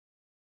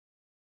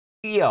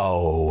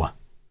Yo.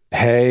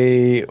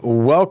 Hey,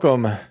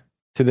 welcome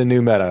to the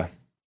new meta,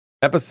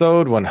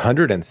 episode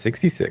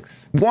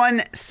 166.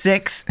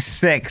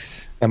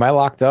 166. Am I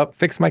locked up?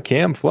 Fix my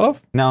cam,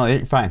 Fluff? No,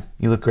 you're fine.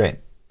 You look great.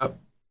 Oh,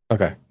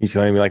 okay. You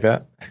showing me like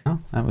that? Oh,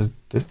 that was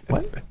this.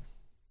 What?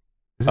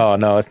 Oh,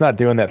 no, it's not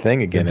doing that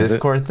thing again, The is it?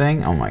 Discord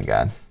thing? Oh, my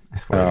God. I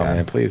swear to God.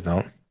 Man, please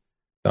don't.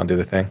 Don't do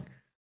the thing.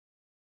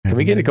 Can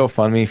we get a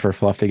GoFundMe for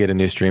Fluff to get a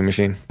new stream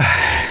machine?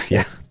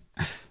 Yes.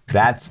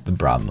 That's the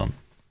problem.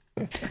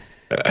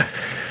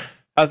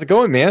 How's it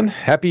going, man?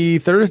 Happy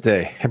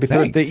Thursday. Happy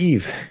Thanks. Thursday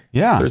Eve.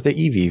 Yeah. Thursday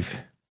Eve.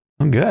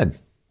 I'm good.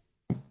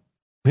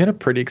 We had a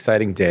pretty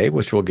exciting day,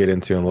 which we'll get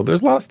into in a little bit.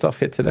 There's a lot of stuff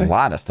hit today. A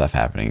lot of stuff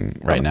happening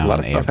right now. A lot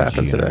of stuff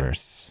happened today.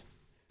 Universe.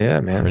 Yeah,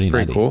 man. It's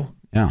pretty cool.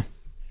 Yeah.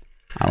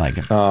 I like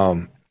it.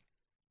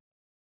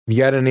 You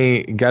got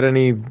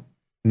any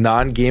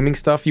non-gaming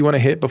stuff you want to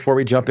hit before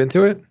we jump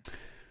into it?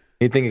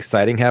 Anything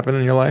exciting happen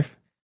in your life?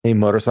 Any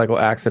motorcycle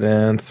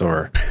accidents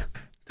or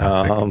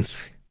No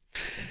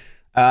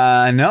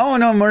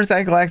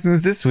motorcycle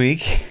accidents this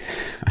week.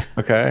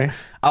 Okay.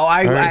 Oh,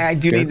 I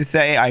do good. need to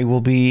say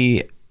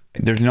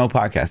there's no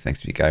podcast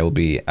next week. I will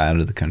be out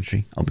of the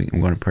country. I'm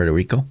going to Puerto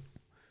Rico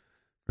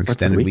for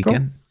extended Rico?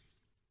 weekend.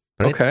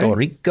 Okay. Puerto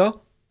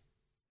Rico.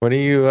 What are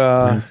you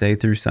Wednesday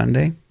through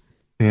Sunday.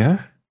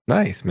 Yeah.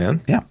 Nice,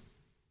 man. Yeah.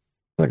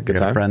 Like a good I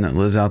got time. a friend that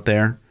lives out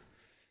there.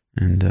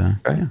 And yeah,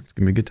 it's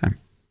gonna be a good time.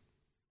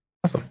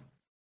 Awesome.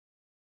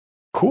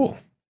 Cool.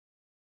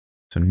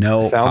 So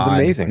no Sounds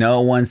amazing.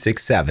 No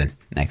 167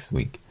 next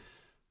week.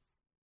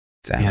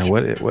 Yeah,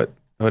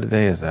 what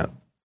day is that?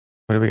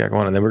 What do we got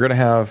going on? Then we're gonna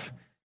have,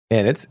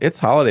 man, it's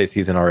holiday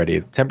season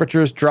already.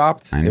 Temperatures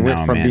dropped. It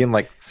went from being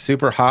like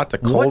super hot to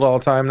cold all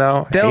the time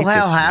now. That'll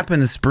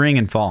happen in spring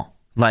and fall.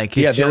 Like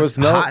it's there was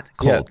no hot,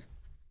 cold.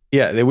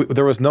 Yeah,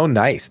 there was no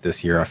nice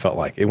this year. I felt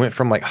like it went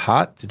from like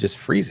hot to just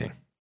freezing.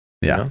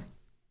 Yeah, you know?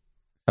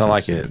 I don't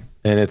like it,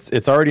 and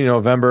it's already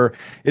November.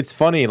 It's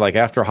funny, like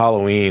after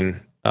Halloween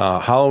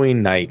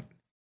night,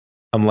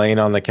 I'm laying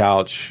on the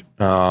couch,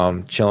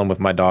 chilling with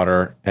my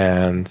daughter,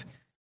 and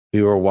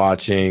we were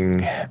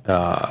watching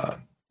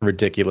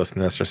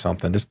Ridiculousness or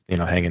something, just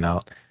hanging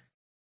out.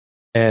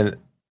 And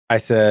I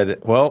said,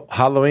 "Well,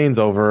 Halloween's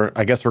over.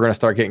 I guess we're gonna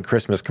start getting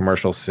Christmas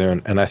commercials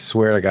soon." And I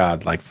swear to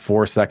God, like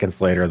 4 seconds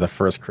later, the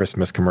first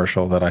Christmas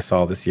commercial that I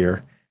saw this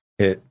year,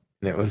 it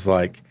was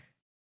like,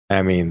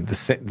 I mean,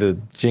 the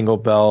jingle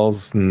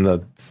bells and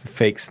the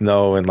fake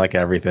snow and like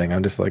everything.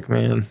 I'm just like,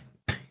 man,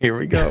 here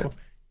we go.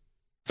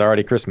 It's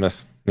already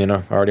Christmas,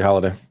 already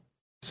holiday.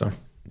 So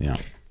yeah,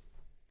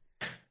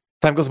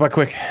 time goes by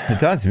quick. It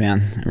does,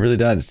 man. It really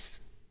does.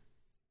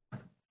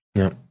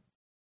 Yeah,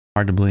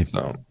 hard to believe.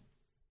 So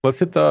let's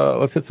hit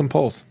some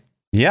polls.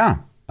 Yeah.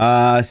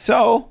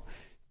 So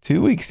 2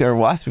 weeks or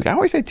last week. I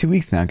always say 2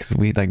 weeks now because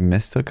we like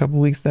missed a couple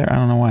weeks there. I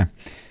don't know why.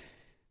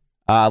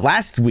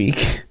 Last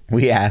week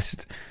we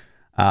asked,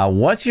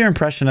 what's your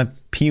impression of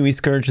PoE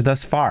Scourge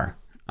thus far?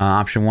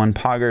 Option 1,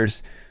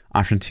 poggers.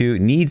 Option 2,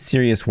 needs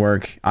serious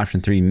work. Option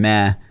 3,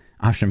 meh.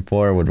 Option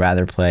 4, would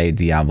rather play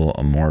Diablo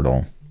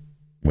Immortal,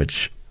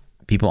 which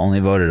people only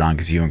voted on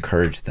because you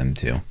encouraged them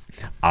to,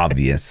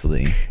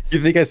 obviously.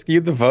 You think I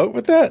skewed the vote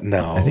with that?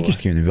 No. I think you're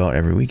skewing the vote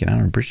every week, and I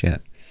don't appreciate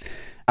it.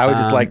 I would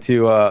just like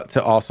to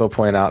also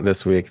point out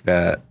this week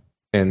that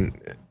in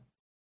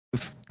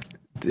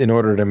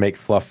order to make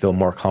Fluff feel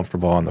more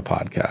comfortable on the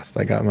podcast,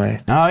 I got my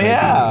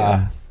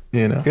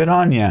good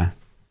on you.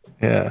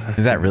 Yeah.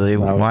 Is that really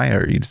why,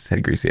 or you just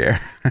had greasy hair?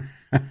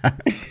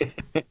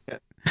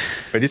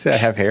 Did you say I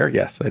have hair?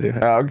 Yes, I do.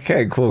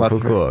 Okay,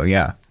 cool.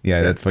 Yeah,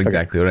 that's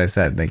exactly what I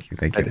said. Thank you.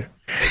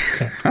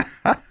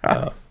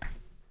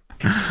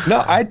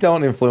 No, I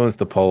don't influence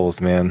the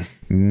polls, man.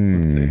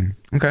 Let's see.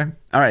 Okay.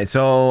 All right.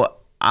 So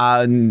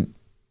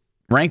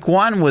rank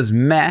 1 was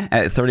meh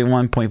at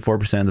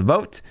 31.4% of the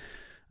vote.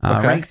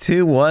 Rank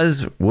 2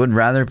 was would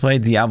rather play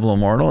Diablo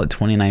Immortal at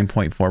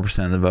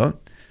 29.4% of the vote.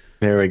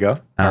 There we go.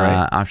 All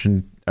right.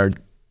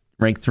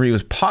 Rank 3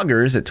 was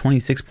poggers at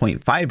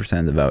 26.5%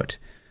 of the vote.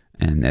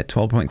 And at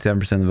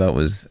 12.7% of the vote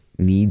was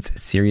needs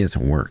serious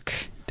work.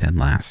 Dead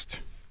last.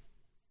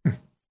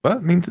 Well,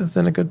 it means it's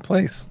in a good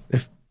place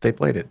if they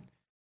played it.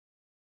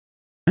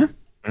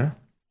 Yeah.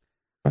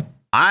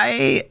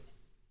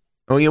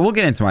 We'll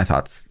get into my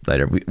thoughts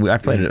later. I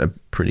played a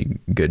pretty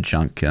good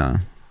chunk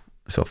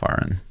so far,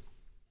 and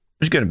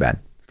it's good and bad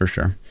for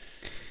sure.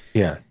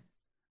 Yeah.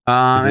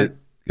 Go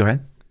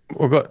ahead.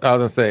 I was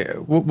gonna say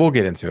we'll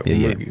get into it.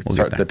 We'll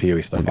start the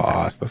PoE stuff.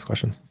 I'll ask those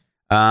questions.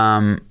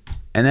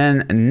 And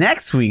then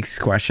next week's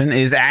question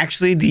is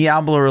actually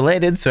Diablo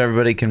related, so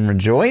everybody can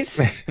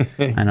rejoice.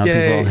 I know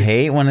people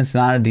hate when it's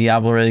not a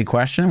Diablo related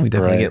question. We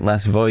definitely get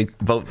less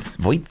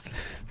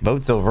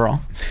votes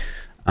overall.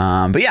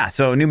 But yeah,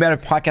 so new meta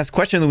podcast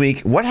question of the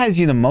week. What has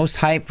you the most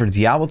hyped for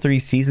Diablo 3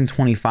 Season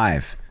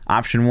 25?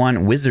 Option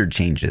 1, wizard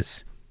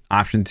changes.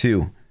 Option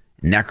 2,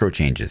 necro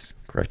changes.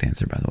 Correct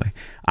answer, by the way.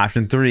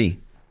 Option 3,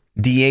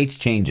 DH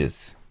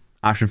changes.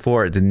 Option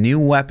 4, the new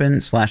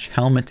weapon /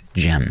 helmet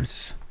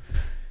gems.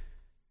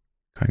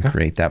 Go ahead and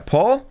create that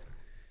poll.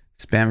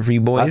 Spam for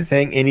you boys. Not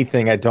saying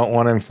anything. I don't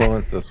want to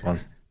influence this one.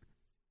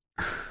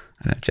 I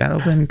have chat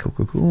open.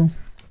 Cool.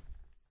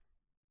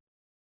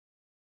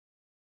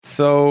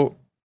 So,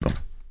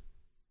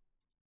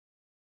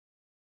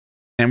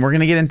 and we're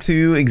going to get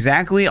into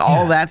exactly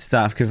all that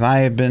stuff because I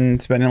have been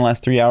spending the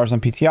last 3 hours on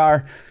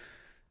PTR.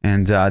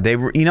 And they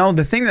were,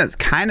 the thing that's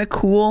kind of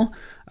cool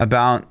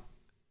about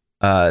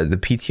the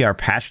PTR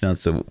patch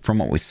notes, so from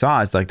what we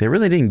saw, is like they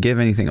really didn't give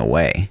anything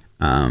away.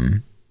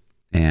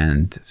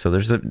 And so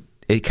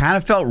it kind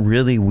of felt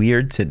really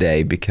weird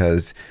today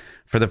because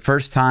for the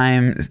first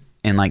time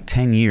in like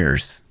 10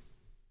 years,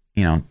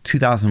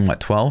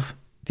 2012,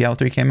 Diablo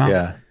 3 came out.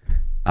 Yeah.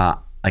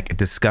 Like a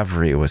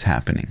discovery was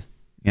happening.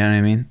 You know what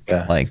I mean?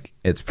 Yeah. Like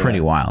it's pretty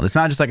wild. It's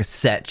not just like a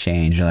set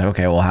change. You're like,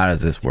 okay, well, how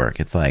does this work?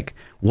 It's like,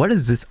 what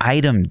does this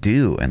item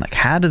do? And like,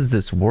 how does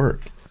this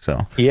work? So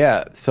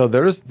yeah. So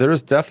there's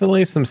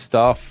definitely some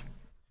stuff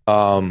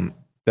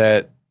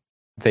that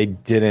they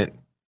didn't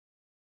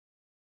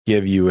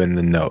give you in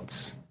the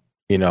notes,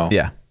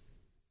 Yeah.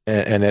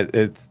 And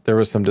there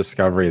was some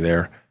discovery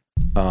there.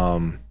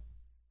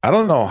 I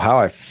don't know how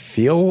I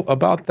feel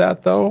about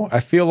that though. I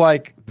feel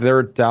like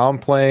they're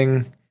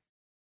downplaying.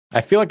 I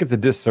feel like it's a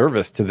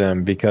disservice to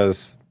them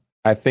because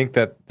I think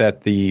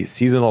that the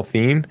seasonal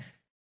theme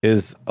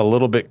is a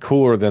little bit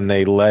cooler than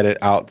they let it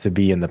out to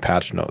be in the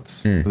patch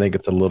notes. I think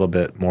it's a little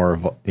bit more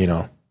of,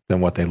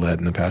 than what they led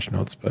in the patch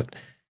notes, but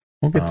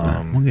we'll get to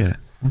that.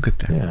 We'll get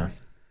there.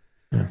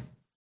 Yeah.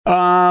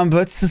 But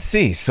let's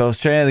see. So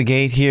straight out of the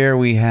gate here,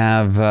 we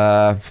have,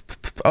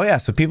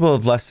 so people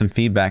have left some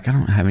feedback. I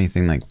don't have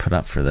anything like put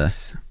up for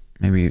this.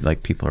 Maybe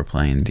like people are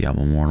playing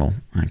Diablo Immortal.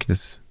 I could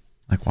just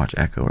like watch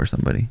Echo or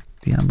somebody.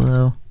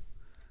 Diablo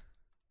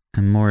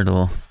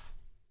Immortal.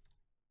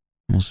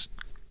 Almost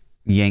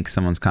yank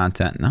someone's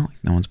content. No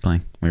one's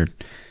playing. Weird.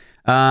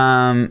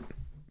 But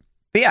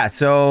yeah,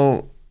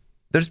 so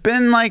there's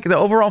been like the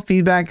overall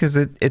feedback because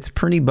it's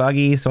pretty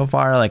buggy so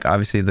far. Like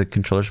obviously the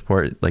controller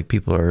support, like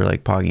people are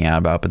like pogging out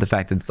about, but the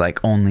fact that it's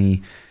like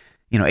only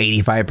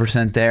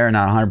 85% there,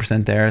 not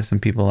 100% there. Some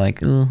people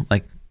like, ooh,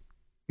 like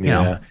you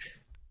know.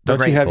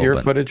 Don't you have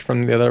your footage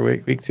from the other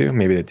week too?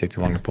 Maybe they take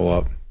too long to pull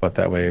up, but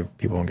that way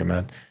people won't get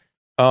mad.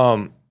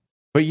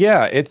 But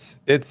yeah, it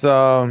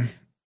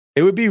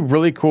would be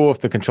really cool if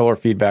the controller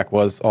feedback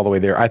was all the way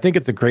there. I think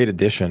it's a great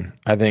addition.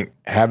 I think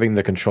having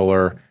the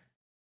controller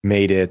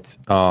made it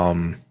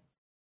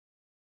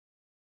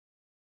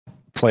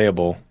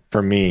playable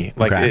for me.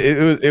 Like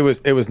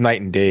it was night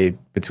and day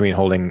between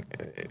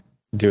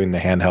doing the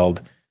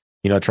handheld,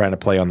 trying to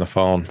play on the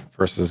phone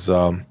versus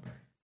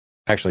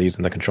actually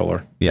using the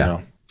controller. Yeah.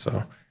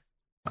 So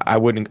I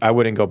wouldn't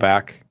go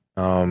back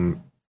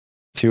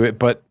to it,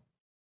 but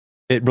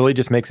it really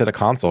just makes it a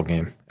console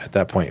game at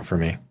that point for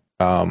me.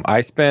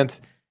 I've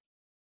spent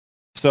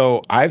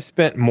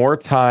more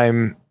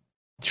time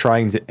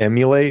trying to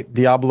emulate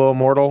Diablo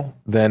Immortal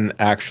than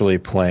actually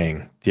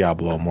playing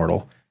Diablo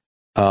Immortal.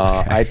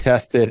 I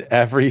tested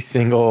every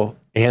single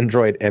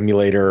Android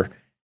emulator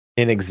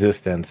in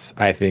existence,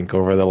 I think,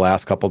 over the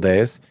last couple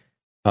days.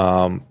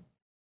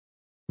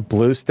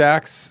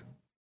 BlueStacks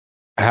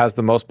has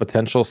the most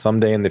potential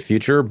someday in the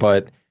future,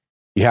 but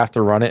you have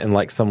to run it in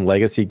like some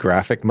legacy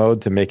graphic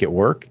mode to make it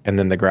work, and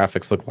then the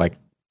graphics look like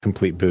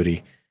complete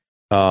booty.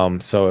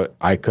 So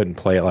I couldn't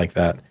play it like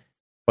that.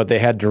 But they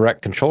had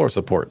direct controller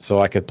support,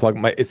 so I could plug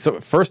so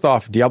first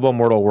off, Diablo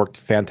Immortal worked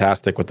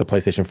fantastic with the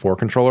PlayStation 4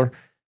 controller.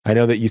 I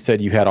know that you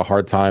said you had a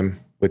hard time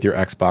with your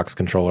Xbox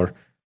controller.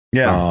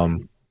 Yeah.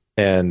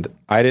 And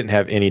I didn't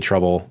have any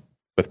trouble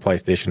with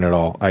PlayStation at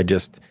all. I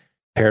just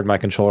paired my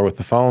controller with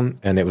the phone,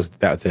 and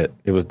that's it.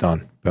 It was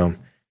done. Boom.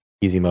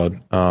 Easy mode.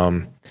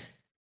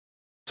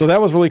 So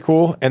that was really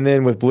cool. And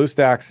then with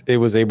BlueStacks, it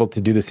was able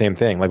to do the same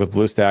thing. Like with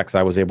BlueStacks,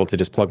 I was able to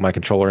just plug my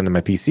controller into my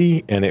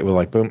PC, and it was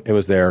like, boom, it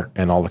was there.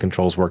 And all the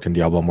controls worked in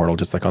Diablo Immortal,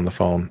 just like on the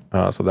phone.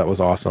 So that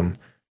was awesome.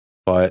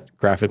 But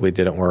graphically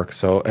didn't work.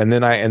 So, and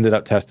then I ended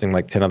up testing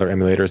like 10 other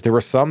emulators. There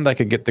were some that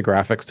could get the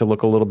graphics to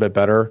look a little bit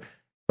better,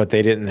 but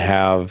they didn't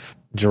have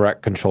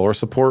direct controller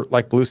support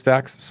like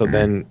BlueStacks. So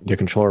then your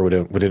controller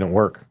didn't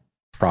work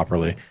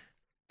properly.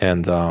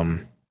 And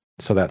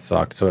so that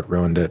sucked. So it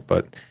ruined it.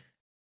 But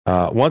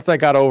once I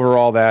got over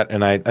all that,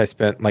 and I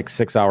spent like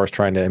 6 hours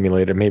trying to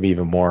emulate it, maybe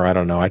even more. I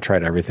don't know. I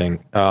tried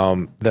everything.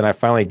 Then I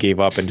finally gave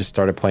up and just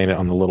started playing it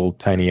on the little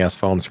tiny S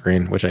phone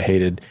screen, which I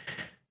hated.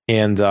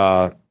 And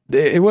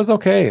it was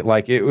okay.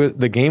 Like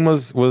the game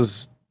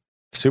was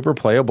super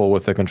playable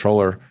with the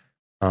controller.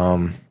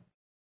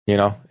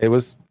 It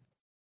was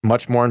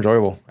much more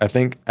enjoyable. I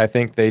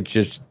think they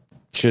just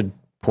should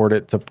port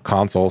it to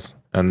consoles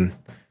and.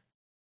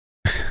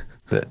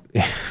 But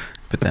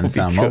then it's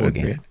not a mobile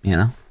game,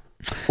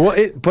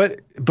 Well,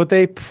 but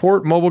they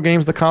port mobile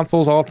games to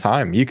consoles all the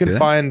time. You can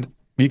find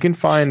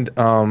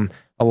a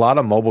lot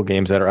of mobile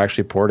games that are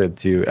actually ported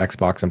to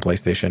Xbox and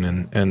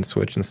PlayStation and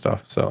Switch and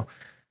stuff. So,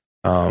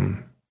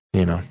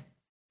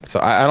 so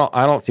I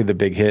don't see the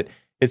big hit.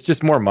 It's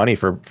just more money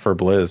for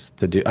Blizz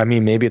to do. I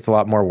mean, maybe it's a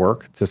lot more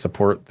work to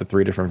support the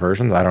 3 different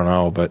versions. I don't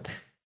know, but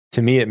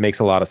to me, it makes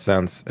a lot of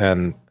sense.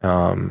 And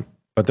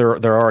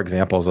but there are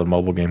examples of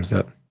mobile games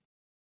that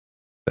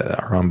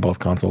are on both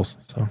consoles.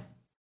 So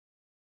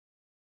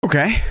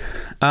okay,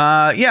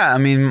 yeah. I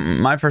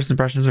mean, my first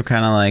impressions were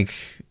kind of like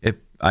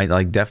I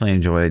like definitely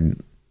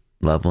enjoyed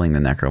leveling the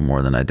Necro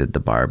more than I did the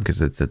Barb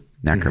because it's a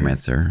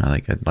necromancer.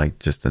 I like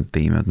just the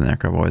theme of the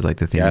Necro. I've always liked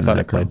the theme. Yeah, I of thought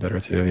the it played better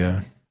too.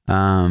 Yeah.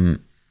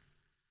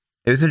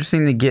 It was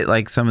interesting to get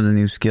like some of the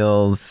new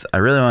skills. I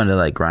really wanted to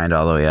like grind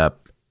all the way up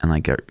and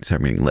like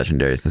start meeting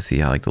legendaries to see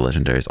how like the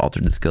legendaries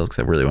altered the skills,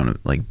 because I really want to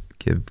like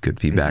give good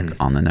feedback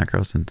on the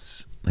Necro,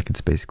 since like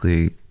it's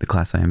basically the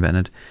class I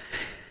invented.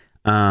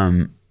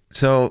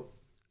 So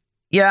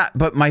yeah,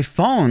 but my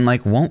phone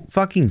like won't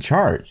fucking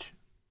charge.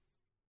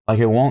 Like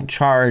it won't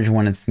charge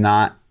when it's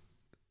not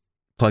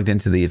plugged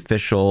into the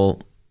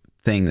official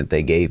thing that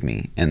they gave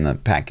me in the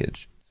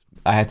package.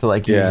 I had to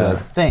like use a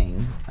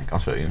thing. Like I'll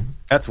show you.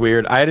 That's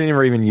weird. I didn't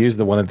even use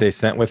the one that they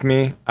sent with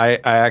me. I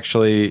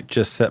actually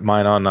just set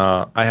mine on.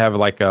 I have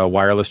like a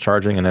wireless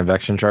charging and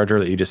induction charger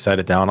that you just set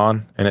it down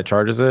on and it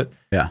charges it.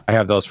 Yeah. I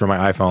have those for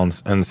my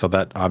iPhones, and so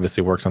that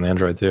obviously works on the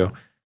Android too.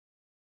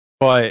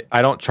 But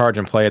I don't charge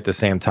and play at the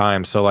same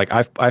time. So like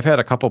I've had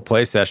a couple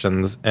play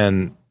sessions,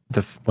 and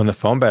when the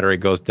phone battery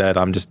goes dead,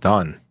 I'm just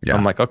done. Yeah.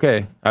 I'm like,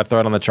 okay, I throw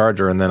it on the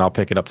charger and then I'll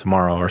pick it up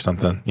tomorrow or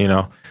something, you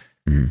know?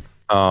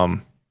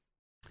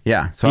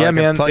 Yeah. So I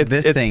can plug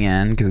this thing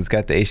in because it's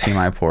got the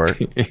HDMI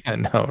port. Yeah,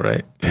 no,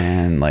 right.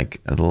 And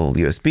like a little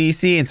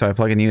USB-C. And so I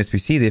plug in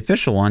USB-C, the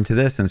official one, to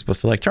this, and it's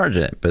supposed to like charge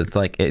it. But it's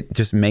like, it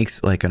just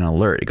makes like an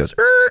alert. It goes,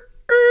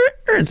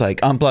 it's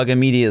like unplug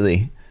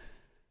immediately.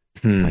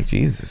 It's like,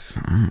 Jesus.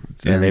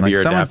 Yeah, maybe like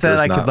your someone said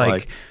I could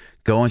like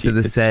go into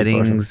the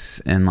settings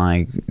and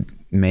like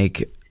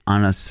make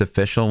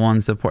unofficial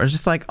one support. It's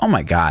just like, oh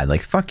my God,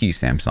 like fuck you,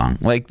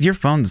 Samsung. Like your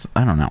phone's,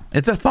 I don't know.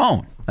 It's a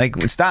phone.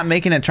 Like stop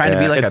making it trying to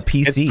be like a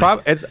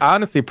PC. It's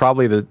honestly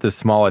probably the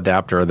small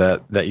adapter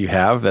that you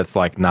have that's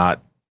like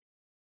not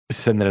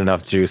sending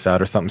enough juice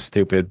out or something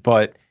stupid.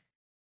 But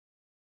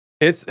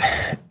it's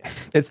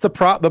the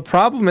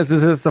problem is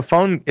it's a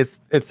phone.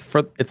 It's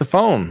a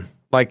phone.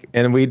 Like,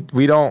 and we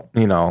don't,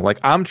 you know, like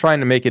I'm trying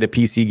to make it a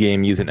PC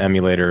game using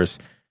emulators.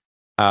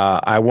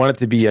 I want it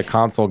to be a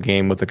console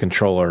game with a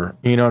controller.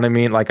 You know what I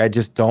mean? Like I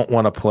just don't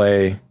want to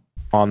play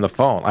on the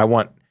phone.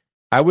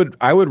 I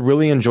would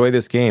really enjoy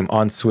this game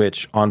on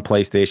Switch, on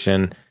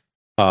PlayStation,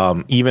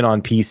 even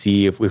on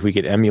PC if we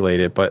could emulate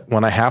it. But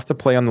when I have to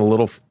play on the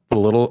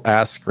little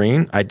ass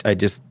screen, I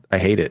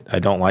hate it. I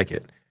don't like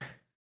it.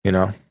 You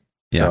know?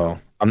 Yeah. So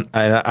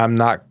I'm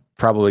not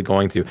probably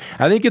going to.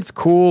 I think it's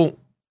cool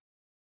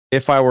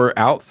if I were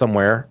out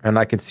somewhere and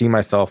I could see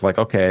myself like,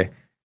 okay,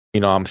 you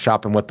know, I'm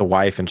shopping with the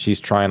wife and she's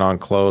trying on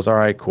clothes. All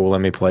right, cool.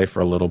 Let me play for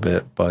a little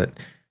bit. But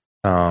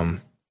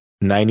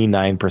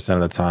 99%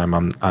 of the time,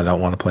 I don't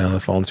want to play on the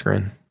phone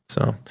screen.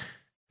 So,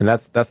 and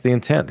that's the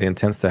intent. The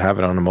intent's to have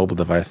it on a mobile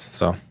device.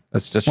 So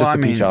that's just the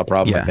PTR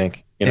problem, I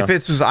think. You know? If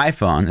this was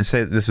iPhone,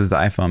 say this was the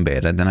iPhone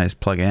beta, then I just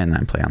plug in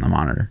and play on the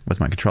monitor with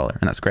my controller,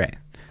 and that's great.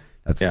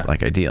 That's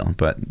like ideal.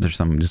 But there's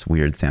some just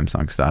weird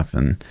Samsung stuff,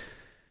 and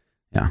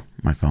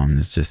my phone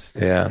is just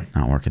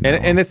not working.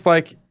 And it's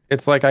like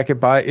I could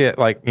buy it,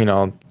 like, you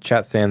know,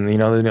 chat saying, you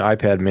know, the new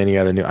iPad mini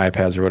or the new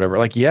iPads or whatever.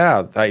 Like,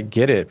 yeah, I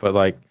get it, but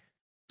like,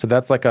 so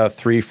that's like a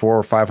 $300,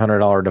 $400,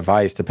 $500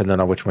 device, depending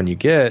on which one you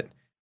get.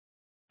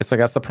 It's like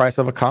that's the price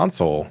of a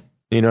console.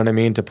 You know what I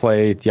mean? To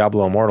play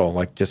Diablo Immortal,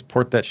 like just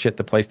port that shit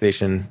to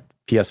PlayStation,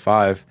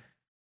 PS5,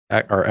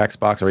 or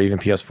Xbox, or even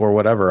PS4,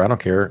 whatever. I don't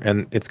care,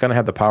 and it's gonna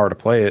have the power to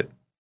play it.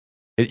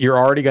 You're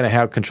already gonna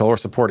have controller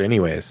support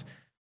anyways.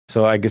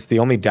 So I guess the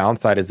only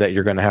downside is that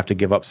you're going to have to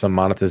give up some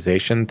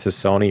monetization to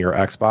Sony or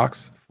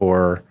Xbox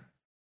for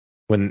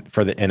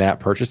the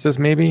in-app purchases,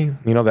 maybe.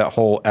 You know, that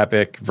whole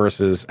Epic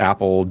versus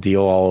Apple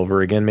deal all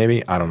over again,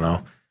 maybe. I don't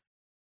know.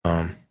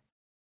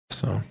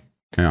 So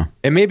yeah.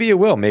 And maybe it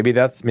will. Maybe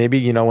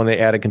you know, when they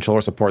added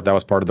controller support, that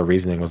was part of the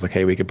reasoning, was like,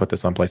 hey, we could put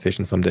this on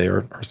PlayStation someday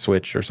or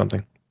Switch or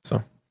something.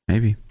 So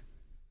maybe.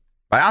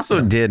 I also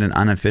did an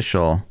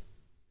unofficial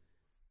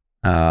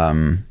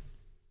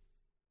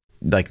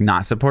like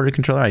not supported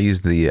controller. I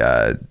used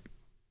the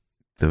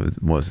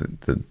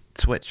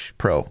Switch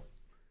Pro.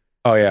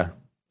 Oh yeah,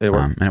 it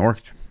worked. And it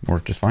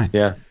worked just fine.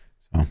 Yeah,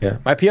 so. Yeah.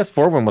 My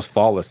PS4 one was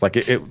flawless. Like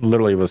it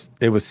literally was.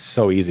 It was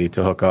so easy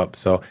to hook up.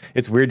 So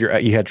it's weird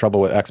you had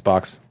trouble with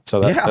Xbox. So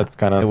that's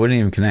kind of, it wouldn't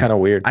even connect. It's kind of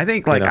weird. I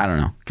think like, you know? I don't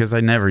know, because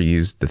I never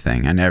used the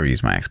thing. I never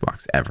used my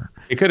Xbox ever.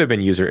 It could have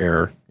been user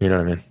error. You know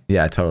what I mean?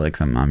 Yeah, totally.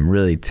 Because I'm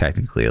really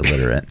technically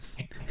illiterate.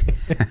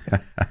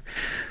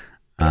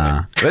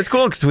 But it's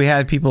cool because we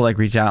had people like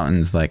reach out and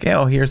it's like,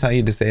 hey, here's how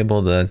you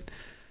disable the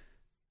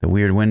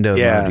weird window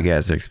that you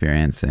guys are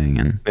experiencing.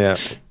 And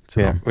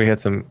we had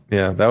some.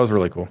 Yeah, that was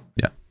really cool.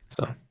 Yeah.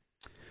 So,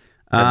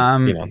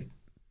 you know.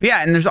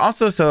 Yeah, and there's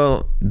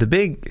also the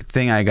big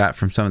thing I got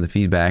from some of the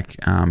feedback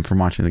from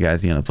watching the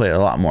guys, you know, play a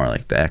lot more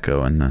like the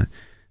Echo and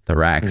the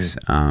Racks.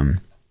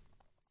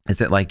 Is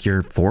that like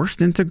you're forced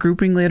into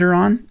grouping later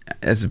on,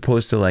 as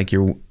opposed to like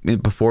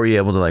before you're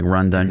able to like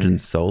run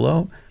dungeons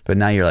solo, but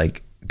now you're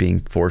like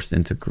being forced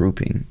into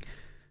grouping,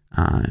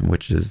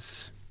 which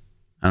is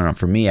I don't know.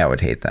 For me, I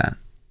would hate that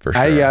for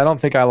sure. I don't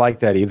think I like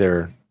that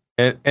either.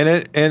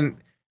 And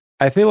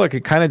I feel like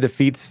it kind of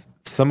defeats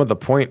some of the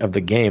point of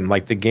the game.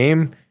 Like the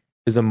game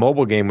is a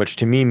mobile game, which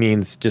to me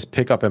means just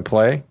pick up and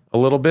play a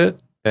little bit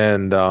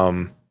and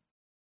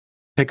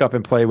pick up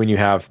and play when you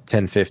have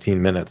 10,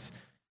 15 minutes.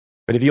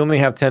 But if you only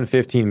have 10,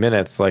 15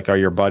 minutes, like are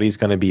your buddies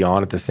going to be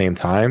on at the same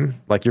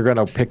time? Like you're going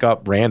to pick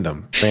up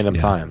random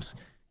times.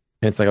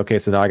 And it's like, okay,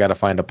 so now I got to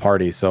find a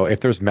party. So if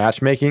there's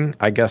matchmaking,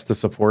 I guess to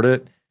support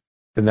it,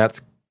 then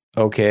that's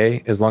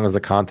okay as long as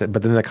the content,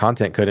 but then the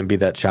content couldn't be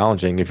that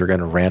challenging if you're going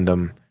to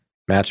random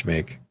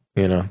matchmake,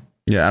 you know?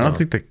 Yeah, so. I don't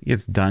think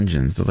it's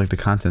dungeons. So like the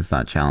content's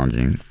not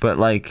challenging, but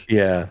like,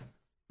 yeah,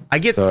 I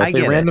get. So if I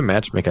get random it.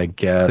 matchmake, I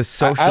guess. The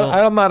social,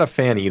 I'm not a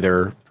fan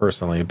either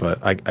personally, but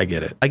I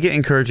get it. I get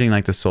encouraging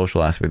like the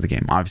social aspect of the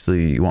game.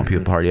 Obviously, you want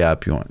people to party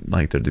up. You want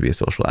like there to be a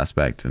social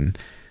aspect, and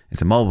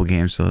it's a mobile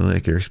game, so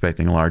like you're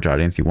expecting a large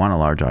audience. You want a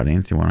large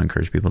audience. You want to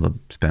encourage people to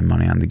spend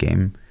money on the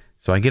game.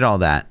 So I get all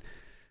that,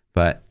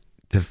 but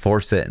to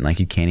force it and like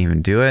you can't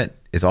even do it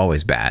is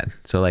always bad.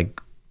 So like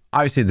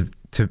obviously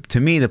to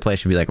me the play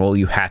should be like, well,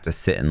 you have to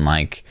sit in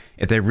like,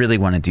 if they really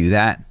want to do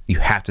that, you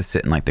have to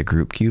sit in like the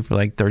group queue for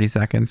like 30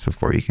 seconds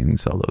before you can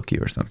solo queue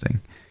or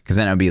something, because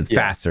then it would be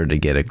faster to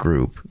get a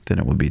group than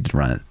it would be to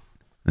run it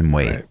and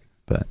wait. Right.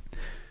 But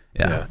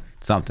yeah,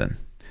 something.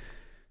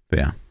 But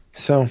yeah,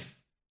 so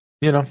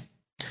you know,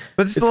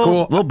 but it's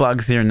cool. Little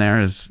bugs here and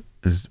there is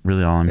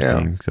really all I'm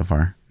seeing so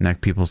far.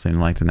 People seem to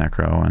like the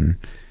necro,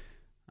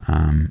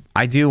 and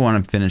I do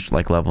want to finish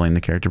like leveling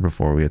the character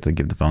before we have to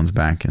give the phones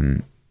back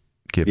and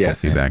get full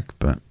feedback.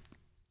 But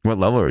what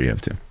level are you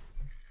up to?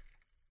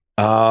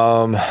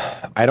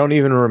 I don't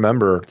even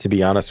remember, to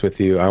be honest with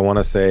you. I want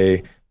to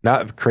say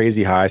not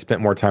crazy high. I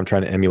spent more time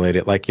trying to emulate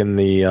it, like in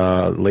the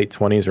late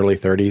 20s, early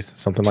 30s,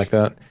 something like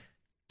that.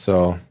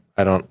 So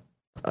I don't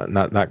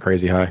not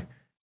crazy high.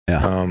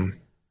 Yeah.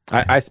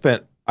 I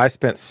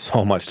spent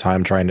so much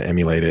time trying to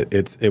emulate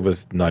it. It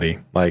was nutty.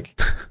 Like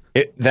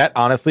that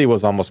honestly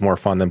was almost more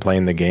fun than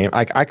playing the game.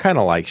 I kind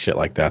of like shit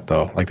like that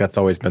though. Like that's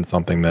always been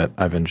something that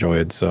I've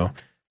enjoyed. So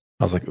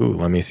I was like, ooh,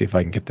 let me see if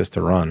I can get this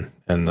to run,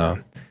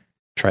 and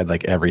tried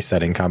like every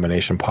setting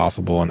combination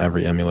possible on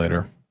every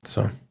emulator.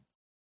 So,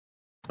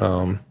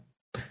 but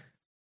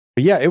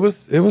yeah, it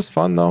was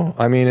fun though.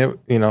 I mean,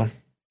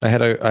 I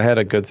had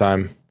a good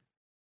time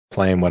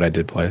playing what I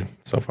did play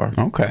so far.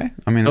 Okay.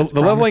 I mean, the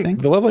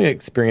leveling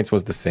experience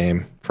was the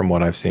same from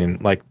what I've seen.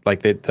 Like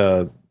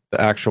the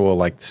actual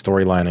like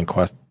storyline and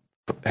quest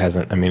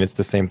hasn't. I mean, it's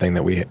the same thing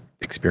that we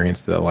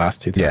experienced the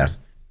last two times.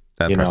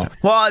 Yeah.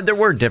 Well, there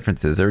were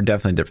differences. There were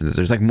definitely differences.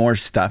 There's like more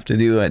stuff to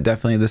do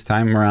definitely this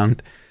time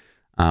around,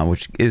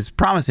 which is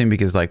promising,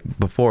 because like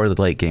before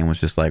the late game was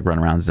just like run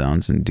around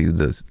zones and do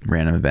the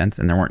random events,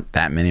 and there weren't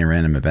that many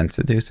random events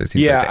to do. So it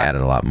seems like they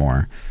added a lot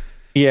more.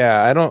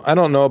 Yeah, I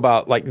don't know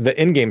about like the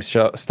in-game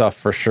stuff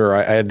for sure.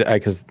 I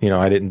because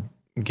I didn't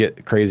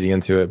get crazy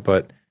into it,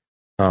 but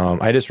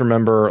I just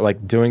remember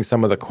like doing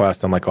some of the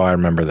quests. I'm like, oh, I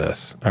remember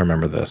this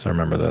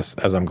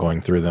as I'm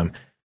going through them.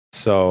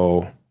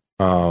 So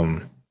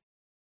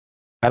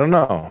I don't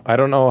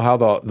know how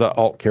the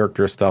alt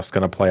character stuff's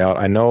going to play out.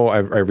 I know I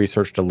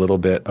researched a little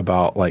bit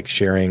about like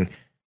sharing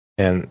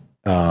and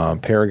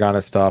Paragon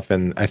and stuff,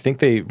 and I think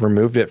they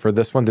removed it for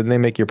this one. Didn't they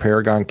make your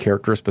Paragon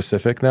character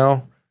specific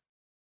now?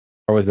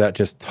 Or was that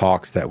just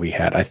talks that we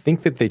had? I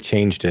think that they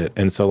changed it.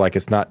 And so like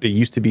it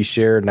used to be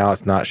shared, now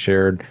it's not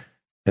shared.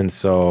 And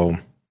so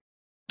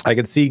I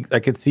could see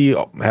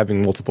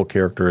having multiple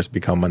characters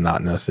become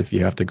monotonous if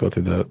you have to go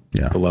through the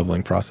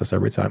leveling process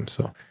every time.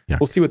 So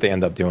we'll see what they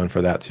end up doing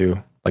for that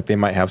too. Like they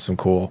might have some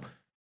cool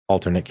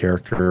alternate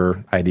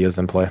character ideas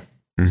in play.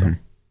 Mm-hmm. So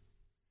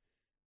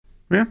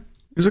yeah,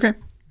 it was okay.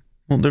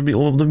 Well, there'll be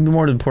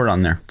more to report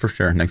on there for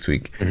sure next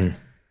week. Mm-hmm.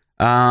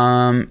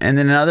 And then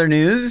in other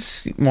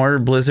news, more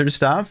Blizzard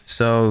stuff.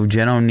 So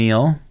Jen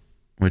Oneal,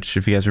 which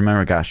if you guys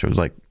remember, gosh, it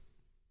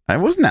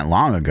wasn't that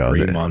long ago.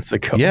 3 months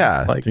ago.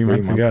 Yeah, like 3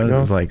 months ago. It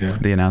was like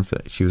they announced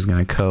that she was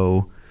going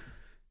to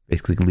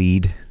basically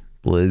lead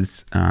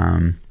Blizz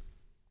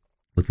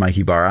with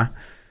Mikey Barra.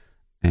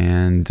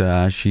 And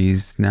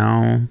she's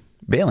now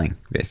bailing,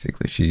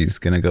 basically. She's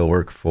going to go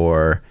work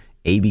for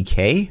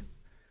ABK.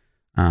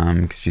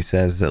 Because she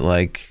says that,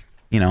 like,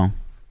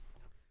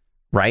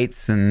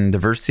 rights and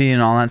diversity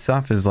and all that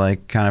stuff is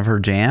like kind of her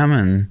jam,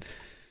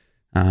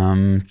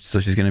 and so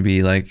she's going to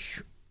be like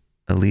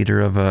a leader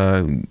of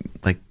a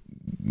like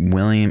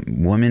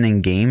Women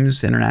in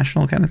Games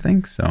International kind of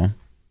thing. So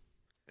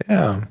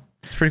yeah,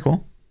 it's pretty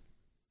cool.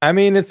 I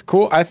mean, it's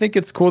cool. I think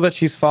it's cool that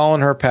she's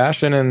following her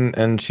passion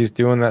and she's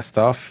doing that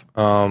stuff.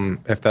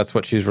 If that's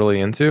what she's really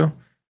into,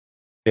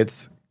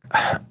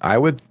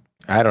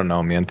 I don't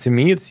know, man. To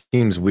me, it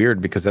seems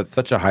weird because that's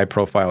such a high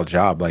profile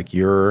job. Like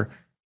you're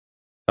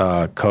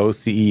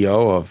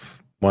co-CEO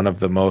of one of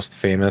the most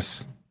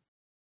famous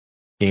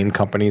game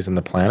companies in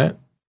the planet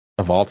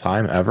of all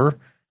time ever,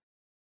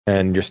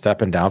 and you're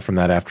stepping down from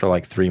that after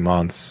like 3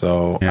 months.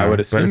 So I would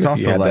assume, but it's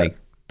also like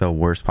the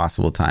worst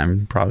possible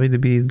time probably to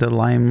be the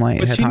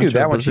limelight. But she knew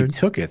that when she Blizzard.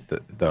 took it,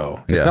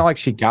 though. It's not like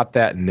she got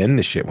that and then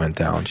the shit went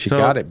down. She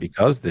got it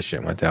because the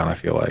shit went down, I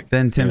feel like.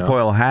 Then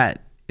tinfoil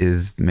hat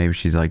is maybe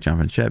she's like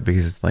jumping ship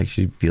because it's like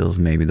she feels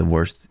maybe the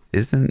worst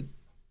isn't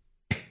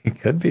it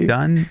could be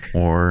done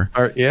or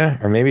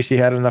maybe she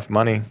had enough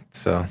money.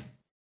 So,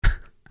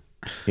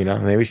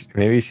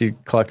 maybe she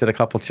collected a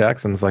couple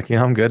checks and it's like,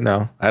 I'm good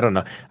now. I don't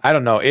know.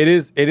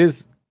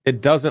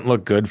 It doesn't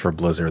look good for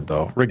Blizzard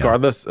though,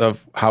 regardless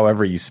of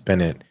however you spin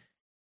it.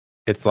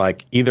 It's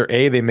like either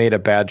A, they made a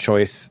bad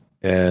choice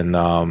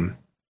in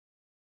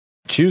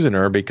choosing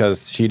her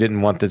because she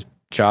didn't want the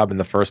job in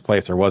the first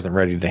place or wasn't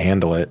ready to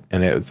handle it.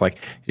 And it was like,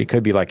 she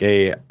could be like,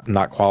 A,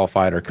 not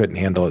qualified or couldn't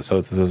handle it.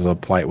 So this is a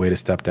polite way to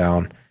step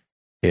down.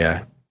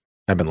 Yeah.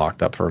 I've been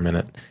locked up for a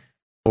minute.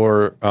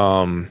 Or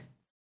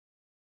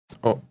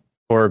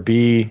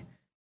B,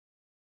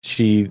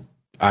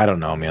 I don't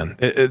know, man.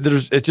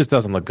 It just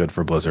doesn't look good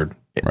for Blizzard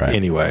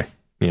anyway,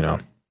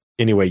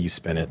 any way you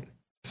spin it.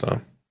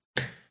 So,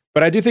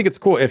 but I do think it's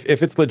cool if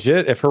it's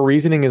legit, if her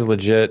reasoning is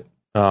legit,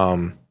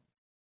 then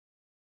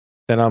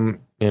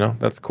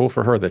that's cool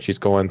for her that she's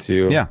going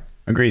to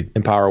agreed,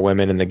 empower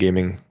women in the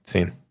gaming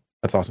scene.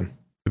 That's awesome.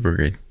 Super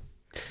agreed.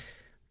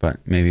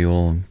 But maybe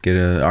we'll get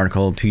an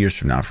article 2 years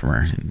from now from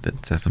her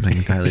that says something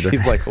entirely different.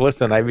 She's like,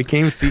 listen, I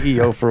became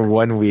CEO for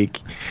 1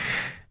 week,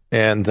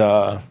 and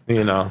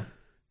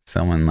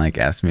someone like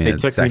asked me a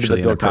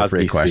sexually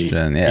inappropriate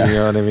question. Yeah. You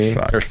know what I mean?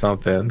 Fuck. Or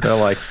something. They're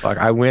like, fuck,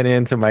 I went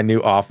into my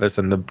new office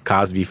and the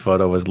Cosby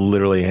photo was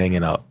literally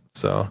hanging up.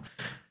 So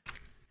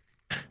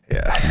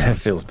yeah, it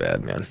feels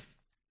bad, man.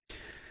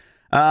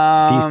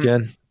 Peace,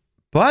 Jen.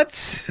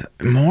 But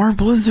more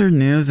Blizzard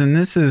news, and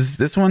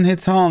this one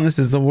hits home. This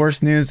is the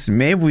worst news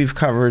maybe we've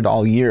covered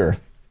all year.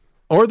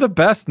 Or the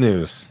best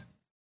news.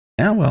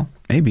 Yeah, well,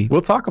 maybe.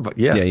 We'll talk about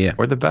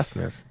or the best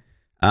news.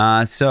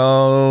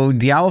 So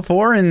Diablo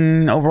 4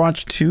 and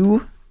Overwatch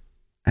 2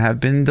 have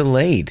been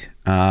delayed.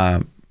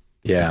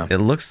 It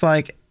looks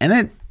like,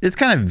 and it's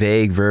kind of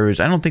vague verbiage.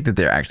 I don't think that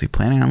they're actually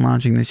planning on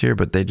launching this year,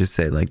 but they just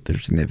say like they're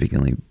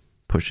significantly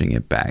pushing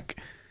it back.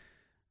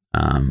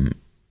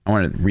 I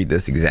want to read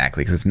this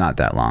exactly because it's not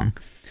that long.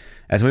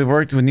 As we've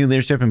worked with new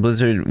leadership in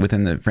Blizzard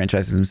within the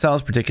franchises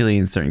themselves, particularly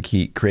in certain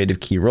creative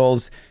key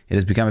roles, it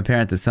has become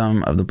apparent that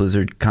some of the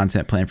Blizzard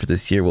content planned for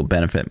this year will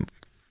benefit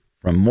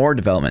from more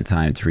development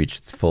time to reach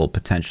its full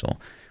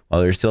potential.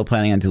 While we're still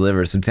planning on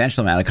delivering a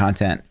substantial amount of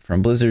content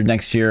from Blizzard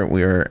next year,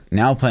 we are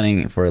now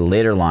planning for a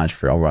later launch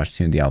for Overwatch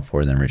 2 and Diablo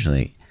 4 than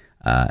originally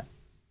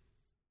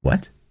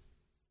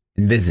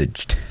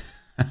envisaged.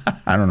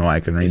 I don't know why I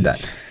couldn't read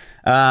that.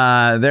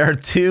 There are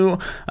two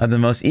of the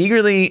most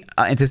eagerly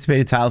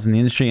anticipated titles in the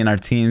industry, and our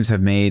teams have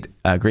made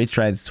great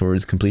strides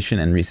towards completion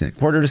in recent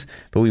quarters,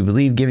 but we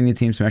believe giving the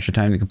team some extra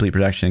time to complete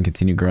production and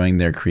continue growing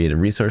their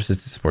creative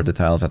resources to support the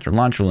titles after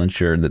launch will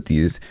ensure that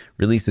these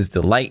releases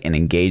delight and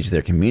engage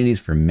their communities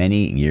for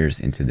many years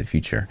into the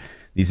future.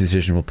 These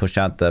decisions will push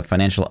out the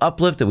financial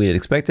uplift that we had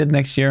expected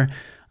next year,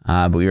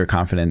 but we are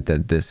confident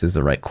that this is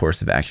the right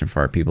course of action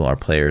for our people, our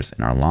players,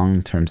 and our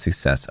long-term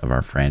success of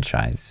our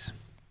franchise.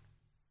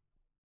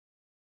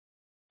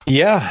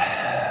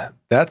 Yeah,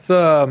 that's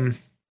a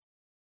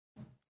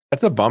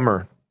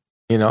bummer.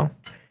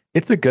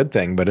 It's a good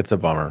thing, but it's a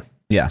bummer.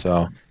 Yeah.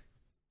 So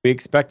we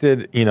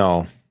expected,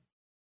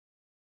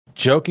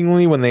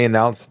 jokingly when they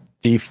announced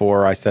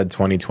D4, I said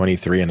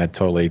 2023, and I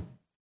totally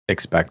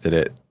expected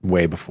it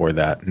way before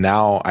that.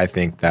 Now I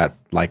think that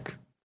we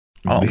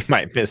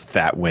might miss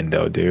that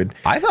window, dude.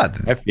 I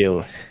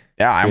feel.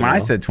 Yeah, when I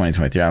said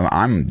 2023,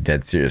 I'm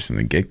dead serious from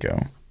the get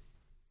go.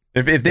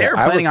 If they're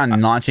planning on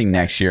launching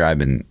next year, I've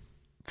been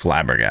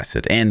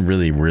flabbergasted and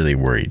really, really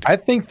worried. I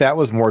think that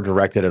was more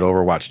directed at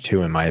Overwatch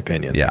 2, in my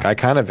opinion. Yeah. I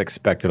kind of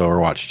expected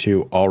Overwatch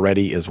 2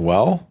 already as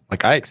well.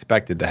 I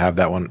expected to have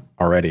that one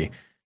already.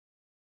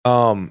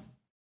 But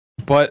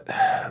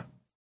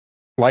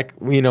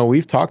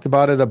we've talked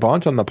about it a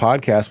bunch on the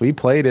podcast. We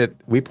played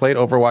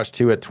Overwatch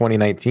 2 at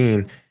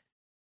 2019,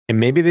 and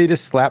maybe they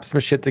just slapped some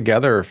shit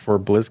together for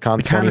BlizzCon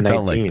 2019.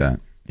 Felt like that.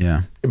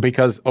 Yeah.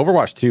 Because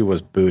Overwatch 2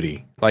 was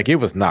booty. It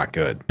was not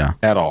good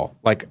at all.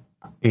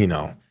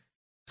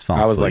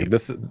 I was like,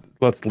 let's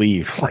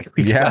leave.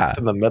 We left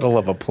in the middle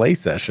of a play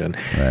session.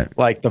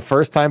 Right. The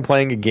first time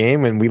playing a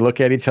game and we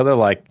look at each other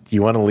like, do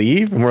you want to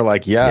leave? And we're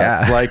like,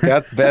 yes. Yeah.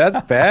 That's bad.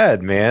 That's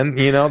bad, man.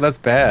 That's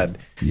bad.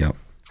 Yep.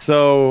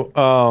 So,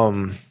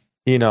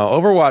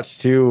 Overwatch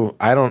 2,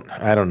 I don't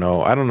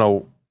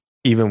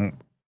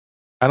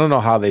know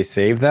how they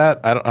save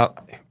that.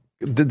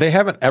 They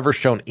haven't ever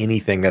shown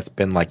anything that's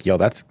been like, yo,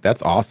 that's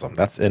awesome.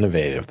 That's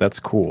innovative. That's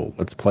cool.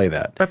 Let's play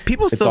that. But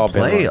people still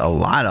play a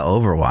lot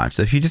of Overwatch.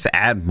 So if you just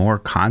add more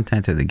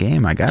content to the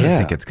game, I gotta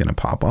think it's gonna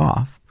pop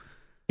off.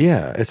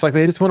 Yeah, it's like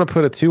they just want to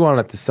put a 2 on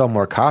it to sell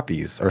more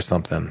copies or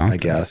something, I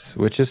guess,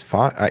 which is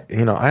fine.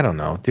 I don't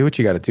know. Do what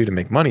you got to do to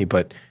make money.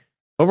 But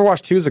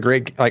Overwatch 2 is a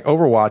great,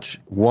 Overwatch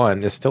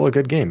 1 is still a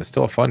good game. It's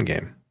still a fun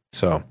game.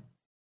 So,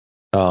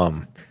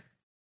 but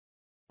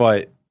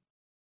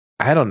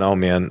I don't know,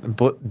 man.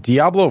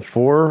 Diablo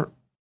 4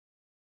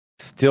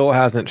 still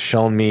hasn't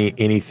shown me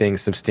anything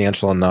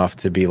substantial enough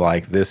to be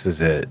like, this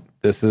is it.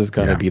 This is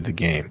going to be the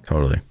game.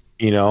 Totally.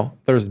 You know,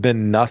 there's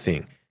been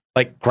nothing.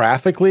 Like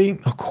graphically,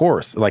 of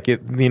course, like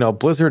it, you know,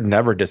 Blizzard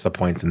never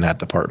disappoints in that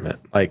department.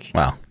 Like,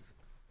 wow.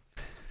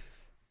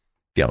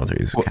 Diablo 3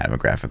 is kind of a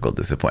graphical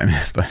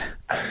disappointment, but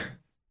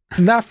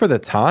not for the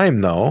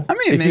time though. I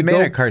mean, they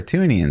made it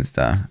cartoony and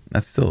stuff.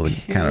 That's still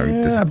kind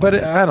of disappointing.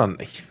 But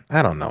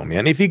I don't know,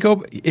 man. If you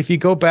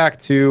go back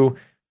to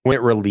when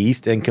it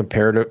released and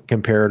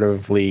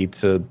comparatively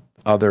to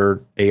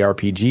other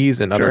ARPGs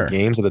and other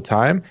games at the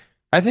time,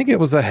 I think it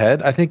was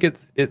ahead. I think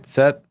it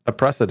set a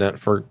precedent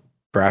for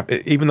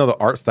even though the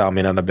art style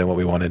may not have been what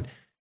we wanted.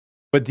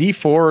 But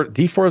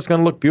D4 is going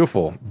to look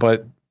beautiful,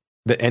 but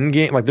the end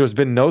game, like there's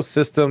been no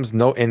systems,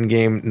 no end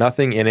game,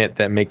 nothing in it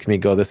that makes me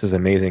go, this is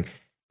amazing.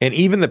 And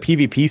even the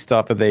PvP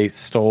stuff that they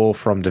stole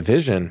from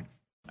Division,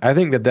 I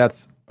think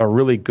that's a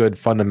really good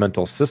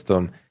fundamental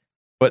system,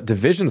 but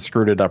Division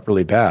screwed it up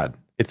really bad.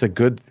 It's a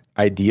good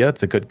idea,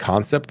 it's a good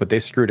concept, but they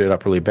screwed it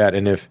up really bad.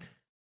 And if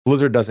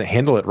Blizzard doesn't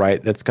handle it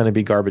right, that's going to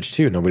be garbage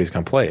too. Nobody's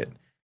going to play it.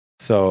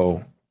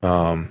 So,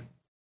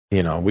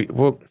 you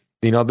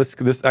know,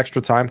 this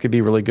extra time could be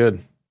really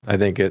good.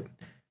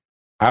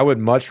 I would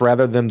much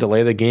rather them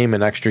delay the game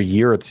an extra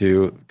year or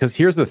two. Because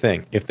here's the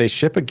thing. If they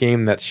ship a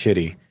game that's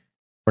shitty,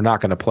 we're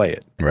not going to play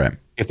it. Right.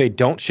 If they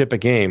don't ship a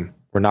game,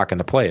 we're not going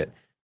to play it.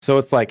 So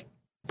it's like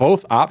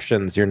both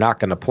options you're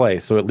not going to play.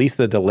 So at least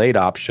the delayed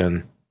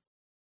option,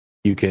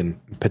 you can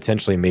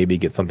potentially maybe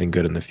get something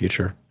good in the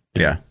future.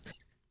 Yeah.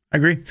 I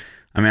agree.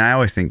 I mean, I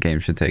always think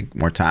games should take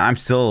more time. I'm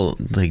still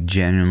like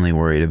genuinely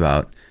worried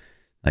about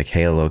like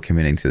Halo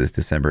committing to this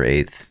December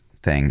 8th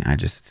thing.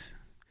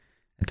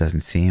 It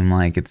doesn't seem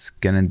like it's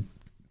going to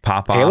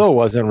pop off. Halo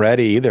wasn't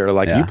ready either.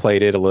 Like you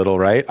played it a little,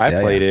 right? I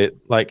played it.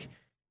 Like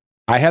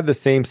I had the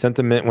same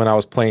sentiment when I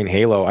was playing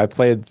Halo. I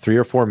played 3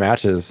 or 4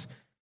 matches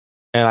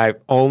and I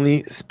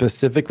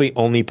specifically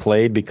only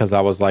played because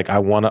I was like,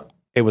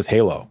 it was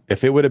Halo.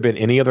 If it would have been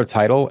any other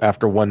title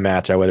after one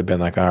match, I would have been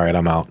like, all right,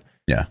 I'm out.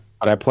 Yeah.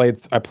 But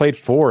I played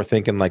 4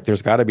 thinking like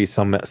there's got to be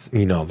some,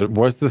 you know,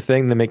 what's the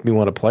thing that make me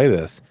want to play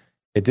this?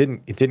 It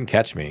didn't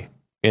catch me.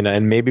 You know,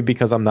 and maybe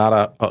because I'm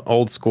not an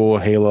old school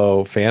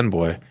Halo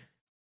fanboy,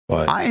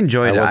 but I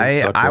enjoyed it.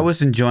 I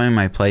was enjoying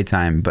my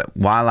playtime, but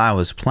while I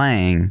was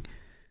playing,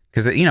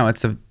 because you know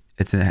it's a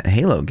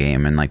Halo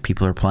game and like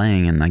people are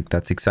playing and like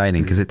that's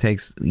exciting because it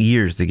takes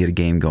years to get a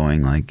game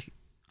going like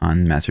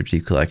on Master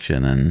Chief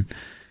Collection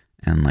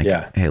and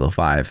like Halo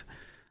 5.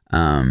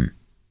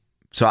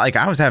 So like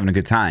I was having a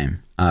good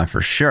time for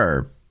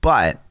sure,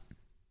 but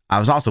I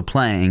was also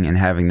playing and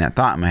having that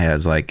thought in my head. I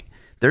was like,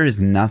 there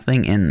is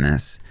nothing in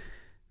this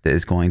that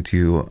is going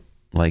to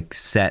like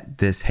set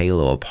this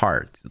Halo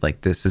apart. Like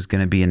this is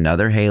going to be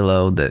another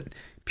Halo that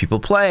people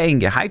play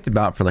and get hyped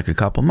about for like a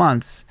couple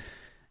months,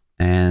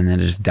 and then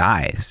it just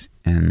dies,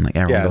 and like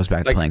everyone goes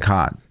back to playing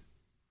COD.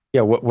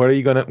 Yeah, what are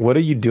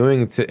you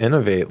doing to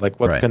innovate? Like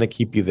what's gonna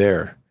keep you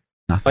there?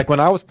 Nothing. Like when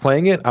I was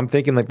playing it, I'm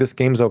thinking like this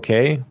game's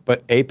okay,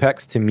 but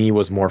Apex to me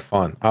was more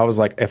fun. I was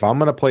like, if I'm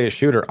gonna play a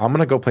shooter, I'm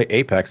gonna go play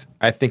Apex.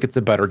 I think it's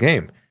a better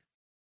game.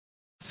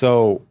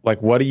 So,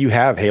 like, what do you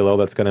have, Halo,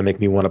 that's going to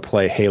make me want to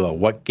play Halo?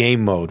 What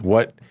game mode?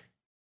 What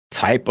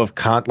type of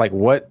like,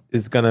 what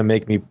is going to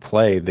make me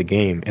play the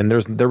game? And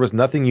there was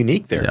nothing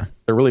unique there. Yeah.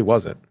 There really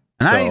wasn't.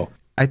 And so,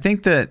 I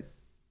think that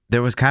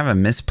there was kind of a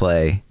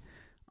misplay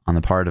on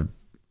the part of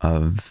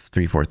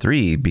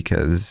 343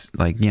 because,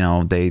 like, you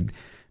know, they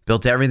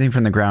built everything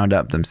from the ground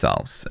up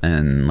themselves.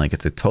 And, like,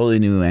 it's a totally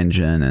new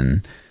engine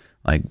and,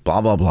 like,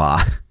 blah, blah,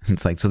 blah.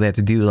 It's like, so they have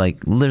to do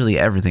like literally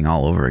everything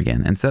all over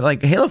again. And so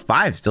like Halo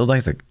 5 still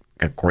does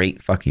a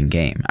great fucking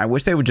game. I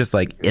wish they would just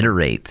like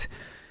iterate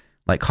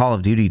like Call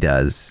of Duty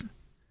does.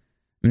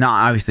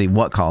 Not obviously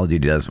what Call of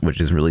Duty does, which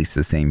is release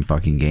the same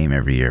fucking game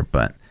every year,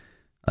 but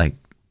like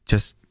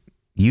just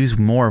use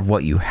more of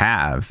what you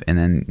have and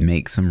then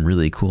make some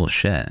really cool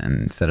shit. And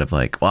instead of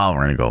like, well,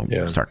 we're going to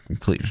go start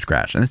completely from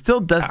scratch. And it still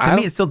does, to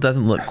me, it still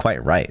doesn't look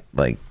quite right.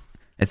 Like,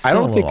 I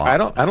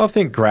don't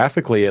think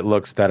graphically it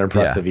looks that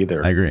impressive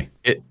either. I agree.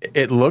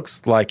 It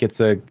looks like it's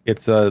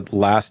a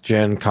last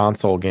gen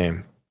console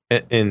game.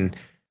 And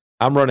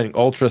I'm running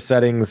ultra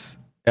settings,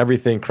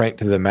 everything cranked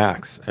to the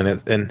max,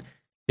 and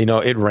you know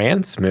it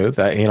ran smooth.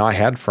 I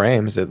had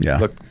frames. It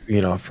looked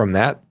from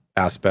that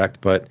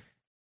aspect, but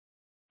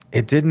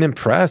it didn't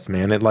impress,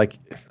 man.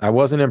 I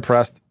wasn't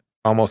impressed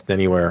almost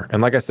anywhere.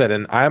 And like I said,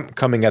 and I'm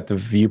coming at the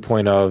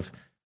viewpoint of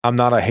I'm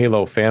not a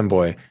Halo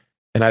fanboy.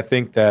 And I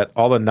think that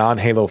all the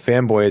non-Halo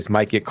fanboys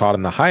might get caught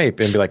in the hype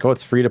and be like, oh,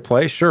 it's free to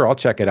play. Sure, I'll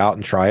check it out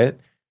and try it.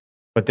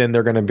 But then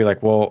they're going to be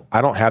like, well,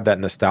 I don't have that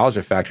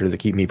nostalgia factor to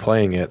keep me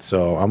playing it.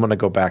 So I'm going to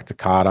go back to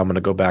COD. I'm going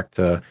to go back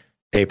to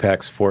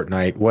Apex,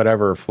 Fortnite,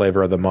 whatever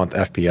flavor of the month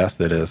FPS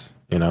that is,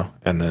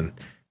 and then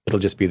it'll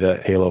just be the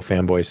Halo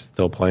fanboys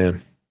still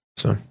playing.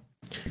 So,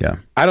 yeah,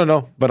 I don't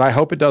know, but I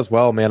hope it does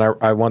well, man.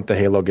 I want the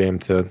Halo game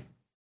to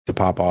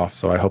pop off.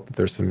 So I hope that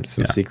there's some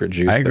secret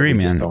juice I agree, that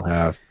we man. just don't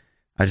have.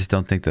 I just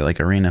don't think that like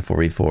Arena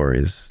 4v4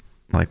 is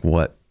like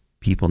what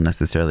people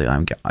necessarily.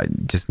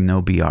 Just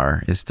no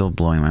BR is still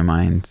blowing my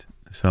mind.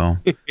 So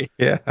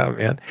yeah,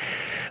 man.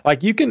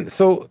 Like you can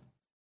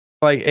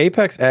like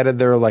Apex added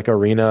their like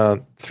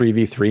arena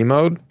 3v3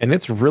 mode, and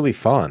it's really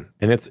fun,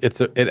 and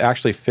it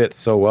actually fits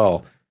so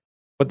well.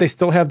 But they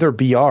still have their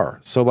BR,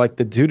 so like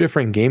the two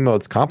different game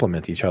modes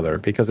complement each other,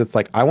 because it's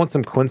like I want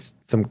some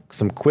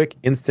quick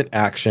instant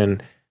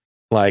action.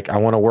 Like I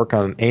want to work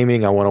on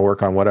aiming, I want to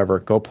work on whatever.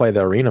 Go play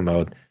the arena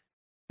mode.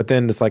 But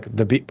then it's like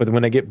but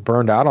when I get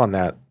burned out on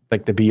that,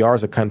 like the BR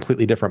is a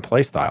completely different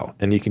play style,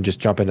 and you can just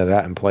jump into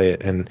that and play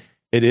it. And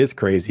it is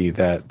crazy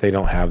that they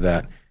don't have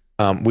that.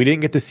 We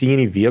didn't get to see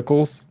any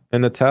vehicles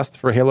in the test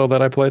for Halo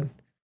that I played.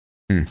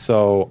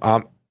 So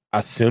I'm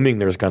assuming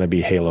there's going to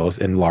be Halos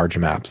in large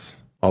maps.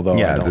 Although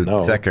I don't know.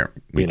 The second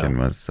weekend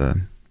was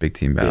the big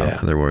team battle,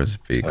 so there was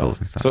vehicles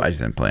and stuff. I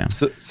just didn't play them.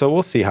 So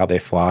we'll see how they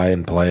fly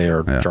and play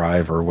or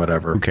drive or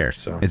whatever. Who cares?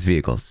 So it's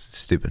vehicles. It's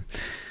stupid.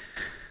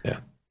 Yeah.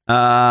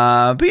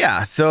 But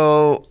yeah,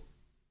 so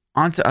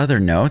on to other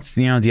notes.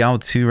 Diablo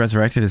 2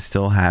 Resurrected is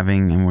still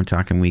having, and we're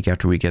talking week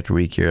after week after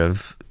week here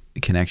of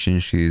connection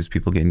issues,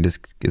 people getting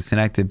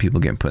disconnected, people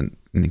getting put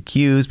in the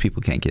queues,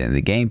 people can't get into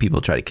the game,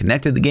 people try to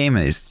connect to the game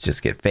and they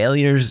just get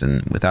failures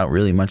and without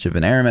really much of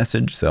an error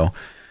message. So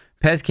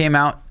PES came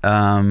out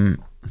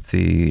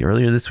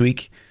earlier this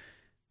week.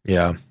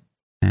 Yeah.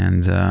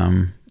 And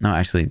no,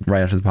 actually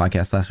right after the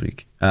podcast last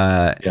week.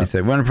 They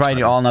said, we're going to provide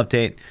you all an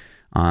update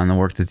on the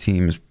work the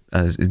team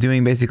is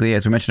doing. Basically,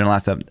 as we mentioned in the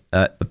last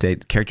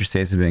update, character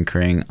saves have been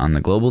occurring on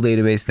the global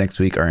database. Next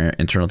week, our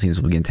internal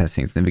teams will begin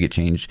testing a significant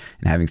change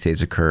and having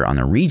saves occur on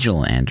the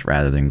regional end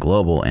rather than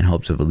global, in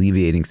hopes of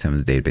alleviating some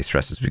of the database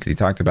stresses. Because he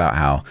talked about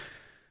how,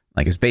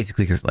 like, it's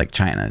basically because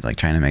China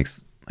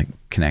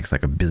connects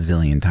like a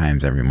bazillion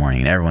times every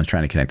morning, and everyone's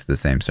trying to connect to the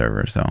same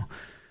server. So,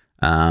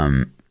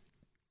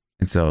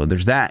 and so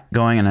there's that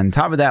going. And on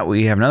top of that,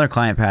 we have another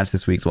client patch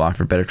this week to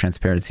offer better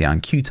transparency on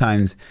queue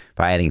times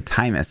by adding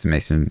time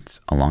estimations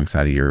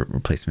alongside of your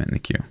replacement in the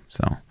queue.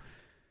 So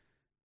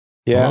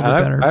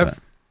yeah,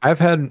 I've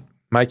had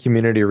my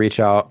community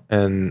reach out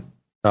and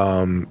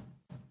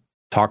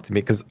talk to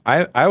me, because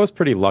I was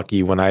pretty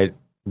lucky when I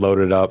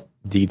loaded up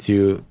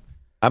D2.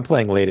 I'm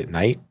playing late at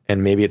night,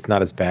 and maybe it's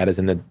not as bad as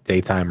in the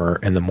daytime or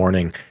in the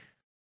morning.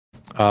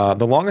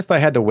 The longest I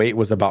had to wait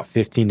was about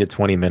 15 to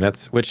 20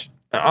 minutes, which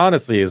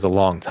honestly is a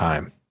long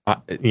time.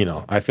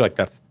 I feel like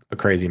that's a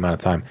crazy amount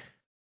of time.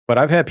 But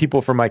I've had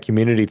people from my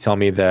community tell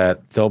me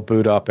that they'll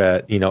boot up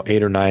at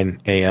 8 or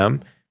 9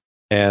 a.m.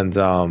 and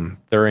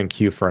they're in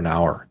queue for an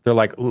hour. They're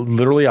like,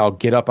 literally, I'll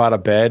get up out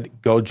of bed,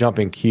 go jump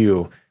in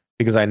queue,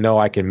 because I know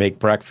I can make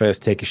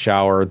breakfast, take a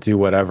shower, do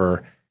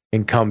whatever,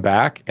 and come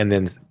back and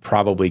then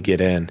probably get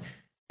in.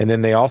 And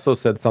then they also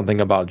said something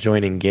about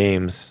joining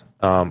games.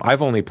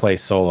 I've only played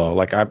solo.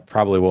 Like, I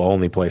probably will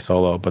only play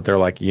solo, but they're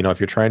like, if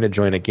you're trying to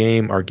join a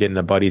game or get in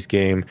a buddy's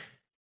game,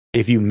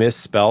 if you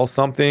misspell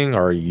something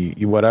or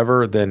you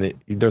whatever, then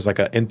there's like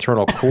an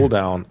internal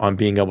cooldown on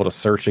being able to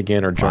search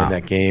again or join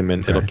that game,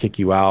 and it'll kick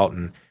you out.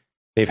 And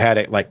they've had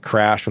it like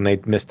crash when they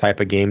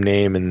mistype a game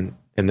name, and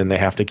then they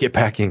have to get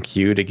back in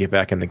queue to get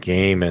back in the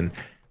game, and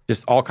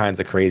just all kinds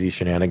of crazy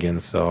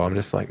shenanigans. So I'm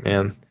just like,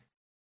 man,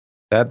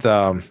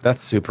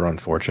 that's super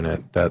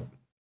unfortunate that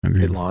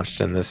it launched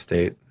in this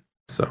state.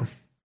 So,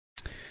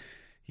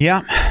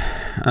 yeah.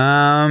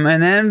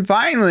 And then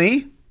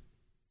finally,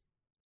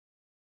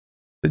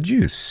 the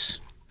juice.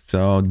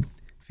 So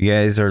if you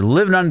guys are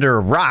living under a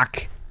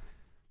rock,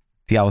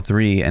 Diablo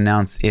 3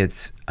 announced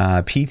its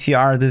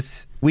PTR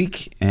this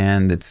week,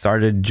 and it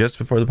started just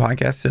before the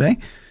podcast today.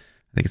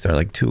 I think it started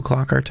like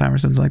 2:00 our time or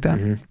something like that.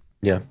 Mm-hmm.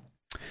 Yeah.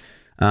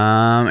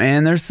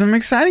 And there's some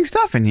exciting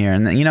stuff in here.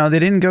 And, they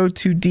didn't go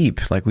too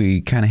deep, like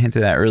we kind of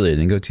hinted at earlier. They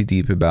didn't go too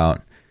deep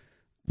about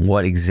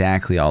what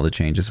exactly all the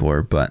changes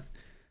were. But,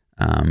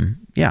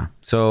 yeah.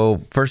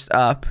 So first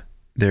up,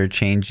 they're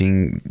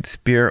changing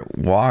Spirit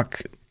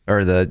Walk,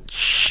 or the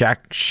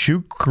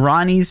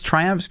Shukrani's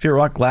Triumph. Spirit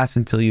Walk lasts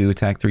until you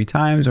attack 3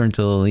 times or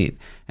until elite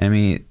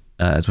enemy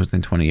is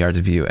within 20 yards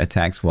of you.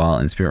 Attacks while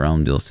in Spirit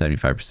Realm deals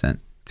 75%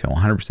 to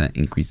 100%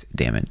 increased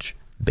damage.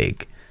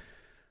 Big.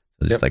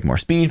 So just like more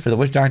speed for the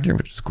Witch Doctor,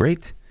 which is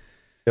great.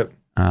 Yep.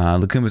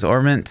 Lukuma's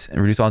Ornament,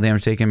 reduce all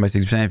damage taken by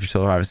 60% if your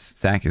Soul Harvest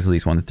stack is at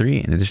least 1 to 3,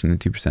 in addition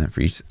to 2% for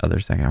each other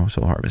stack of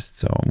Soul Harvest.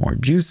 So more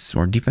juice,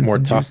 more defense, more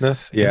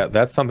toughness. Juice. Yeah,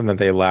 that's something that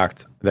they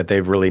lacked, that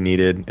they've really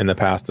needed in the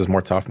past, is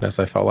more toughness.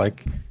 I felt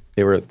like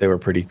they were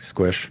pretty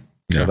squish.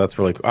 So that's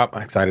really cool.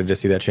 I'm excited to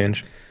see that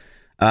change.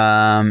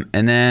 And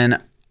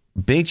then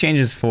big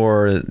changes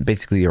for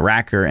basically your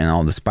Racker and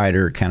all the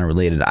spider kind of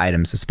related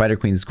items. So Spider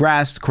Queen's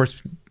Grasp, of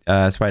course.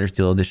 Spiders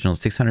deal additional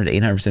 600 to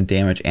 800%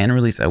 damage and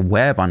release a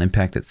web on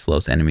impact that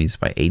slows enemies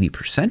by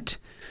 80%.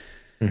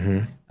 Mm-hmm.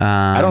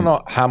 I don't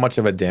know how much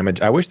of a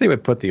damage. I wish they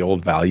would put the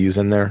old values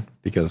in there,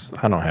 because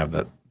I don't have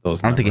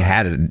those. I don't think it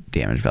had a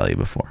damage value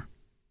before.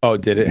 Oh,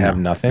 did it have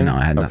nothing? No,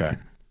 it had nothing.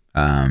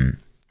 And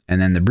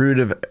then the Brood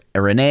of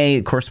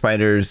Renee, core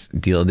spiders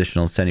deal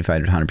additional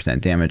 75 to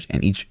 100% damage,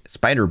 and each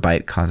spider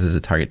bite causes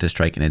a target to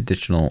strike an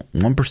additional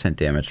 1%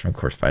 damage from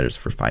core spiders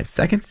for 5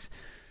 seconds.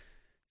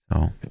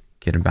 So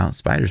get about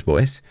spiders,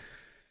 boys.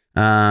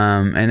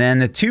 And then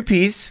the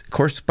 2-piece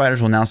corpse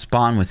spiders will now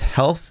spawn with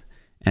health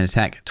and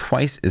attack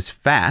twice as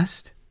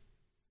fast.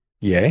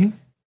 Yay.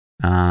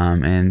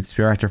 And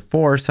Spear Actor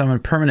 4, summon a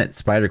permanent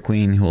Spider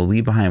Queen who will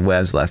leave behind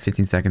webs the last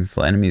 15 seconds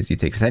so enemies you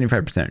take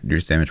 75%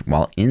 reduced damage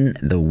while in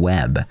the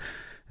web.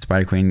 The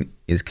Spider Queen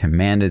is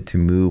commanded to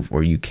move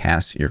or you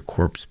cast your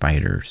corpse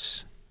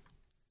spiders.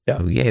 Yeah.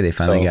 So yay, they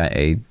finally got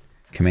a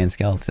command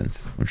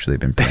skeletons, which they've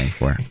been praying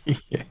for.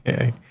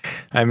 Yeah.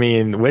 I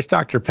mean, Witch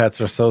Doctor pets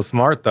are so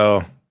smart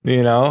though.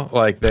 You know,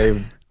 like they're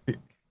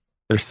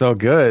so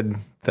good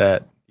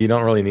that you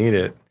don't really need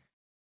it.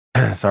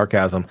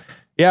 Sarcasm.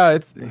 Yeah,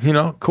 it's, you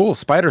know, cool.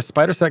 Spider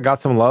set got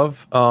some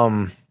love.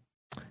 The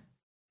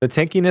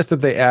tankiness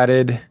that they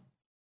added,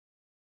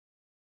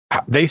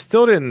 they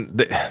still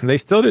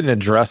didn't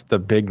address the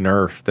big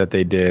nerf that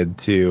they did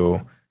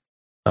to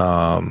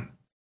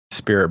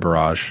Spirit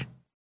Barrage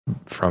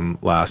from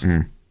last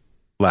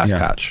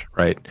patch,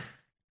 right?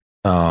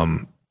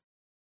 I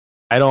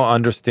don't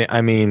understand.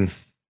 I mean,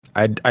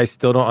 I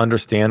still don't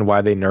understand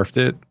why they nerfed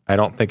it. I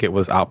don't think it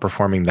was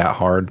outperforming that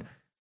hard.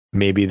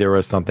 Maybe there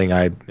was something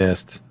I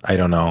missed. I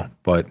don't know,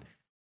 but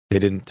they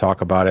didn't talk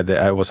about it.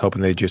 I was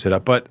hoping they'd juice it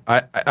up, but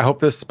I hope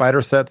this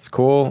spider set's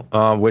cool.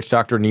 Witch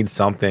Doctor needs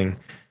something.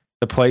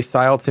 The play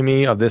style to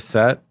me of this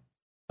set,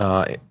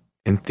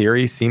 in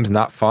theory, seems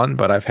not fun,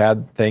 but I've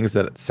had things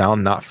that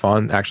sound not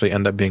fun actually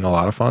end up being a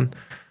lot of fun.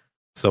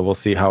 So we'll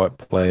see how it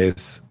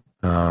plays.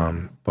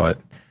 But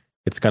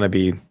it's going to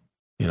be,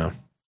 you know,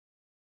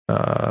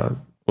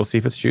 we'll see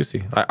if it's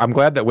juicy. I'm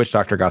glad that Witch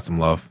Doctor got some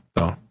love,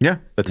 though. Yeah,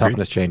 the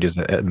toughness changes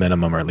at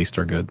minimum, or at least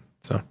are good.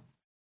 So,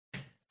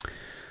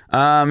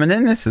 and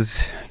then this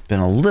has been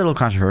a little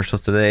controversial.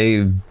 So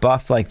they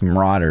buffed like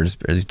Marauders,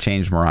 or they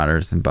changed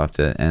Marauders and buffed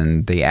it,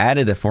 and they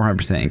added a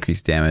 400%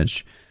 increased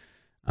damage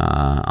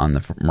on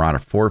the Marauder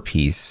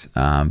 4-piece.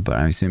 But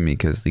I'm assuming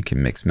because you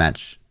can mix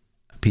match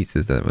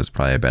pieces, that was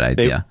probably a bad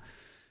idea.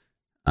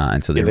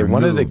 And so they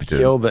wanted to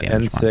kill the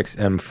N6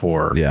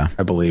 M4. Yeah,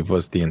 I believe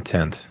was the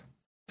intent.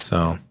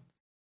 So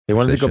they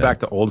wanted to go back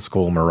to old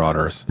school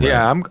Marauders. Right.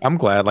 Yeah, I'm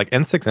glad. Like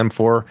N6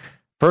 M4.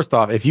 First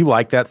off, if you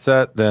like that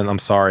set, then I'm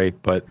sorry,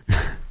 but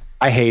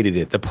I hated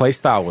it. The play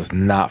style was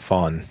not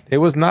fun. It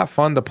was not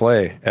fun to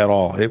play at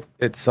all.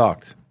 It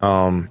sucked.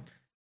 And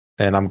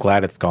I'm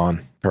glad it's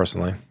gone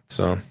personally.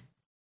 So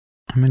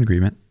I'm in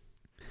agreement.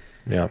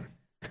 Yeah.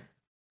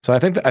 So I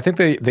think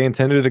they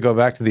intended to go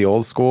back to the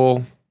old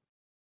school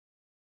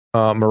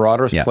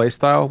Marauders play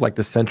style, like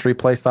the Sentry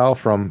play style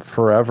from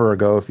forever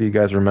ago. If you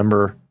guys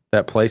remember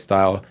that play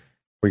style,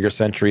 where your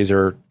sentries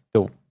are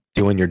still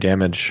doing your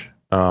damage.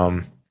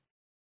 I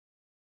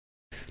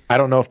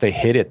don't know if they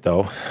hit it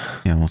though.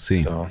 Yeah, we'll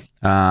see. So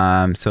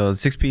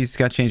 6-piece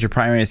got to change your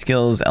primary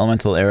skills: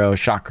 Elemental Arrow,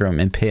 Chakram,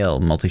 Impale,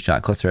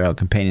 Multi-Shot, Cluster Arrow,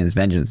 Companion's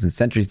Vengeance, and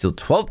Sentries deal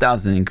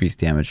 12,000 increased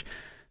damage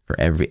for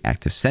every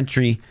active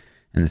sentry.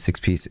 And the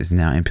 6-piece is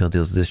now Impale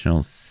deals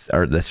additional,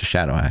 or that's a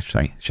Shadow Ash.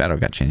 Sorry, Shadow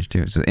got changed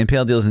too. So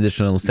Impale deals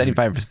additional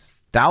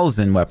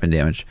 75,000 weapon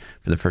damage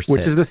for the first which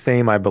hit. Is the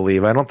same, I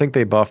believe. I don't think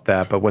they buffed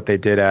that, but what they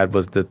did add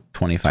was the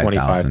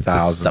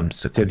 25,000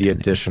 to the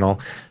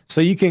additional. So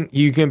you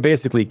can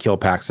basically kill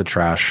packs of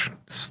trash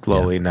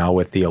slowly now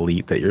with the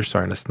elite that you're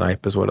starting to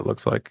snipe, is what it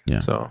looks like. Yeah.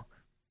 So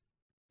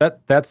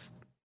that's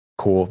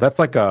cool. That's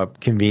like a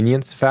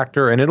convenience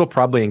factor, and it'll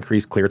probably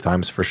increase clear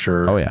times for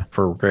sure. Oh yeah,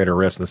 for greater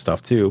rifts and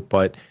stuff too.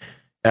 But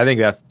I think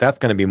that's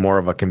going to be more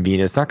of a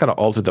convenience. It's not going to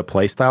alter the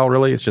play style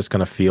really. It's just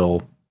going to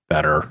feel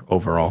better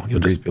overall.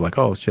 You'll just be like,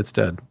 oh, shit's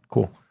dead.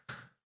 Cool.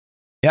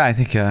 Yeah, I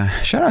think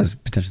Shadow has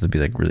potential to be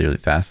like really, really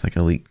fast, like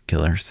elite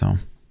killer. So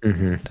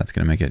that's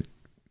going to make it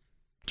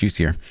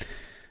juicier.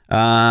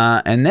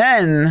 And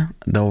then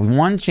the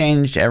one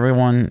change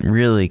everyone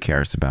really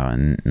cares about,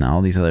 and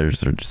all these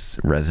others are just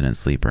resident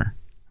sleeper.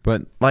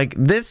 But like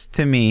this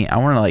to me, I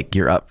want to like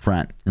your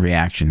upfront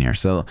reaction here.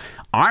 So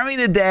Army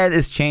of the Dead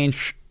is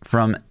changed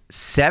from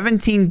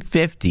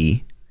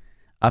 1750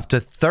 up to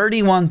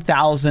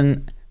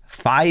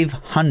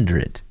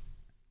 31,500.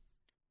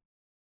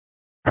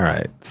 All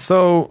right.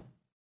 So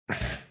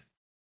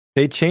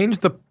they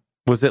changed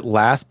was it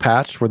last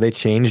patch where they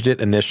changed it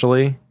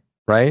initially,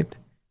 right?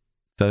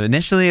 So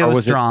initially it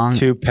was strong. It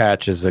 2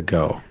 patches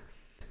ago?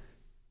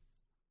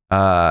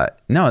 No,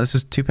 this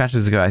was 2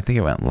 patches ago. I think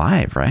it went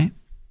live, right?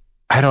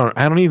 I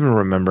don't even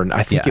remember.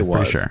 I think it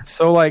was. Sure.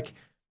 So like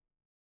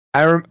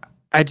I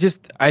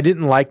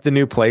didn't like the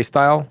new play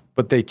style,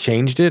 but they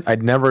changed it.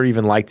 I'd never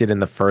even liked it in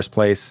the first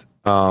place.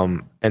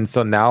 And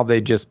so now they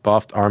just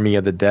buffed Army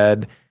of the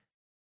Dead.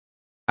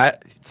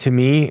 To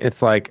me,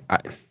 it's like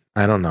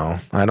I don't know.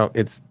 I don't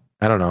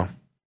know.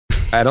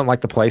 I don't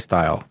like the play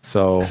style.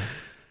 So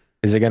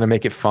is it going to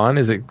make it fun?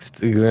 Is it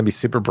going to be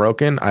super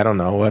broken? I don't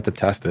know. We'll have to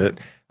test it.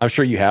 I'm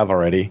sure you have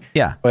already.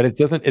 Yeah. But it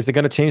doesn't. Is it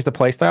going to change the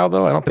play style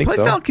though? I don't think so. The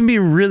play style can be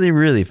really,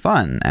 really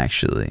fun,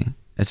 actually.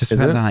 It just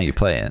depends on how you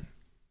play it.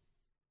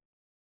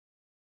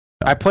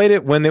 I played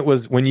it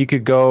when you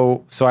could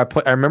go. So I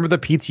remember the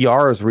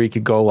PTRs where you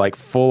could go like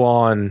full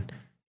on,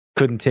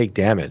 couldn't take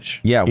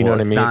damage. Yeah, you know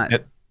what I mean.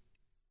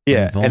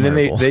 Yeah, and then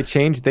they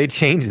changed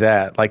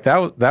that. Like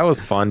that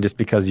was fun just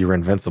because you were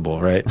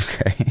invincible, right?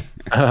 Okay.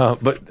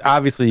 But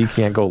obviously you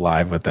can't go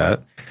live with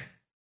that.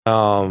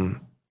 And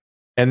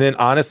then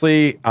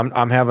honestly,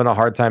 I'm having a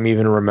hard time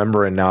even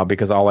remembering now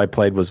because all I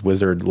played was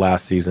Wizard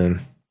last season.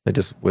 They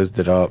just whizzed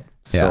it up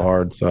so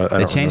hard. So I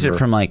they changed it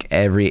from like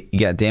you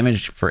got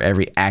damage for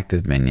every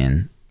active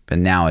minion, but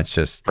now it's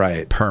just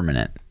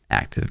permanent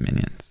active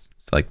minions.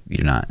 It's like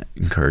you're not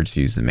encouraged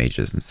to use the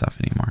mages and stuff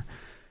anymore.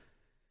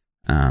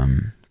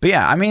 But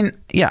yeah, I mean,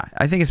 yeah,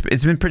 I think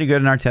it's been pretty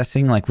good in our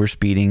testing. Like we're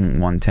speeding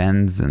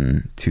 110s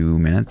in 2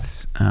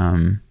 minutes.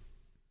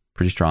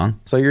 Pretty strong.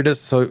 So you're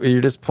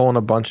just pulling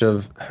a bunch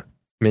of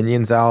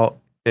minions out.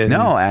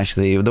 No,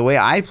 actually, the way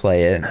I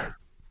play it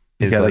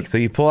is so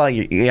you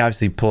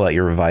obviously pull out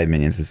your revived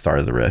minions at the start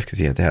of the rift because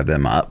you have to have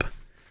them up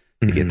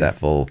to get that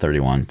full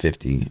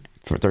 3150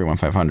 for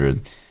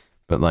 31,500.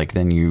 But like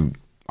then you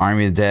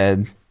army the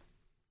dead,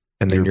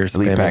 and then you're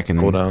leap pack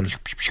and cooldown.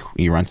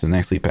 You run to the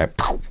next leap pack.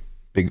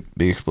 Big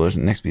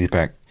explosion, next leap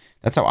pack.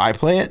 That's how I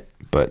play it.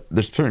 But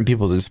there's certain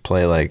people that just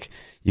play like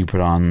you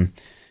put on,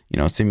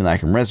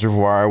 Simulacrum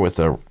Reservoir with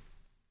a,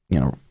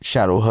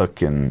 Shadow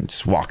Hook and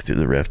just walk through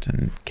the rift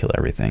and kill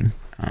everything.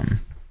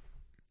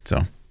 So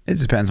it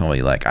just depends on what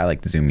you like. I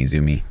like the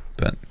zoomy,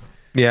 but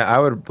yeah, I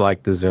would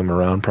like the zoom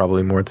around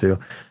probably more too.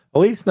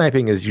 Elite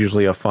sniping is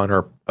usually a more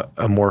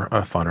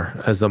fun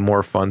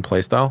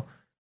playstyle.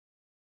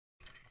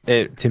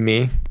 To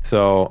me,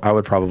 so I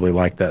would probably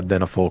like that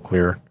than a full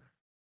clear.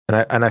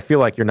 And I feel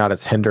like you're not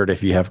as hindered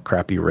if you have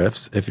crappy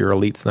rifts. If you're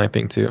elite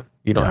sniping too,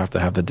 you don't have to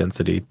have the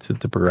density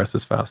to progress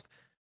as fast,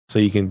 so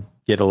you can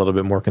get a little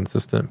bit more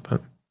consistent.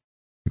 But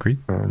agreed.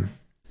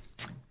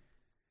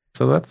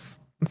 So that's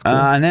cool.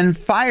 And then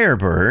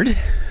Firebird.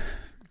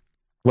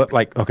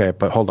 Okay,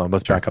 but hold on,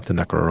 let's back up to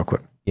Necro real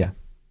quick. Yeah.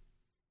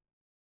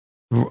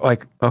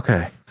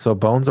 Okay, so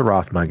Bones of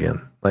Rothma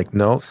again.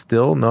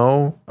 Still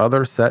no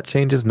other set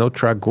changes, no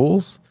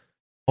Traghouls.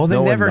 Well,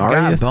 they never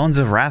got Bones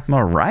of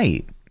Rathma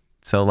right.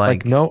 So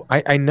no,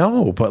 I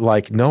know, but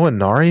no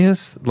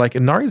Inarius.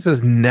 Inarius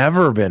has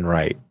never been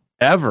right,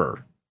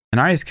 ever.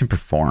 Inarius can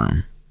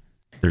perform.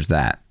 There's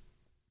that.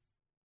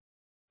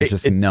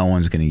 No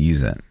one's going to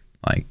use it.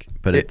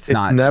 But it's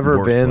not. Never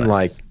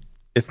worthless. Been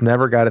it's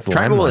never got its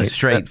limelight. Traghul is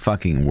straight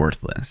fucking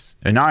worthless.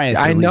 Inarius,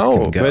 I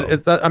know,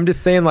 but I'm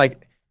just saying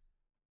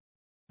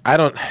I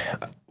don't.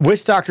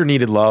 Witch Doctor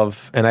needed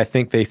love, and I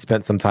think they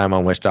spent some time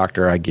on Witch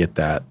Doctor. I get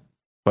that,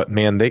 but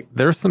man,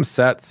 there's some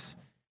sets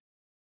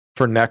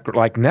for Necro.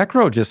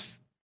 Necro just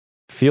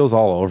feels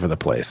all over the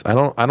place. I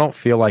don't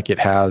feel like it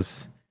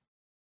has.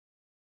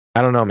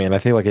 I don't know, man. I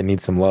feel like it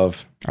needs some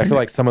love. I feel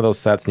like some of those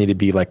sets need to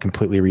be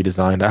completely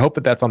redesigned. I hope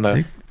that's on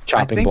the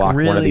chopping block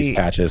one of these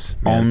patches.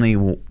 Only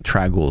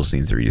Traghouls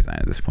needs a redesign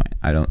at this point.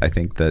 I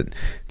think that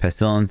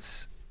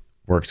Pestilence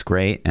works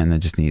great, and it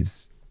just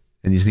needs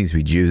to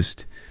be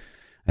juiced.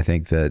 I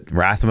think that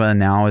Rathma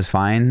now is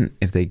fine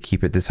if they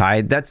keep it this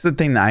high. That's the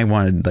thing that I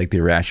wanted,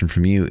 the reaction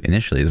from you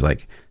initially is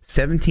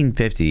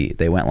 1750.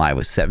 They went live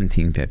with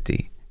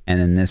 1750, and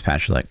then this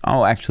patch was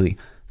oh, actually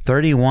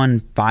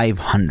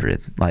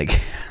 31,500.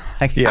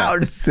 How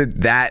is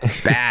it that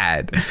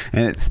bad?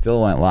 And it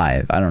still went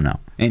live. I don't know.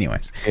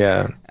 Anyways,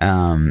 yeah.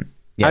 I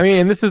mean,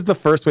 and this is the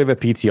first wave of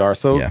PTR,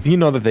 so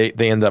that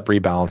they end up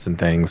rebalancing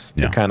things.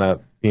 Yeah. They kind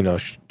of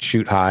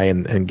shoot high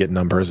and get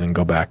numbers and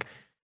go back.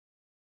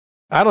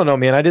 I don't know,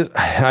 man. I just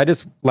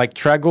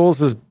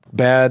Traghouls is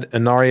bad.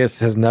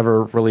 Inarius has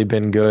never really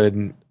been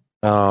good.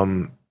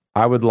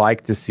 I would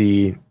like to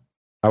see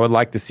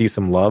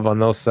some love on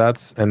those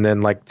sets. And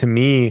then to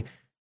me,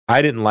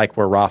 I didn't like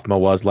where Rothma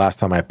was last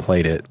time I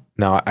played it.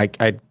 Now I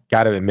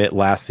got to admit,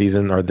 last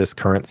season or this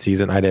current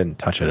season, I didn't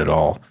touch it at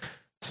all.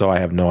 So I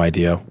have no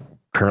idea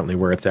currently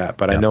where it's at.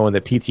 But I know in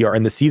the PTR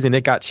in the season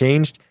it got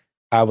changed.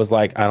 I was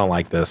I don't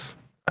like this.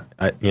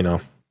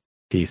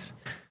 Peace.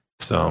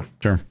 So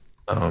sure.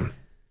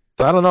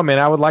 So I don't know, man.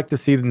 I would like to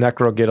see the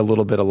Necro get a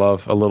little bit of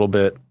love, a little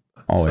bit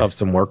of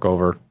some work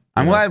over.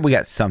 I'm glad we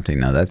got something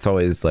though. That's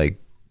always the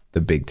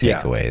big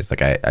takeaway. Is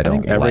I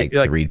don't like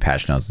to read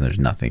patch notes and there's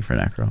nothing for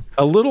Necro.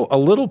 A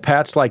little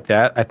patch like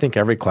that, I think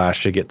every class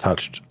should get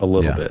touched a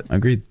little bit.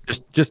 Agreed.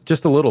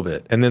 Just a little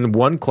bit. And then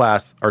one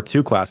class or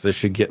two classes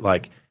should get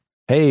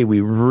hey, we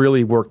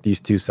really worked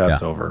these two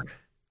sets over.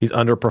 He's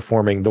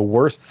underperforming. The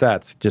worst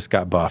sets just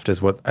got buffed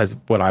is what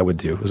I would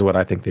do, is what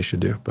I think they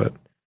should do. But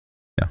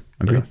yeah,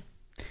 agreed.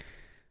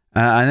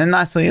 And then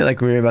lastly, we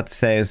were about to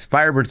say, is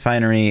Firebird's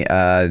Finery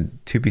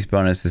 2-piece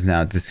bonus is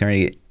now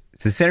disintegrate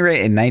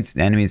ignites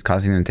enemies,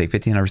 causing them to take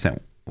 1500%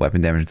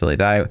 weapon damage until they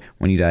die.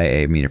 When you die,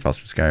 a meteor falls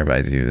from the sky,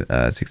 revives you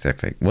 6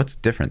 effect. What's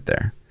different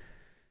there?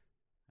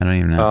 I don't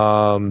even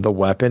know. The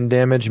weapon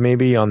damage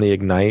maybe on the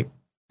ignite.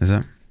 Is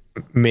it?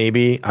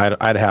 Maybe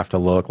I'd have to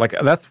look.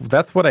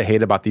 That's what I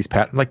hate about these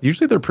patterns.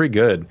 Usually they're pretty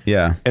good.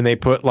 Yeah. And they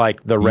put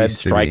the red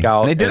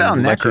strikeout. They did it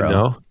on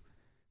Necro.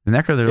 The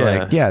Necro,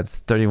 they're it's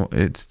 30.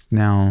 It's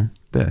now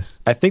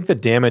this. I think the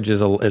damage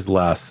is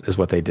less, is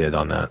what they did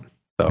on that.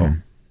 So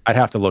I'd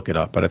have to look it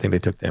up, but I think they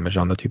took damage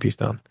on the 2-piece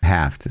down.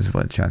 Halved is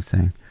what chat's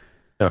saying.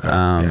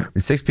 Okay.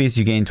 In 6 piece,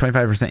 you gain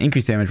 25%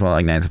 increased damage while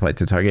ignite is applied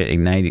to target.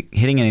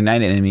 Hitting an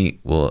ignited enemy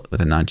with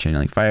a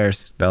non-channeling fire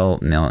spell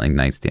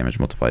ignites damage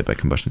multiplied by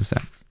combustion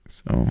stacks.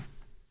 So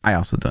I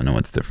also don't know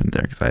what's different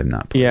there because I have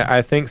not played. Yeah,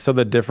 I think so.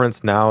 The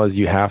difference now is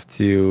you have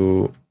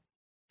to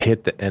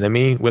hit the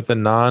enemy with a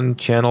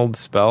non-channeled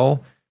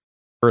spell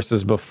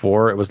versus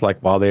before it was like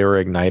while they were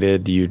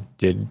ignited, you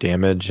did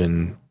damage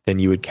and then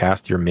you would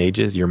cast your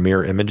mages, your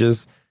mirror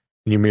images.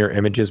 And your mirror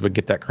images would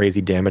get that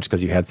crazy damage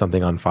because you had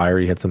something on fire,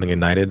 you had something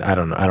ignited. I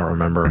don't know. I don't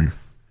remember.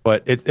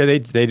 But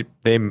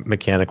they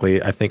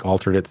mechanically, I think,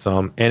 altered it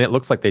some. And it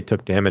looks like they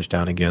took damage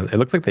down again. It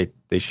looks like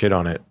they shit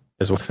on it,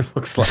 is what it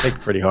looks like,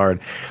 pretty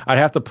hard. I'd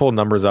have to pull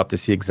numbers up to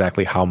see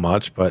exactly how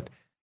much, but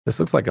this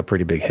looks like a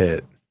pretty big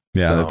hit.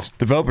 Yeah, so.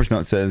 Developer's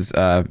note says,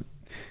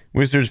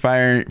 Wizards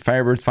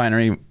Firebird's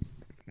Finery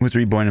was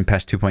reborn in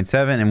patch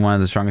 2.7 and one of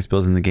the strongest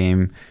builds in the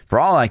game for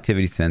all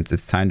activity since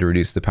it's time to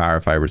reduce the power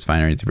of Firebird's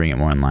Finery to bring it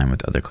more in line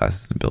with other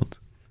classes and builds.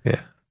 Yeah.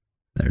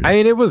 I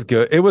mean, it was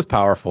good. It was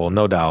powerful,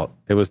 no doubt.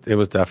 It was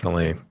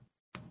definitely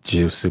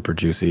super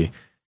juicy.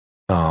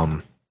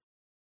 And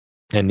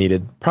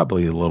needed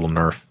probably a little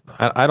nerf.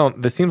 I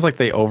don't, this seems like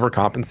they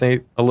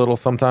overcompensate a little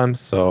sometimes,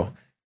 so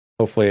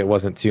hopefully it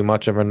wasn't too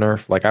much of a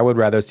nerf. Like, I would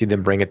rather see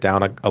them bring it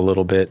down a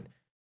little bit.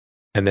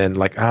 And then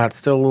like, it's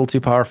still a little too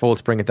powerful.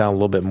 Let's bring it down a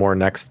little bit more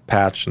next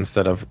patch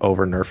instead of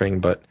over nerfing.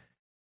 But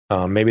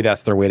maybe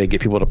that's their way to get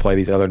people to play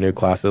these other new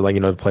classes, like,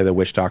 to play the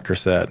Witch Doctor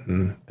set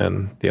and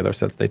the other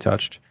sets they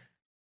touched.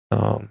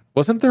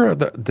 Wasn't there,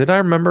 did I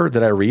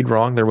read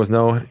wrong? There was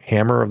no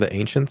Hammer of the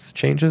Ancients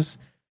changes?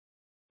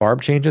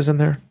 Barb changes in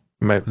there?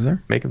 Was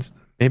there?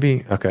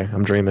 Maybe, okay,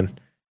 I'm dreaming.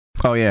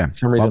 Oh yeah. For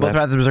some reason both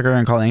Wrath of the Berserker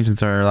and Call of the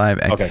Ancients are alive.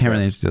 Okay, Hammer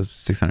of the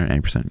Ancients does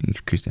 680%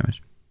 increased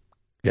damage.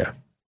 Yeah.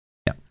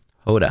 Yeah.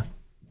 Hoda.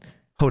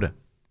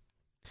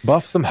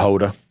 Buff some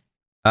Hoda.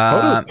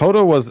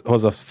 Hoda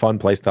was a fun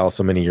playstyle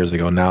so many years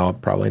ago. Now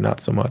probably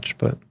not so much,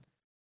 but.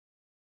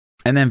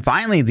 And then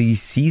finally the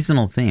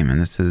seasonal theme,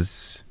 and this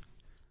is,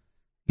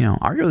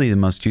 arguably the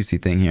most juicy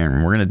thing here,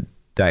 and we're gonna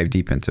dive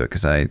deep into it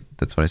because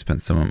that's what I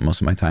spent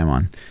most of my time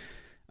on.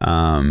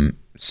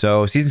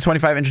 So season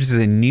 25 introduces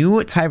a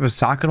new type of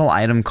Sockettle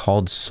item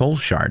called Soul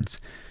Shards.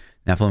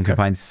 Nephilim can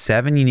find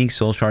 7 unique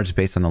Soul Shards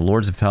based on the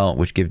Lords of Hell,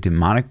 which give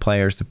demonic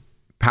powers to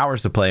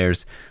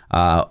players.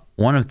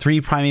 One of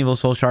 3 primeval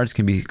soul shards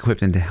can be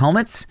equipped into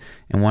helmets,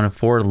 and one of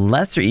 4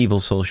 lesser evil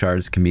soul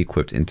shards can be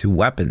equipped into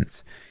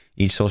weapons.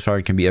 Each soul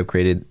shard can be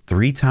upgraded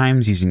 3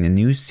 times using the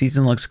new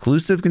seasonal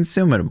exclusive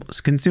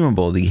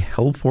consumable, the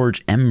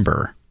Hellforge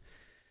Ember.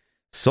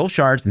 Soul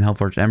shards and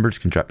Hellforge Embers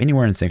can drop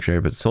anywhere in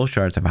Sanctuary, but soul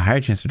shards have a higher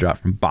chance to drop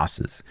from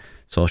bosses.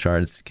 Soul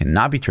shards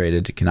cannot be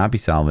traded, cannot be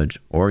salvaged,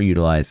 or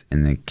utilized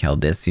in the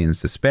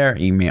Caldesian's Despair.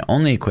 You may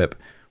only equip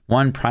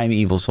 1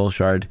 primeval soul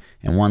shard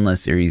and 1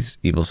 less series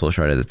evil soul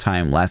shard at a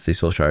time. Lastly,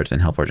 soul shards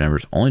and Hellforge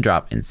Embers only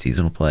drop in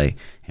seasonal play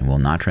and will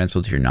not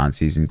transfer to your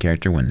non-season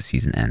character when the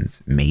season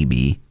ends.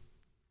 Maybe.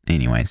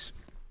 Anyways.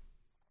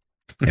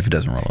 If it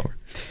doesn't roll over.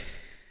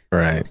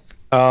 Right.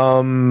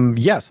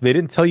 Yes, they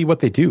didn't tell you what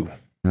they do.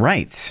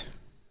 Right.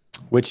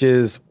 Which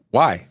is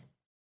why?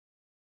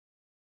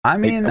 I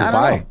mean, I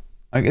don't know.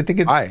 I think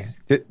it's... Why?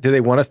 Do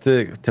they want us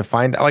to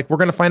find... Like, we're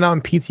going to find out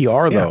in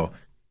PTR, though.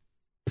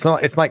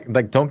 It's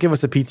like don't give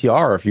us a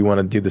PTR if you want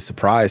to do the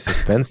surprise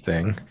suspense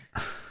thing.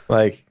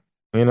 Like,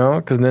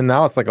 because then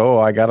now it's like, oh,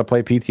 I got to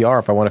play PTR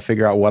if I want to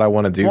figure out what I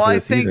want to do for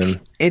the season. I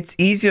think it's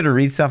easier to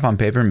read stuff on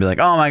paper and be like,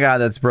 oh my God,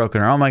 that's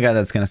broken, or oh my God,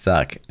 that's going to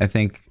suck. I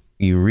think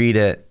you read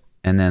it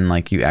and then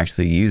like you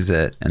actually use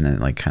it and then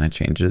like kind of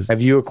changes.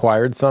 Have you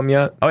acquired some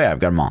yet? Oh yeah, I've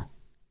got them all.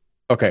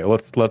 Okay,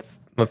 let's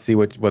see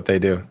what they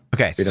do.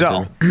 Okay,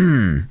 so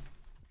and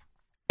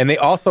they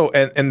also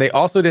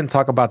didn't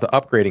talk about the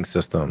upgrading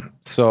system.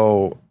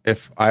 So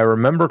if I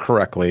remember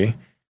correctly,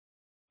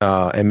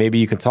 and maybe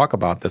you can talk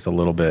about this a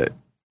little bit,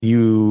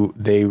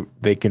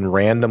 they can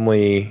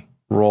randomly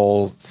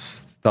roll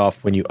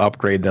stuff when you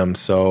upgrade them.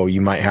 So you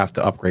might have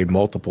to upgrade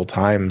multiple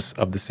times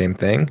of the same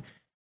thing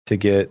to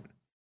get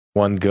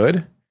one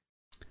good.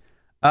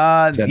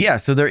 Yeah,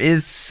 so there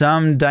is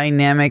some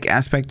dynamic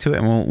aspect to it,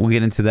 and we'll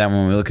get into that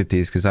when we look at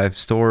these, because I've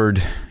stored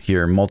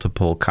here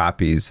multiple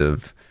copies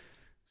of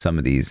some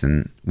of these,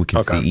 and we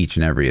can see each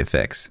and every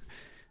affix.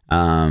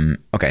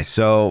 Okay,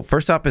 so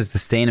first up is the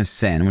Stain of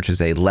Sin, which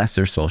is a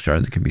lesser soul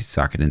shard that can be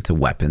socketed into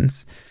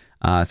weapons.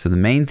 So the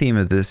main theme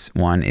of this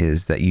one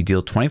is that you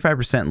deal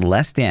 25%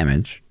 less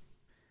damage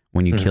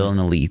when you kill an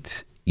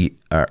elite. So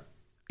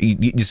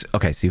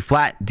you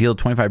flat deal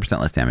 25%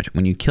 less damage.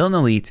 When you kill an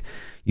elite,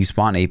 you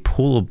spawn a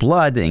pool of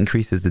blood that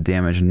increases the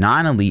damage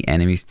non-elite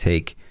enemies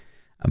take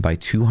by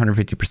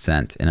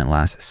 250%, and it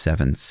lasts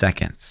 7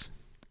 seconds.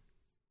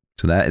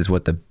 So that is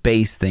what the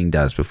base thing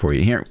does before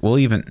you... Here, we'll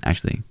even...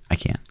 Actually, I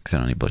can't, because I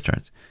don't need blood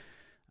charts.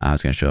 I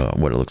was going to show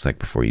what it looks like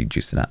before you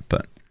juice it up,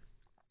 but...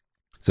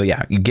 So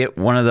yeah, you get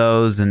one of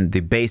those, and the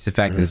base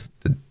effect is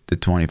the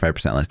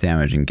 25% less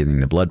damage and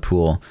getting the blood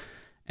pool,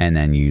 and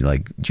then you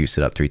like juice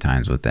it up 3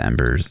 times with the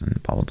embers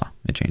and blah, blah, blah.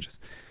 It changes.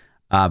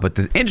 But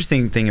the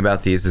interesting thing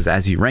about these is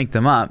as you rank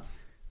them up,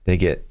 they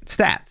get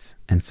stats.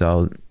 And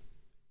so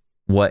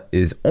what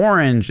is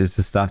orange is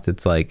the stuff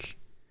that's like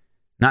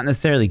not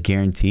necessarily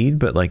guaranteed,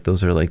 but like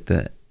those are like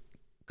the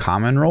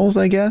common rolls,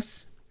 I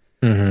guess.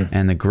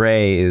 And the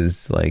gray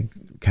is like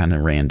kind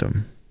of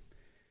random.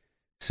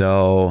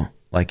 So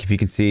like if you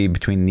can see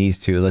between these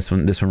two, this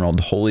one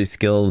rolled holy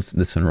skills,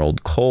 this one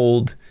rolled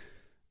cold.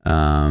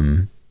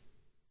 And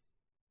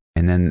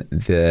then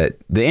the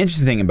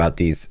interesting thing about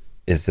these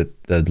is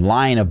that the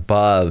line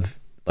above,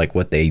 like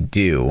what they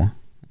do,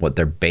 what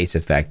their base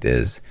effect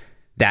is,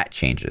 that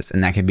changes,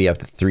 and that can be up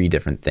to 3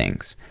 different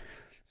things.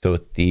 So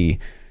with the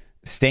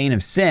Stain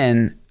of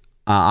Sin,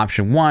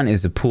 option 1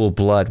 is the pool of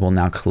blood will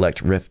now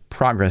collect Rift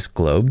progress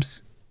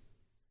globes.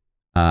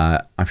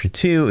 Option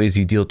 2 is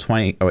you deal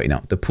 20. Oh wait,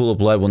 no, the pool of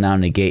blood will now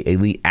negate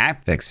elite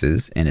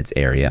affixes in its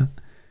area.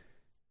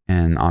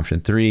 And option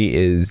 3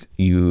 is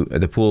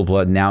the pool of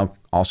blood now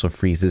also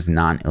freezes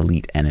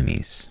non-elite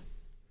enemies.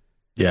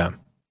 Yeah.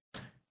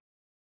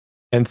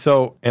 And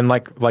so, and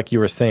like you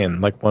were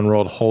saying, like one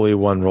rolled holy,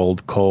 one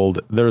rolled cold.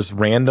 There's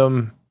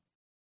random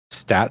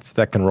stats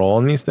that can roll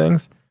on these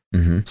things.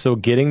 So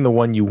getting the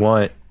one you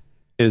want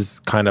is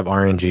kind of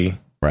RNG,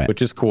 right?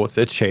 Which is cool. It's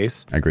a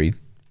chase. Agreed.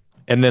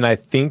 And then I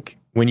think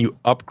when you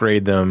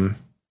upgrade them,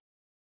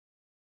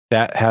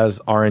 that has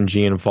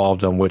RNG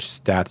involved on which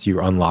stats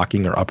you're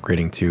unlocking or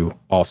upgrading to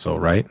also,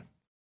 right?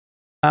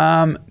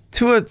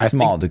 To a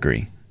small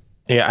degree.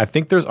 Yeah, I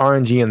think there's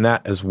RNG in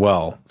that as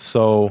well.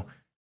 So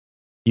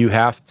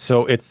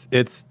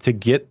it's to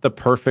get the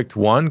perfect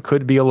one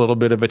could be a little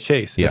bit of a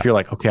chase. Yeah. If you're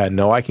like, okay, I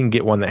know I can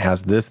get one that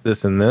has this,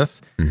 this, and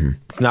this.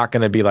 It's not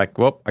going to be like,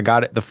 well, I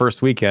got it the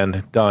first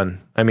weekend,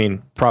 done. I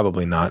mean,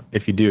 probably not.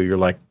 If you do, you're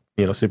like,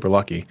 super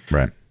lucky.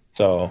 Right.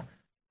 So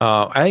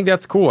I think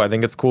that's cool. I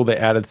think it's cool they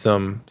added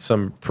some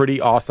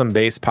pretty awesome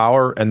base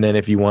power. And then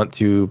if you want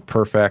to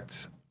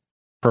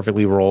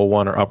perfectly roll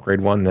one or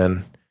upgrade one,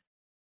 then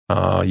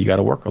you got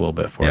to work a little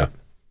bit for it.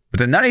 But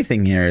the nutty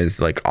thing here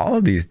is like all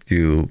of these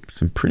do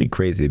some pretty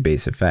crazy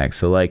base effects.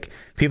 So like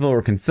people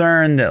were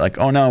concerned that like,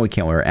 oh no, we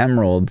can't wear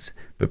emeralds,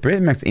 but pretty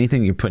much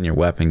anything you put in your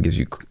weapon gives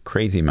you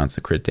crazy amounts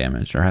of crit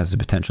damage, or has the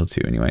potential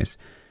to anyways.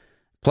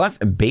 Plus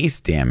base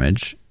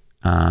damage,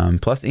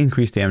 plus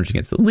increased damage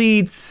against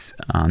elites.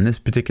 On this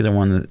particular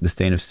one, the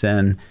Stain of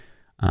Sin,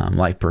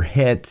 life per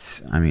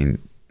hit. I mean,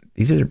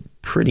 these are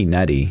pretty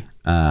nutty.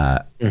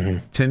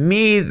 To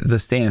me, the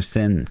Stain of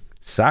Sin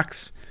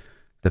sucks.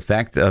 The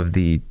fact of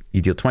you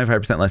deal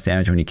 25% less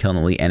damage when you kill an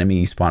elite enemy.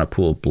 You spawn a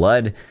pool of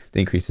blood that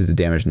increases the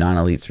damage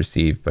non-elites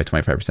receive by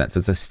 25%. So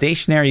it's a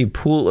stationary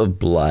pool of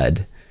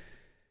blood.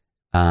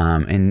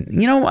 And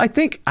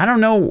I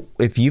don't know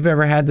if you've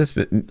ever had this,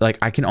 but like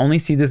I can only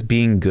see this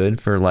being good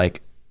for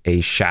like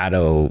a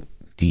shadow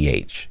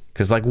DH.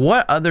 Because like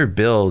what other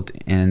build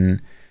in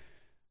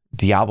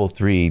Diablo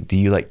 3 do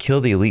you like kill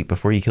the elite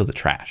before you kill the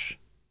trash?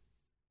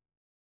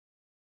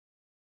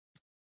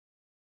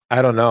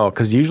 I don't know,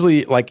 because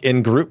usually, like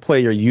in group play,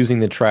 you're using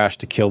the trash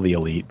to kill the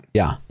elite.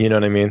 Yeah, you know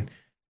what I mean.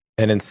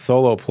 And in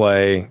solo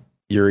play,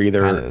 you're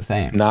either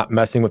not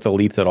messing with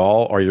elites at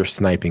all, or you're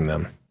sniping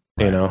them.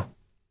 Right. You know.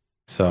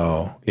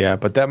 So yeah,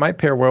 but that might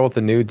pair well with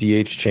the new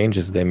DH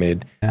changes they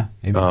made. Yeah.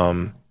 Maybe.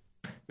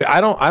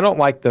 I don't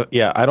like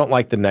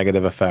the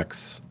negative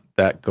effects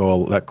that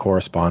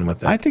correspond with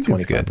that. I think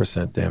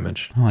 25%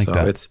 damage. I like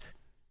that. It's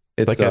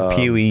like a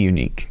PoE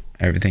unique.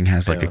 Everything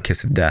has like a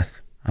kiss of death.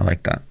 I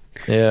like that.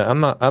 Yeah,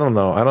 I don't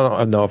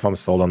know if I'm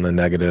sold on the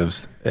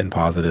negatives and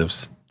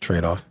positives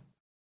trade-off.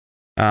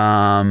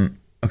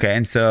 Okay,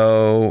 and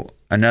so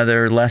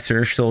another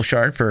lesser soul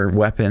shard for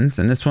weapons,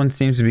 and this one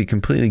seems to be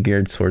completely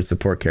geared towards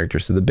support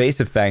characters. So the base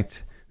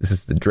effect, this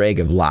is the Drag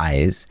of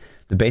Lies.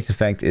 The base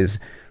effect is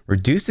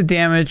reduce the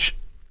damage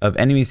of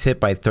enemies hit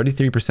by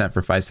 33%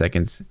 for 5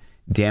 seconds.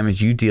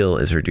 Damage you deal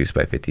is reduced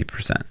by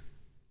 50%.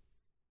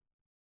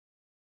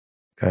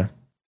 Okay.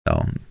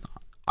 So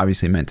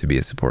obviously meant to be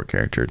a support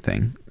character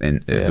thing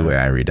in the way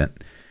I read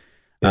it.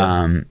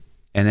 Yeah.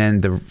 And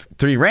then the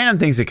 3 random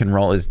things it can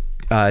roll is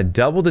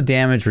double the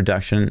damage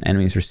reduction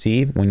enemies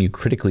receive when you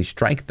critically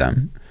strike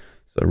them.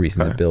 So a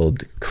reason to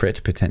build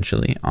crit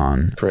potentially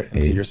on crit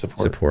into your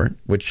support,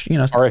 which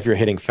or if you're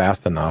hitting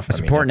fast enough.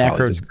 Support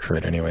necro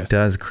crit anyways.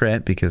 Does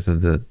crit because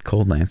of the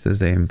cold lances.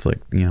 They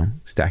inflict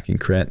stacking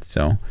crit.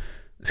 So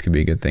this could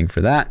be a good thing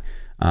for that.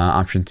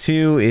 Option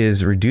 2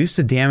 is reduce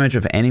the damage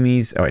of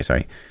enemies.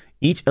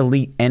 Each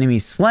elite enemy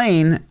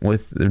slain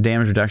with the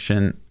damage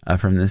reduction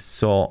from this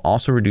soul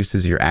also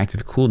reduces your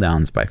active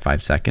cooldowns by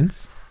 5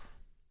 seconds.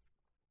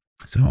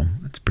 So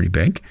that's pretty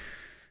big.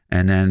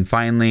 And then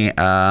finally,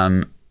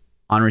 on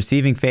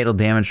receiving fatal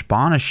damage,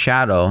 spawn a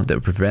shadow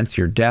that prevents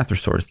your death,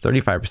 restores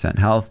 35%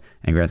 health,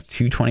 and grants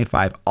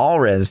 225 all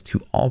res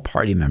to all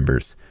party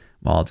members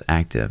while it's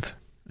active.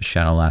 The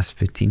shadow lasts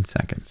 15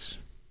 seconds.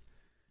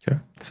 Okay.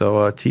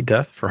 So cheat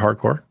death for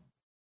hardcore.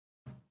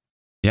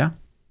 Yeah.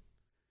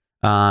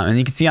 And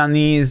you can see on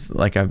these,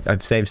 like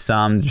I've saved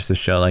some just to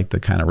show like the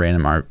kind of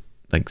random art,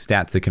 like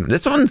stats that can.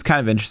 This one's kind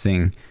of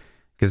interesting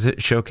because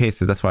it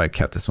showcases. That's why I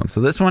kept this one. So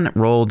this one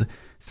rolled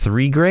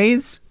 3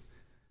 grades,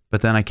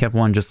 but then I kept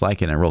one just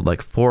like it and it rolled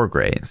like 4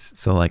 grays.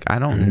 So like I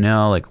don't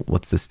know like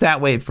what's the stat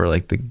weight for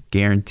like the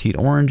guaranteed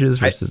oranges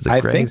versus the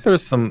grays. I think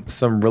there's some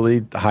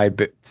really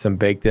some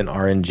baked in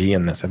RNG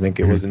in this. I think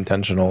it was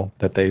intentional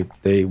that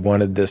they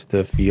wanted this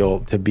to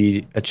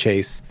be a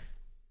chase.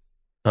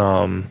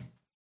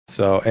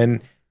 So,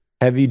 and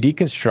have you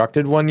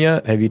deconstructed one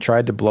yet? Have you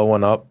tried to blow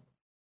one up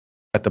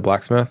at the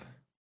blacksmith?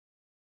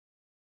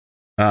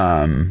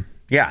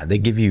 Yeah, they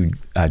give you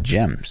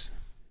gems.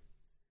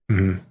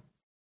 Mm-hmm.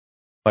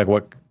 Like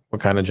what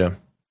kind of gem?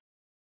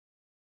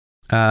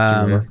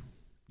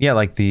 Yeah,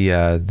 like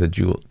the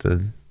jewel,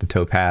 the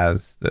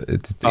topaz.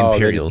 It's Imperials.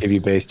 They just give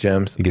you base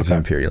gems. It gives you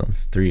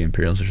Imperials, 3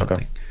 Imperials or something.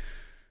 Okay.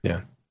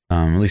 Yeah.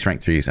 At least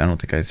rank 3s. I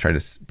don't think I tried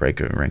to break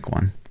a rank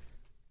 1.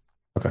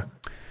 Okay.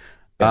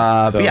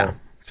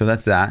 So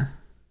that's that.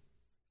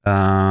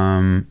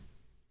 And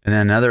then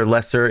another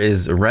lesser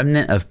is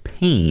Remnant of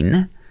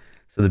Pain.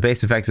 So the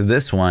base effect of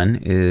this one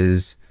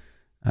is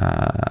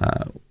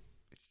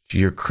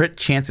your crit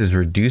chance is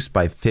reduced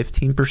by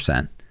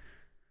 15%.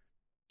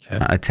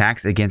 Okay.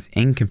 Attacks against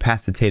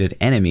incapacitated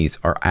enemies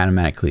are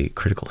automatically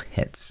critical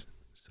hits.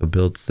 So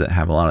builds that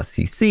have a lot of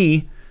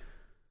CC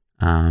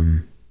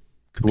could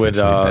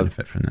potentially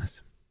benefit from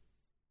this.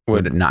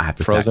 Would it not have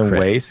to Frozen crit,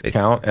 Waste basically?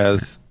 Count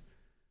as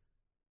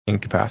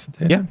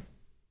incapacitated? Yeah.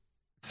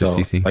 So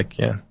CC. like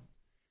you'd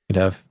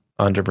have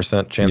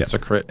 100% chance to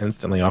crit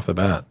instantly off the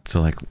bat.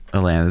 So like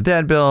a Land of the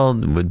Dead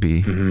build would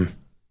be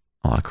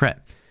a lot of crit.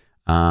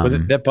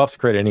 But that buffs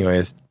crit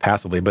anyways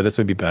passively, but this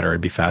would be better. It'd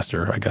be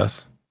faster, I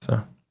guess.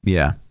 So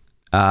yeah.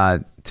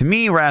 To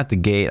me, right out the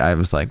gate, I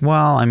was like,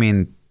 well, I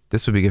mean,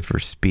 this would be good for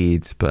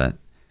speeds, but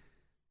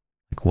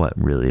like what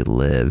really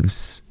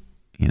lives,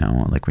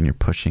 like when you're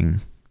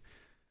pushing,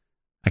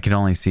 I could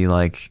only see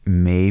like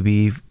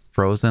maybe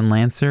Frozen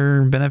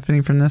Lancer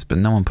benefiting from this, but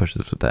no one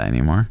pushes with that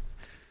anymore.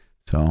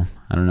 So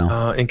I don't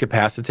know.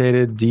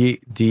 Incapacitated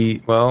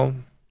well,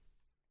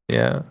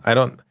 yeah, I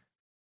don't.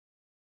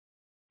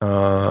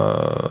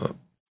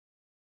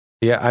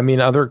 Yeah, I mean,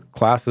 other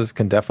classes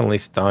can definitely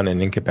stun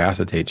and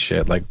incapacitate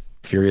shit. Like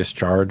Furious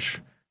Charge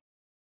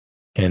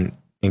can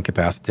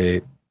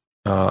incapacitate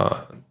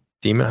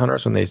demon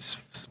hunters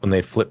when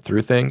they flip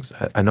through things.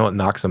 I know it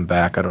knocks them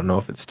back. I don't know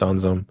if it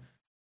stuns them.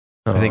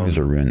 I think there's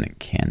a rune that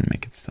can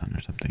make it stun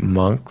or something.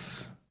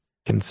 Monks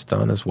can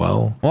stun as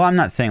well. Well, I'm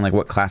not saying like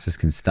what classes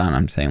can stun.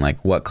 I'm saying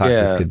like what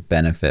classes could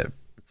benefit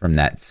from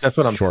that. That's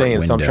what I'm saying.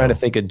 Window. So I'm trying to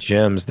think of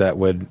gems that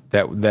would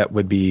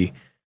be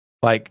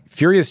like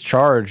Furious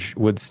Charge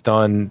would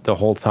stun the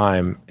whole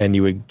time, and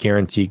you would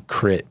guarantee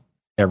crit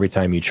every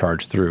time you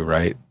charge through,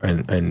 right?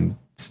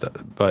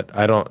 But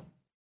I don't.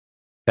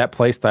 That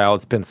play style.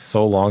 It's been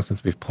so long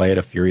since we've played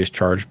a Furious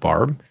Charge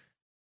Barb,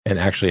 and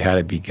actually had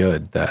it be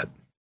good that.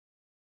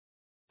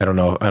 I don't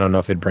know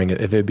if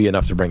it'd be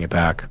enough to bring it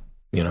back,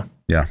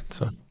 Yeah.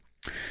 So.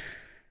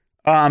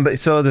 But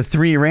so the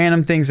 3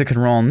 random things that can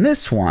roll in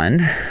this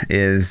one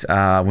is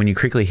when you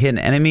critically hit an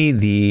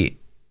enemy,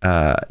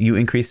 you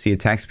increase the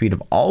attack speed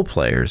of all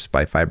players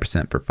by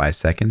 5% for 5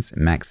 seconds,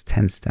 max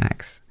 10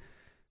 stacks.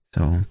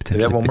 So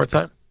potentially. Say that one more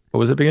time. What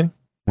was it beginning?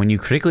 When you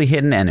critically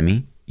hit an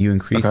enemy, you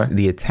increase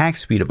the attack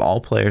speed of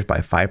all players by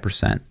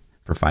 5%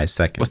 for 5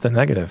 seconds. What's the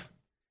negative?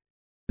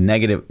 The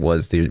negative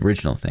was the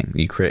original thing.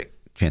 You crit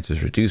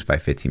chances reduced by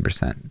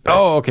 15%.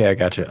 Oh, okay. I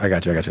got you.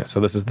 So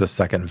this is the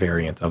second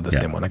variant of the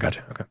same one. I got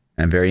you. Okay.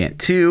 And variant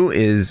 2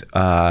 is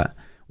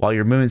while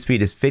your movement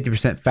speed is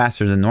 50%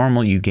 faster than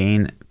normal, you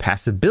gain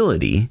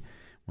passability.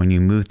 When you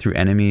move through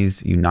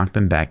enemies, you knock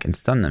them back and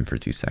stun them for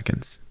 2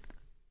 seconds.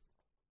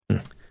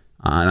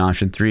 On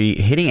option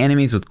 3, hitting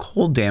enemies with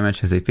cold damage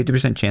has a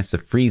 50% chance to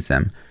freeze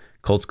them.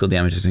 Cold skill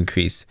damage is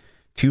increased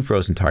to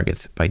frozen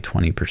targets by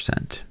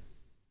 20%.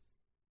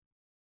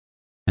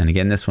 And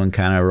again, this one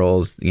kind of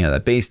rolls,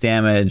 that base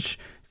damage.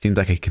 Seems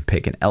like it can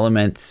pick an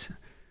element,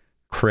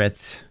 crit.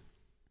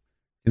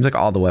 Seems like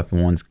all the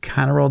weapon ones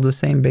kind of roll the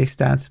same base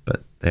stats,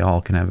 but they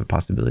all can have a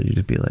possibility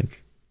to be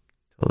like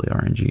totally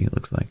RNG, it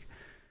looks like.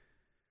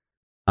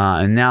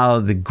 And now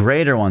the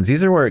greater ones,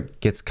 these are where it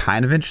gets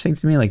kind of interesting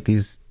to me. Like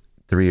these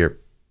 3 are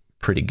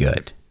pretty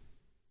good.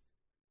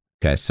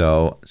 Okay,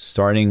 so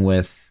starting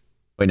with,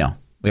 we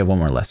have one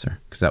more lesser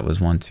because that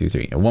was 1, 2,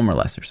 3. One more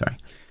lesser, sorry.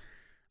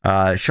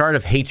 Shard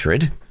of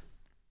Hatred.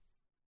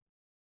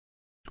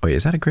 Wait,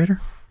 is that a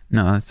greater?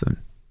 No, that's a...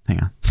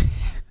 Hang on.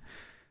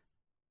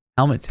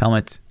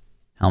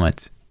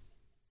 Helmet.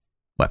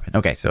 Weapon.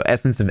 Okay, so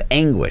Essence of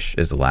Anguish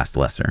is the last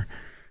lesser.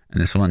 And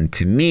this one,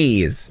 to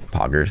me, is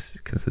Poggers,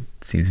 because it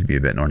seems to be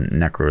a bit more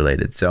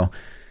necro-related. So,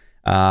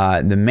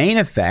 the main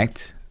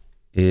effect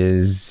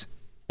is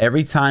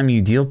every time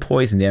you deal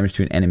poison damage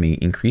to an enemy,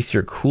 increase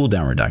your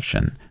cooldown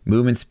reduction,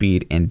 movement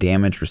speed, and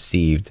damage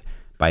received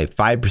by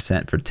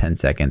 5% for 10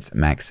 seconds,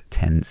 max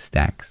 10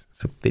 stacks.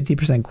 So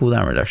 50%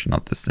 cooldown reduction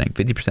on this thing,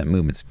 50%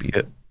 movement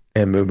speed.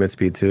 And movement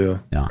speed too,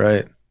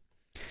 right?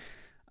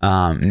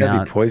 It's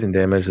gotta be poison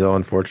damage though,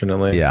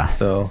 unfortunately. Yeah.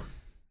 So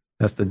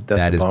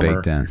that is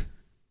baked in.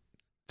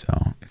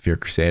 So if you're a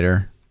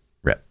Crusader,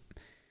 rip.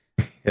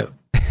 Yep.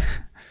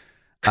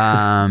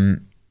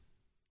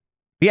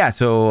 Yeah,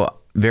 so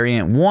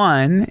variant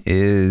 1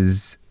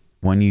 is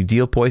when you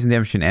deal poison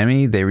damage to an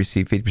enemy, they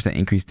receive 50%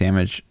 increased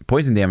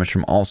poison damage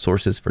from all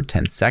sources for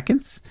 10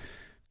 seconds.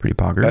 Pretty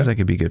poggers. Okay. That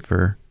could be good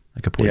for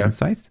like a poison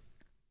scythe.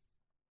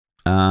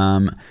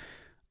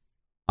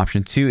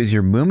 Option 2 is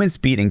your movement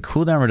speed and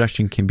cooldown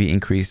reduction can be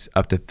increased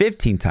up to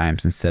 15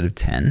 times instead of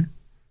 10.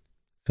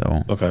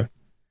 So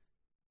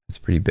that's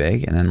pretty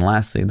big. And then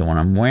lastly, the one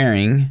I'm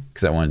wearing,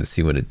 because I wanted to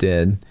see what it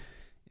did,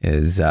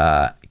 is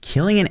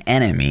killing an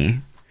enemy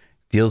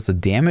deals the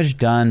damage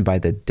done by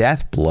the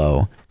death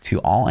blow to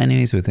all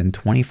enemies within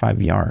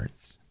 25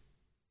 yards.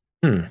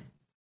 So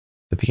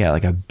if you got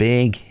like a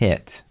big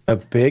hit.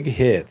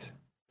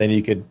 Then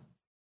you could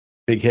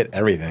big hit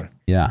everything.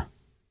 Yeah.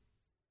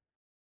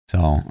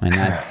 So, and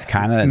that's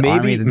kind of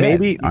Army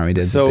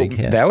did so the big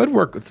hit. That would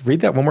work. Read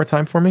that one more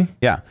time for me.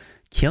 Yeah.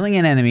 Killing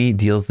an enemy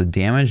deals the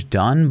damage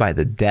done by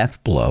the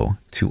death blow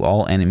to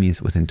all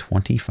enemies within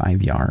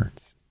 25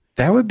 yards.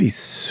 That would be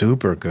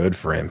super good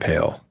for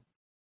Impale.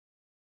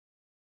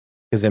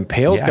 Because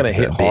Impale's going to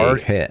hit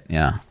hard. Hit,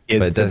 yeah.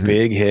 It's a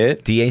big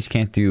hit. DH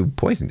can't do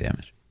poison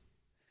damage.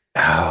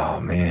 Oh,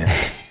 man.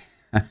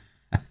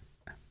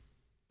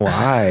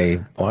 Why?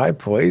 Why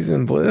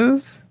poison,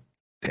 Blizz?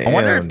 Damn, I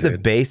wonder if the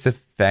base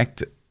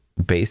effect,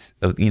 you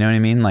know what I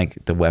mean?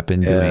 Like the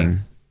weapon doing.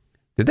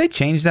 Did they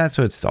change that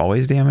so it's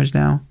always damage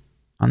now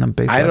on the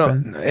base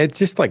weapon? It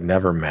just like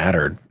never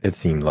mattered, it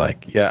seemed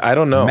like. Yeah, I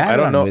don't know. I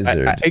don't know.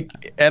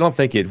 I don't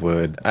think it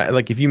would.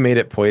 Like if you made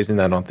it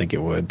poison, I don't think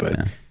it would,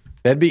 but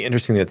that'd be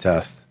interesting to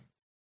test.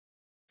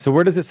 So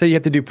where does it say you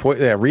have to do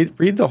poison? Yeah,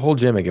 read the whole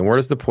gym again. Where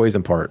does the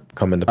poison part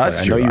come into play?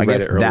 I know you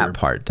read it earlier. That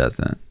part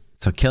doesn't.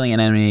 So killing an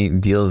enemy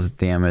deals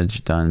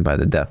damage done by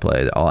the death blow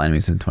to all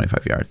enemies within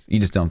 25 yards. You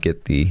just don't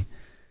get the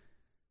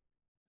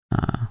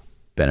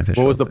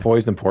beneficial. What was the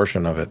poison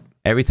portion of it?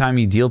 Every time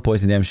you deal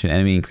poison damage to an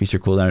enemy, increase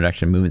your cooldown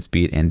reduction, movement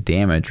speed, and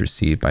damage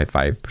received by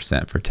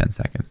 5% for 10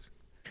 seconds.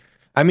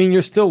 I mean,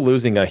 you're still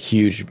losing a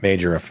huge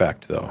major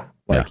effect, though.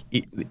 Like,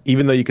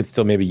 even though you could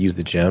still maybe use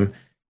the gem,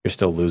 you're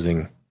still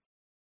losing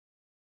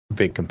a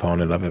big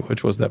component of it,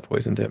 which was that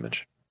poison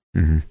damage.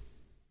 Mm-hmm.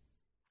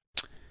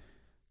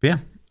 Yeah.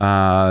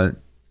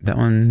 That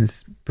one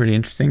is pretty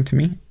interesting to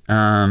me.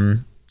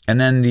 And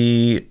then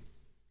the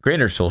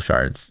greater soul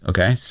shards.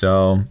 Okay,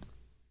 so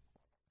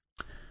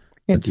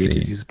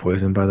DHs use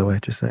poison, by the way,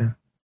 just saying.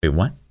 Wait,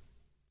 what?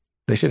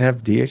 They should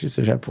have DHs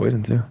should have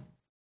poison too.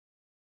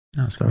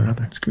 No,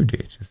 screw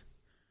DHs.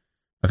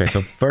 Okay,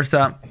 so first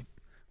up,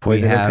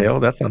 poison tail.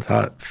 That sounds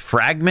hot.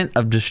 Fragment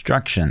of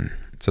Destruction.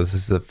 So this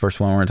is the first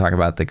one we're going to talk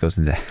about that goes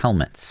into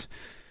helmets.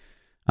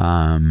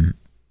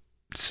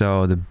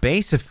 So the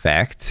base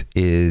effect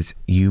is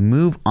you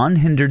move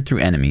unhindered through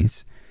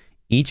enemies.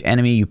 Each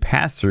enemy you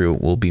pass through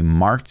will be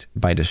marked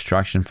by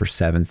destruction for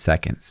 7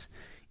 seconds.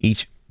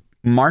 Each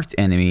marked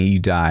enemy you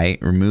die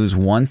removes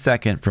 1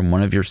 second from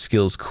one of your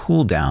skills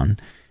cooldown.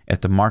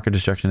 If the mark of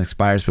destruction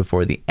expires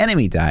before the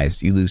enemy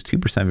dies, you lose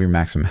 2% of your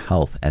maximum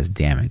health as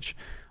damage.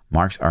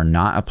 Marks are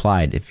not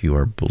applied if you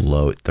are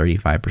below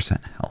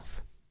 35%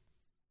 health.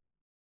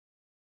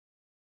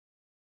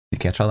 Did you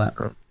catch all that?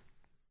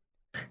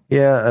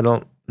 Yeah, I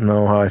don't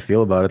know how I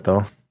feel about it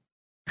though.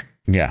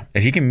 Yeah,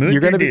 if you can move,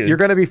 you're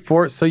gonna be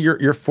forced. So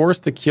you're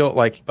forced to kill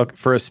like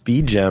for a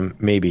speed gem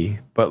maybe,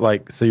 but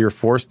like so you're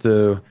forced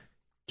to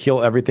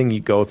kill everything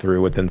you go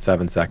through within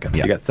 7 seconds.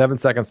 You got 7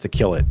 seconds to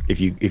kill it if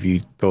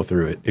you go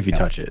through it, if you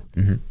touch it,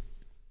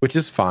 which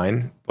is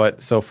fine.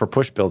 But so for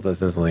push builds,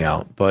 that's instantly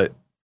out. But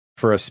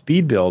for a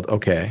speed build,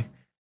 okay.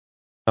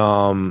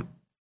 But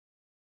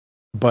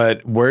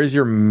where's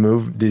your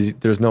move?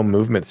 There's no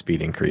movement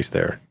speed increase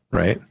there,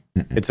 right?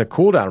 It's a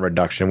cooldown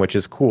reduction, which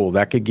is cool.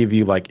 That could give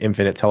you like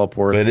infinite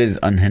teleports. But it is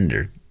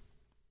unhindered.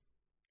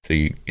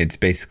 So it's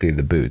basically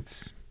the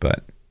boots,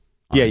 but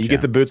you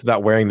get the boots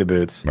without wearing the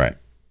boots. Right.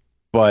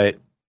 But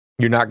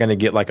you're not going to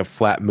get like a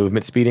flat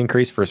movement speed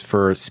increase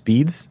for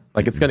speeds.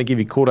 Like it's going to give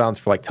you cooldowns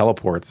for like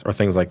teleports or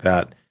things like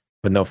that,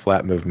 but no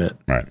flat movement.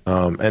 Right.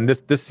 And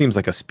this seems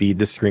like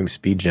this screams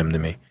speed gem to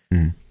me.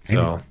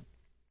 So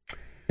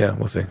yeah,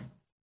 we'll see.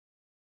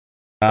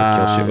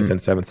 Kill shit within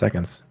 7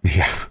 seconds.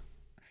 Yeah.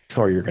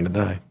 Or you're going to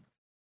die.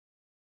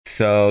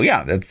 So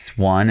yeah, that's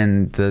one.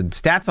 And the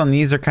stats on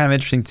these are kind of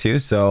interesting too.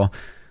 So,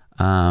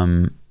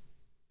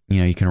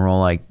 you can roll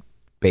like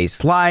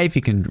base life.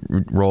 You can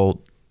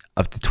roll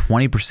up to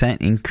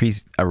 20%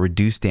 increase,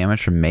 reduced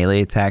damage from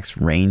melee attacks,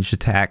 ranged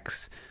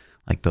attacks,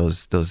 like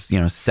those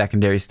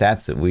secondary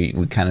stats that we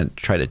kind of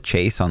try to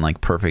chase on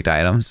like perfect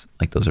items.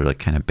 Like those are like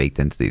kind of baked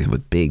into these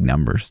with big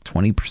numbers,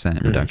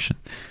 20% reduction,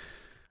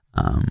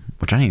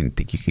 which I don't even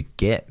think you could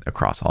get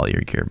across all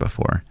your gear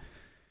before.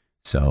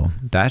 So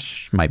that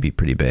might be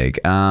pretty big.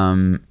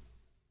 Trying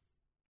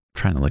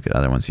to look at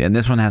other ones. Yeah, and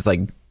this one has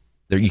like,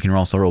 you can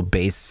also roll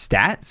base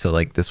stat. So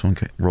like this one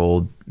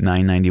rolled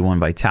 991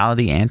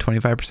 vitality and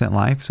 25%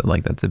 life. So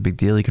like that's a big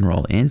deal. You can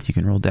roll int, you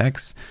can roll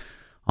dex,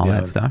 all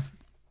that stuff.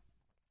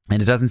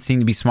 And it doesn't seem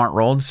to be smart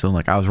rolled. So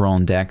like I was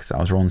rolling dex, I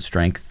was rolling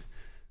strength.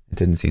 It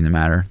didn't seem to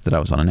matter that I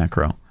was on a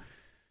necro.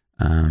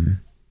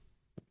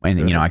 And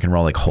you know, I can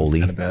roll like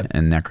holy, and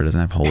Necro doesn't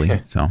have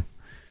holy, so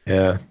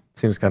yeah,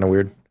 seems kind of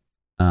weird.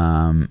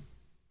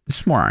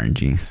 It's more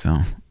RNG. So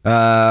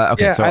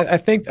okay, yeah, so I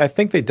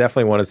think they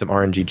definitely wanted some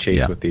RNG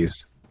chase with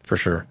these for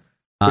sure,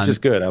 which is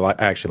good. I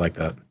actually like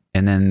that.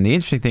 And then the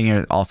interesting thing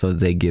here also is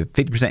they give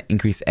 50%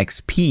 increased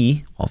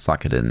XP while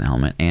socketed in the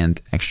helmet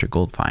and extra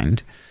gold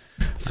find.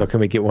 So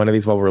can we get one of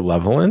these while we're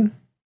leveling?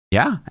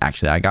 Yeah,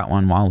 actually, I got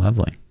one while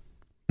leveling.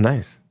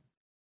 Nice.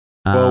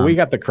 Well, we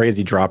got the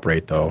crazy drop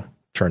rate though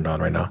turned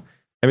on right now.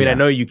 I mean, I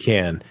know you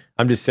can.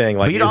 I'm just saying,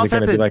 like, is it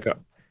going to be like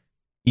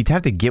you'd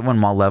have to get one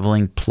while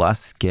leveling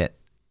plus get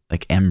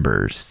like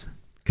embers,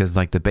 because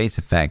like the base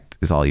effect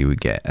is all you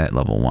would get at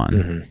level 1.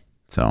 Mm-hmm.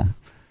 So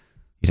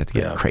you'd have to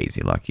get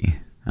crazy lucky.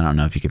 I don't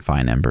know if you could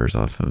find embers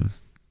off of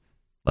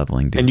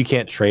leveling. And you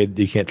can't trade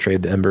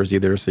the embers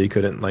either, so you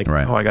couldn't like,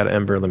 oh, I got an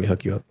ember, let me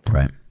hook you up.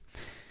 Right.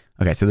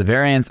 Okay, so the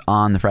variants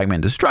on the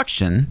fragment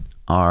destruction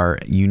are: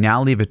 you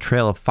now leave a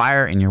trail of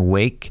fire in your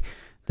wake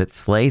that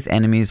slays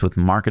enemies with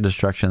mark of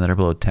destruction that are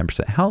below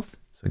 10% health.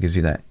 So it gives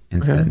you that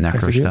instant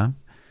necro stuff.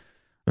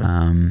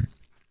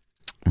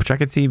 Which I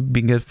could see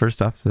being good for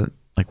stuff that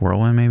like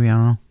whirlwind, maybe, I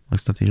don't know, like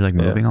stuff that you're like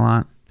moving a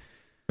lot.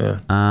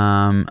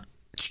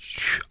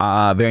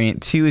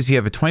 Variant 2 is you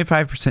have a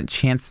 25%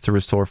 chance to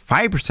restore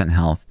 5%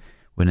 health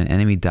when an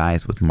enemy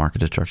dies with mark of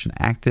destruction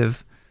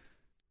active.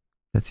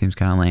 That seems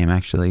kind of lame,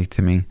 actually,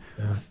 to me.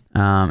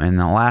 And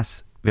the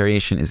last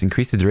variation is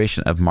increase the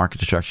duration of mark of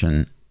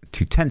destruction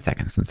to 10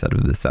 seconds instead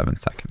of the 7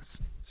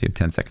 seconds. So you have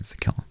 10 seconds to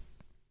kill.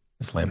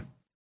 That's lame.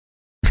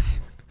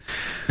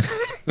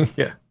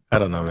 Yeah, I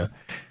don't know, man.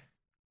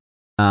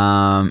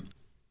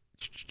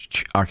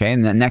 Okay,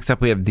 and then next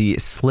up we have the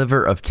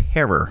Sliver of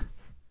Terror.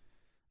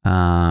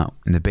 And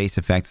the base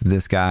effects of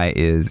this guy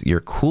is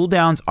your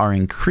cooldowns are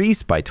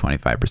increased by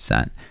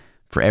 25%.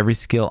 For every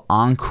skill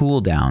on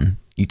cooldown,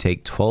 you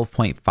take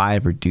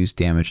 12.5 reduced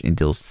damage and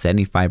deal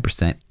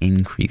 75%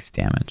 increased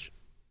damage.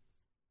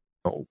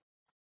 Oh.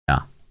 Yeah.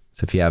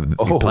 So if you're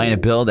playing a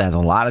build that has a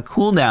lot of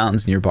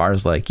cooldowns and your bar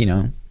is like, you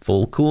know,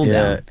 full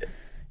cooldown. Yeah.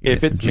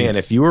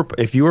 If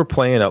you were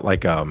playing at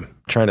like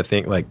trying to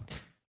think like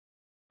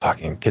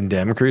fucking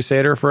Condemned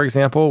Crusader, for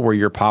example, where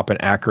you're popping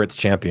Accurate's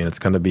champion, it's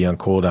going to be on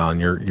cooldown.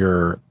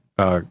 Your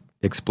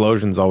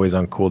explosion's always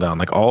on cooldown.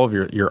 Like all of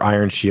your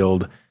Iron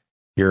Shield,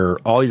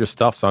 all your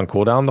stuff's on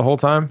cooldown the whole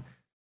time.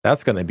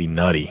 That's going to be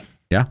nutty.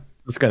 Yeah.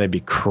 It's going to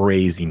be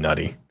crazy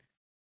nutty.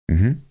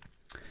 Mm-hmm.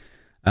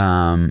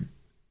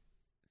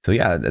 So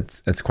yeah,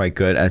 that's quite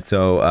good.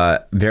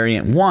 So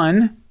variant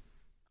 1,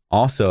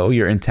 also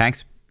your attack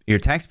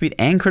speed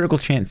and critical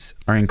chance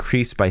are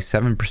increased by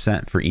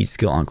 7% for each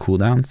skill on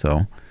cooldown.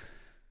 So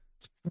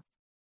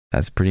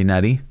that's pretty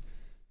nutty.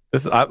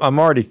 I'm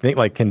already thinking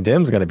like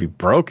Condemn's going to be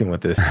broken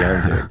with this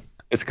gem, dude.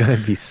 It's going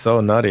to be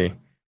so nutty.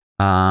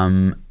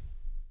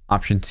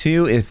 Option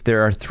 2, if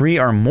there are 3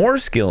 or more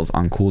skills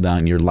on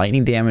cooldown, your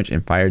lightning damage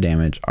and fire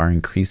damage are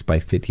increased by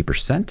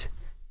 50%.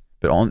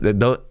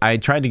 But I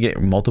tried to get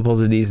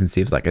multiples of these and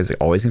see if it's like, is it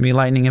always going to be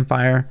lightning and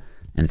fire?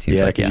 And it seems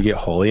like can you get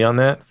holy on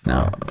that?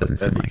 No, it doesn't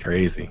seem like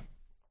crazy.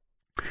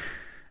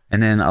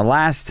 And then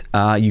last,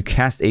 you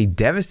cast a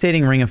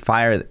devastating ring of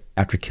fire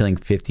after killing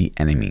 50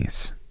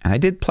 enemies. And I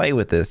did play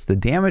with this. The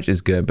damage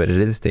is good, but it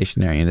is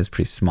stationary and it's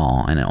pretty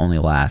small, and it only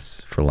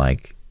lasts for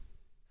like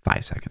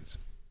 5 seconds.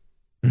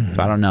 Mm-hmm.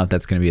 So I don't know if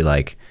that's going to be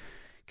like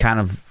kind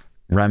of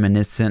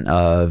reminiscent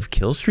of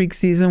Kill Streak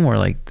season, where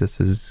like this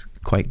is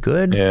quite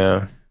good.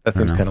 Yeah, that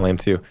seems kind of lame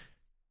too.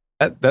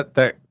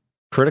 That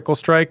critical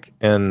strike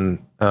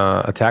and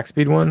attack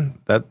speed one,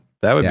 that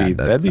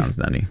sounds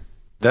nutty.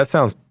 That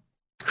sounds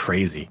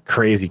crazy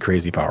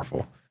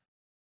powerful.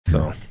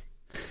 So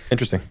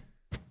interesting.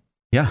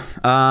 Yeah.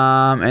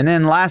 And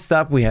then last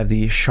up we have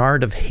the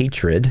Shard of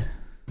Hatred.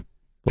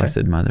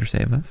 Blessed Mother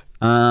save us.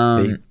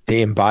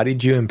 They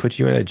embodied you and put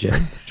you in a gym.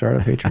 Shard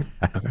of Hatred.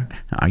 Okay.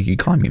 Are you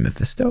calling me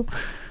Mephisto?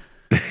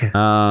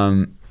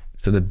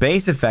 So the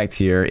base effect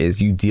here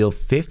is you deal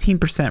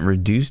 15%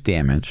 reduced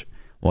damage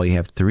while you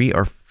have 3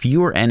 or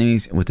fewer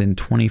enemies within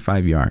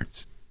 25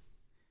 yards.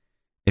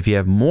 If you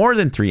have more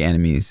than 3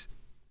 enemies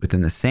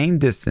within the same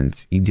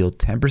distance, you deal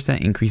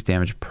 10% increased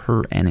damage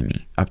per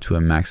enemy, up to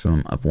a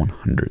maximum of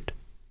 100.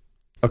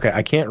 Okay,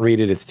 I can't read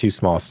it. It's too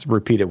small.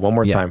 Repeat it one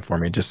more time for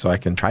me, just so I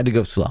can... Try to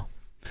go slow.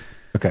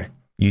 Okay.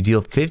 You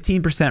deal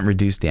 15%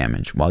 reduced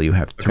damage while you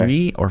have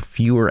 3 or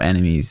fewer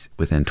enemies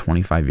within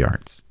 25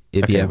 yards.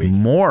 If you have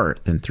more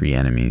than 3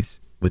 enemies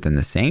within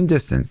the same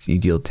distance, you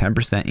deal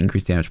 10%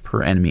 increased damage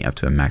per enemy, up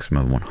to a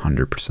maximum of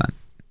 100%.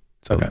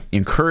 So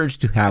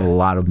encouraged to have a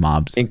lot of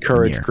mobs.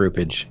 Encourage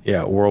groupage.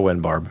 Yeah,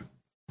 whirlwind barb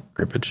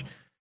groupage.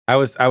 I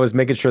was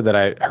making sure that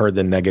I heard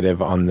the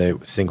negative on the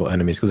single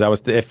enemies, because I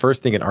was at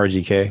first thinking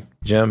RGK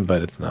gem,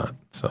 but it's not.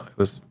 So it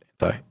was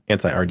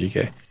anti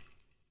RGK.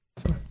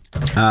 So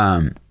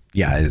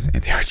yeah, it is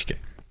anti RGK.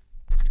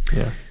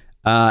 Yeah.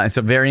 And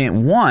so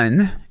variant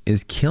 1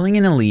 is killing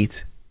an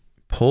elite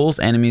pulls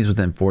enemies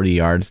within 40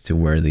 yards to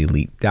where the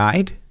elite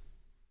died.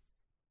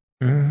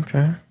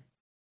 Okay.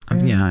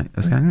 Yeah, I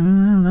was kind of,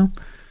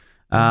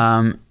 I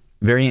don't know.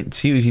 variant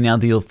 2 is you now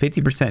deal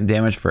 50%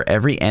 damage for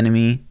every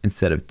enemy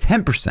instead of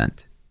 10%,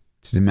 which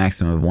is a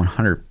maximum of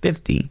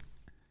 150.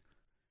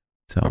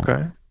 So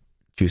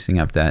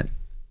juicing up that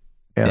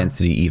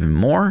density even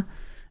more.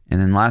 And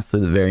then lastly,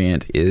 the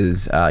variant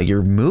is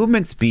your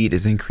movement speed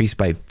is increased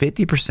by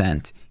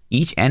 50%.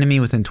 Each enemy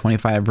within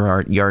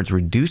 25 yards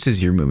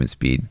reduces your movement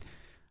speed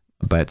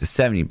by up to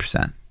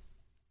 70%.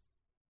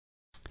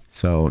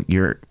 So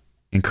you're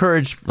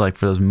encouraged, like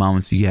for those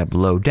moments you have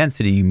low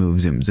density, you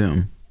move, zoom,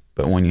 zoom.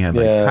 But when you have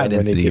like high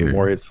density, you're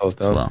more, it slows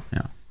down. Slow.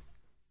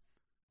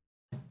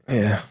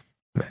 Yeah.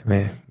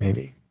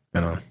 Maybe. I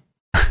don't know.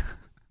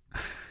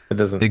 It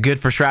doesn't. It's good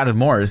for Shrouded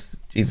Moors.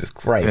 Jesus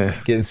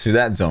Christ. Getting through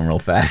that zone real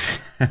fast.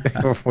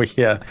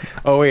 Yeah.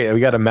 Oh, wait. We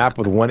got a map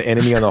with one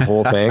enemy on the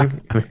whole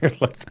thing.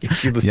 Let's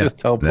just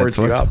teleport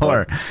you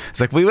out.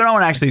 It's like we don't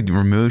want to actually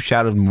remove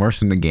Shrouded Moors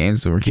from the game,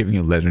 so we're giving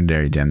you a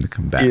legendary gem to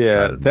come back.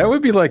 Yeah. That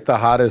would be like the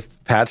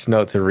hottest patch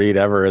note to read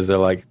ever. Is they're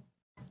like,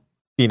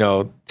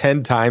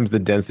 10 times the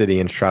density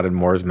in Shrouded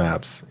Moors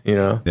maps,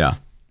 Yeah.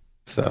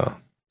 So.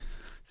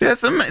 Yeah,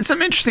 some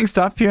interesting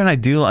stuff here, and I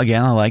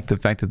like the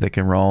fact that they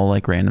can roll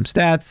like random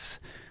stats.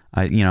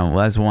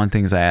 That's one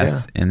thing I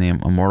asked in the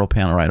Immortal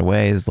panel right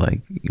away is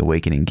like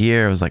Awakening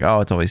Gear. I was like,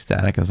 oh, it's always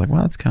static. I was like,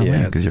 well, that's kind of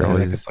lame because you're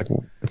always it's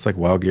like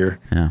WoW gear.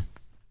 Yeah,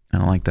 I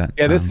don't like that.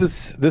 Yeah, this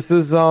is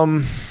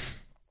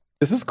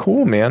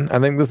cool, man. I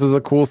think this is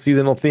a cool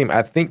seasonal theme.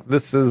 I think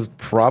this is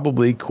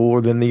probably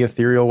cooler than the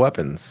ethereal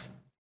weapons,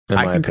 in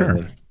my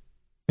opinion.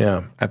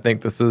 Yeah, I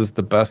think this is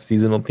the best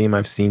seasonal theme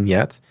I've seen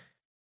yet.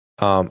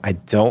 I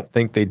don't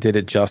think they did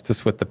it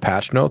justice with the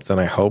patch notes, and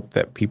I hope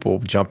that people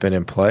jump in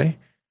and play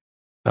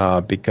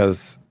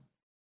because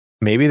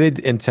maybe they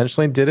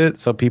intentionally did it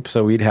so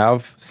we'd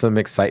have some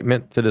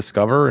excitement to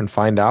discover and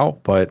find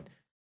out, but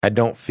I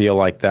don't feel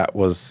like that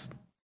was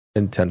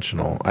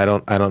intentional. I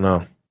don't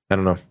know.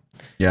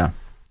 Yeah.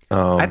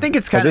 I think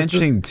it's kind of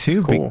interesting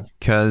too, cool.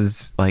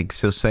 Because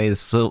say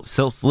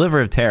the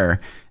Sliver of Terror,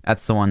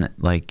 that's the one that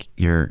like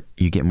you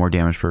get more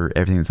damage for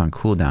everything that's on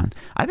cooldown.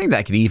 I think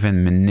that could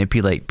even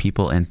manipulate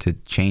people into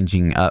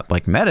changing up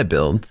like meta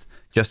builds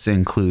just to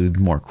include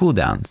more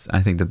cooldowns.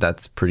 I think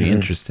that's pretty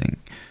interesting.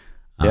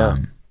 Yeah.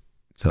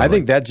 So I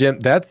think that gem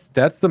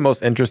that's the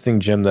most interesting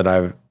gem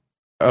that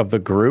of the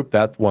group.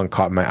 That one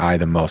caught my eye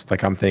the most.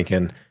 Like I'm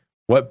thinking,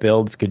 what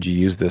builds could you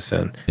use this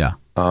in? Yeah.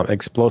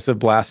 Explosive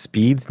blast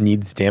speeds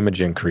needs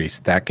damage increase.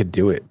 That could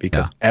do it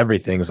because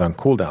everything's on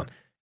cooldown.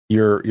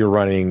 You're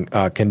running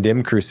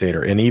Condemn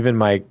Crusader, and even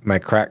my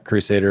Crack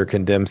Crusader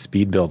Condemn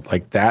speed build,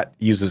 like that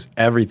uses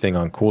everything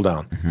on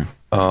cooldown.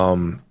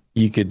 Mm-hmm.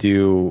 You could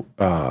do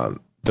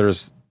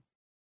there's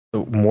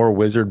more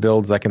wizard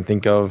builds I can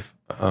think of.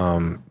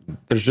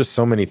 There's just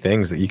so many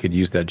things that you could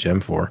use that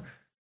gem for.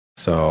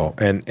 So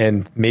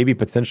and maybe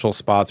potential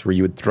spots where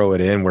you would throw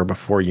it in where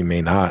before you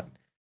may not,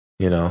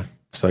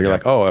 So you're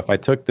like, oh, if I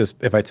took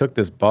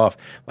this buff,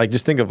 like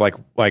just think of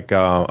like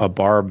a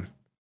barb.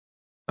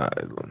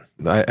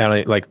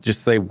 I like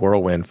just say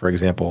Whirlwind, for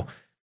example.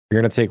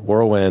 You're gonna take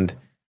Whirlwind,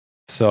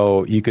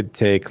 so you could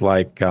take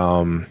like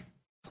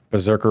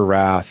Berserker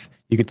Wrath.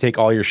 You could take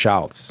all your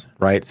shouts,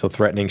 right? So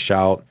Threatening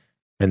Shout,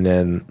 and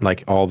then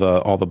like all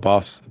the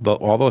buffs.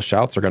 All those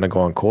shouts are gonna go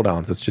on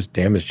cooldowns. It's just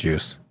damage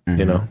juice,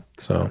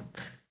 So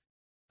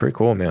pretty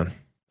cool, man.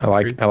 I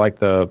like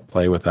the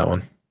play with that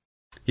one.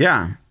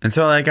 Yeah, and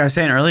so like I was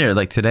saying earlier,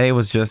 like today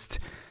was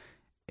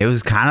it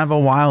was kind of a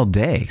wild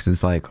day because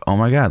it's like, oh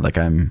my god, like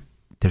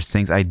there's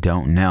things I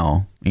don't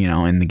know,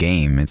 in the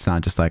game. It's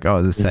not just like,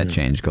 oh, this set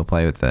change, go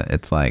play with it.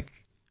 It's like,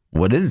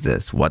 what is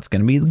this? What's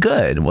going to be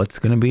good? What's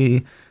going to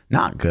be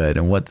not good?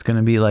 And what's going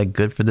to be like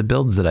good for the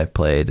builds that I've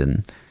played?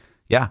 And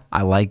yeah,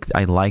 I like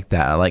that.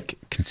 I like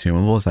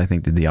consumables. I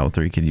think the Diablo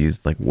 3 could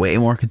use like way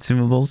more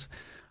consumables.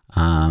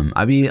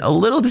 I'd be a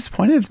little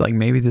disappointed if like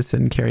maybe this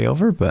didn't carry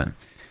over, but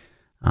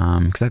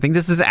because I think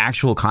this is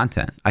actual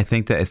content. I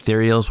think that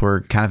ethereals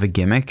were kind of a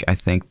gimmick. I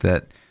think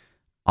that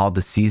all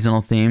the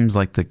seasonal themes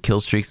like the kill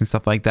streaks and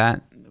stuff like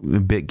that, a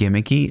bit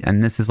gimmicky,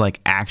 and this is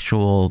like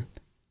actual,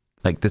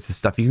 like this is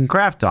stuff you can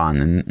craft on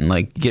and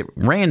like get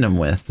random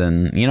with,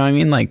 and you know what I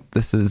mean, like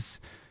this is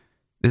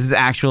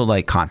actual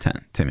like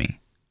content to me.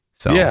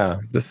 So yeah,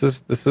 this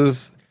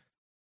is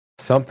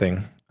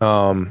something.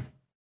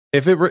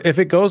 If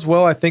it goes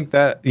well, I think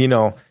that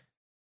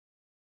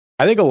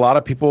I think a lot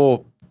of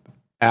people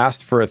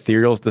asked for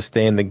ethereals to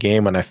stay in the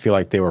game, and I feel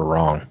like they were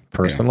wrong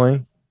personally. Yeah.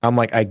 I'm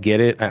like, I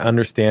get it. I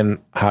understand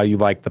how you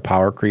like the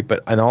power creep,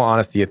 but in all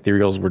honesty,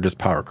 ethereals were just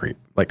power creep,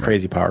 like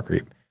crazy power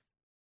creep.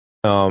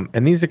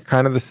 And these are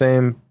kind of the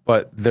same,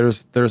 but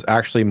there's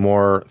actually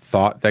more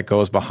thought that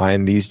goes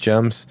behind these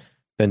gems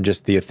than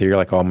just the ethereal,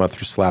 like, oh, I'm going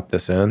to slap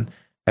this in.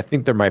 I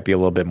think there might be a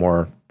little bit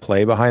more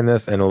play behind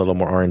this and a little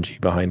more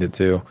RNG behind it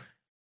too.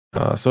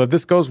 So if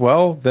this goes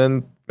well,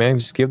 then man,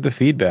 just give the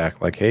feedback.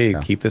 Like, hey,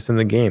 keep this in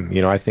the game.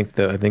 I think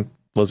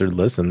Blizzard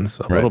listens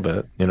a little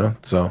bit,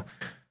 so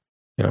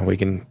we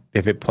can,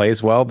 if it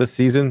plays well this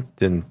season,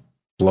 then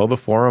blow the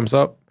forums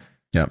up,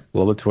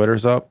 blow the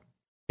Twitters up,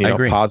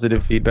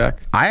 positive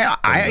feedback.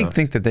 I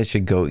think that they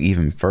should go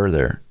even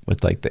further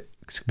with like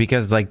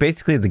because like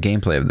basically the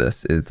gameplay of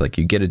this is like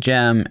you get a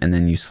gem and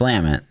then you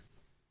slam it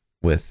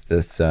with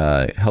this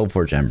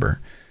Hellforge Ember.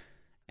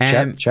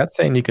 And Chat's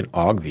saying you can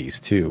aug these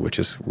too, which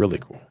is really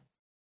cool.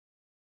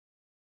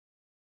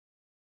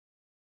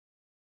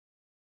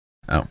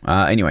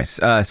 Anyways,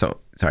 so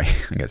sorry,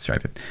 I got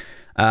distracted.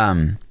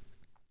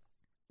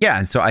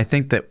 Yeah, so I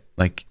think that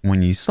like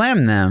when you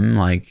slam them,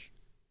 like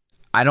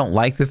I don't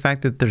like the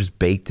fact that there's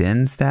baked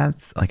in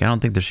stats. Like I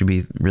don't think there should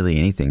be really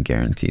anything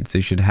guaranteed. So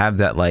you should have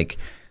that like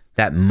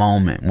that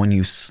moment when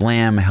you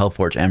slam a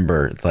Hellforge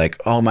Ember. It's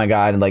like, oh my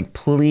god, like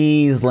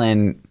please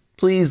land,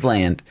 please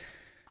land.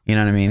 You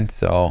know what I mean?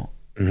 So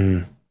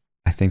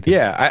I think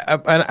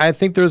that, I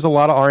think there's a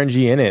lot of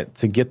RNG in it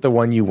to get the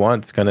one you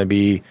want. It's gonna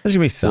be there's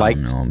gonna be some, like,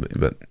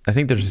 but I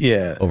think there's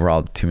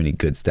overall too many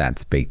good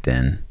stats baked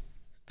in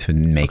to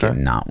make it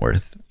not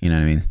worth. You know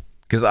what I mean?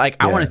 Because like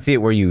I want to see it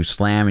where you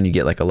slam and you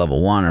get like a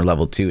level 1 or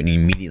level 2 and you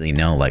immediately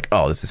know like,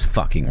 oh, this is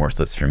fucking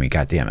worthless for me.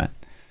 God damn it.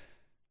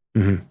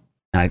 And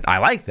I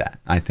like that.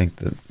 I think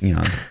that, you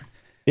know.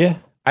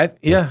 I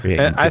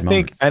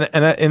think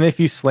and if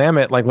you slam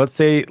it, like let's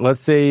say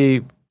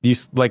you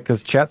like,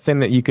 because chat's saying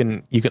that you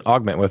can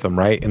augment with them,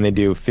 right? And they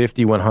do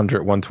 50,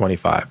 100,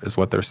 125 is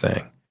what they're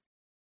saying.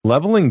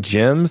 Leveling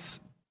gyms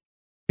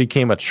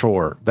became a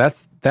chore.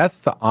 That's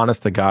the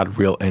honest to God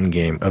real end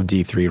game of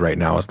D3 right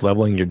now, is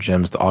leveling your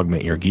gyms to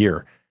augment your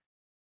gear.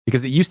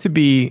 Because it used to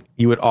be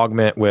you would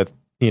augment with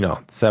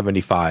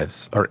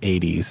 75s or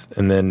 80s,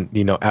 and then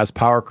as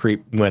power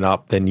creep went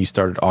up, then you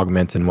started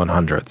augmenting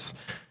 100s,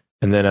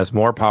 and then as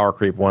more power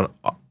creep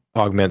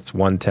augments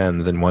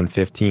 110s and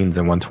 115s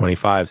and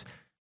 125s.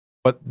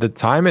 But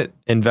the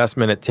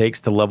investment it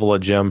takes to level a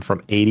gem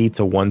from 80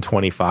 to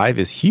 125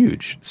 is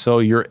huge. So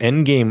your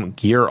end game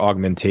gear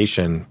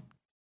augmentation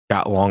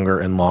got longer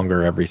and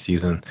longer every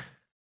season.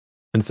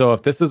 And so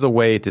if this is a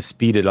way to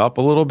speed it up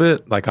a little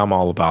bit, like I'm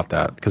all about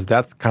that, because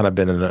that's kind of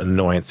been an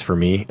annoyance for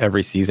me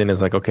every season.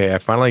 Is like, okay, I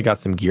finally got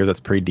some gear that's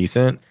pretty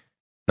decent.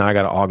 Now I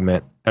got to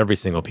augment every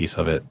single piece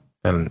of it.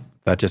 And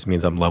that just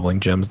means I'm leveling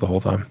gems the whole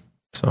time.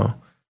 So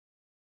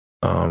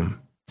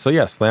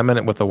yeah, slamming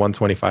it with a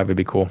 125 would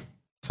be cool.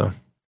 So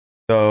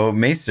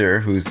Macer,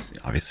 who's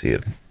obviously a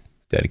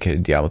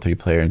dedicated Diablo 3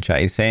 player in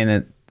chat, he's saying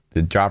that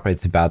the drop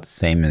rate's about the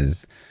same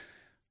as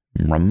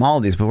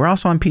Romaldi's, but we're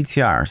also on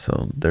PTR,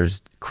 so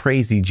there's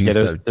crazy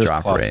juice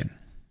drop rate.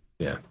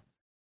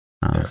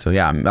 So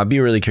yeah, I'll be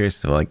really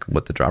curious to like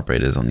what the drop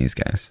rate is on these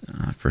guys,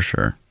 for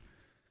sure.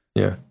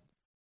 Yeah.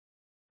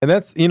 And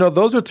that's,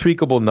 those are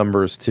tweakable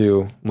numbers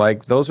too.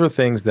 Like those are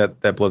things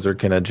that Blizzard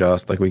can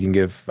adjust. Like we can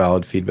give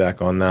valid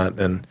feedback on that.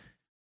 And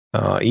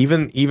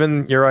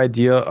even your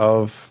idea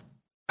of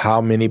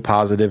how many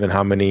positive and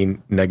how many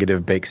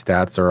negative baked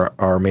stats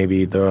are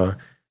maybe the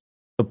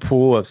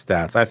pool of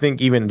stats. I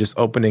think even just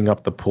opening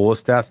up the pool of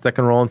stats that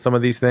can roll in some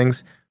of these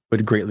things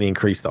would greatly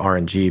increase the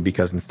RNG,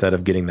 because instead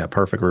of getting that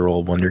perfect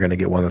reroll one, you're going to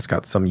get one that's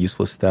got some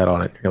useless stat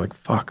on it. You're like,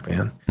 fuck,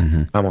 man,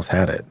 I almost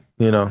had it,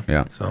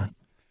 Yeah. So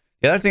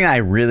the other thing I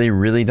really,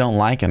 really don't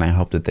like, and I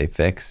hope that they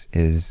fix,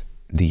 is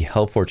the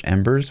Hellforge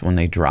Embers. When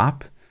they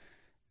drop,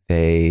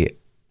 they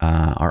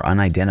are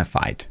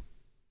unidentified.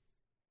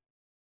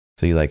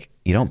 So you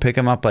don't pick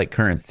them up like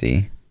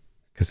currency,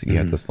 because you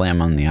have to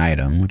slam on the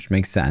item, which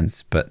makes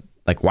sense. But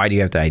like, why do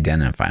you have to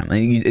identify them?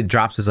 Like, it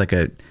drops as like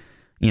an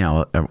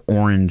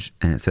orange,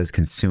 and it says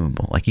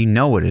consumable. Like,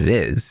 what it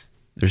is.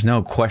 There's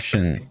no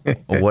question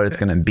of what it's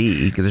going to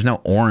be, because there's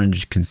no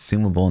orange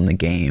consumable in the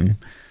game.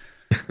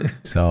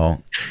 So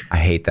I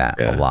hate that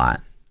a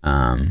lot.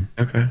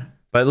 Okay.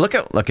 But look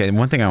at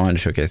one thing I wanted to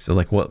showcase. So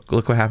look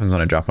what happens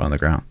when I drop it on the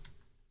ground.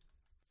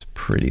 It's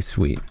pretty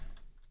sweet.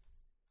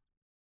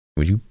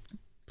 Would you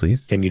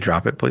please? Can you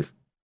drop it, please?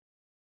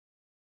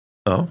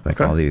 Oh,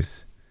 like all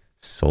these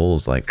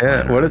souls, like,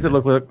 what does it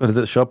look like? Does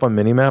it show up on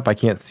minimap? I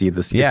can't see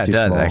this. Yeah, it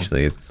does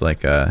actually. It's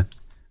like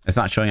it's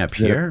not showing up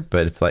here,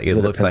 but it's like it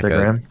looks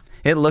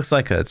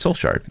like a soul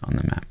shard on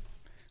the map.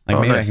 Like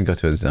maybe I can go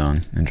to a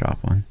zone and drop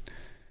one.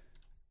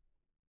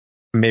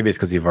 Maybe it's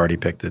because you've already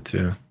picked it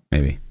too.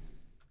 Maybe.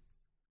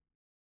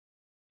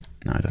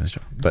 No, it doesn't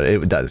show, but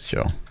it does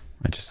show.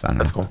 I don't know.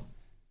 That's cool.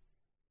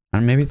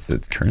 Maybe it's the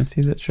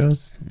currency that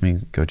shows. Let me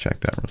go check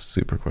that real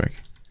super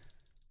quick.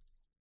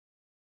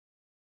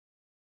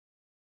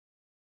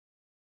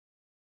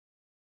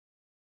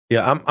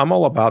 Yeah, I'm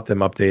all about them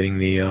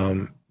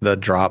updating the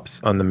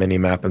drops on the mini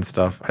map and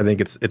stuff. I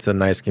think it's a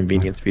nice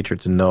convenience feature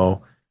to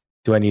know,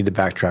 do I need to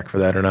backtrack for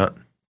that or not?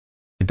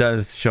 It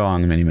does show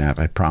on the mini map,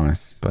 I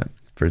promise, but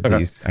for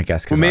these, I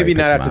guess. Well, maybe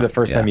not after the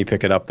first time you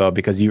pick it up though,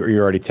 because you're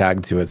already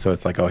tagged to it, so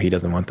it's like, oh, he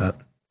doesn't want that.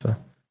 So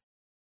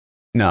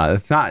no,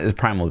 it's not a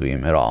primal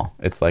beam at all.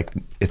 It's like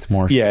it's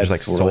more there's like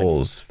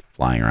souls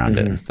flying around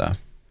it and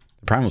stuff.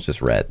 The primal's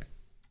just red.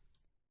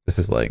 This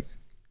is like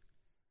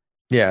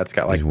it's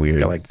got like weird,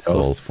 it's got like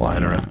souls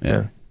flying around.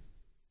 Yeah,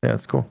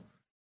 it's cool.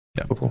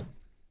 Yeah, cool.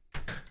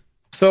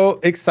 So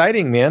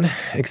exciting, man!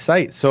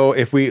 So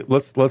if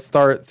let's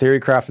start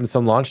theory crafting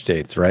some launch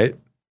dates, right?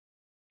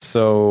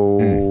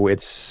 So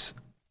it's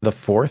the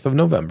 4th of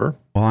November.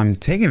 Well, I'm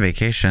taking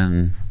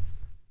vacation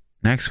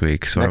next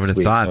week. So I would have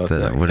thought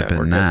that it would have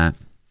been that.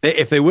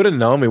 If they would have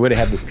known, we would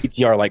have had this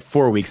PTR like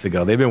 4 weeks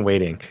ago. They've been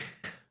waiting.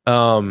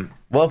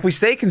 Well, if we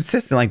stay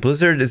consistent, like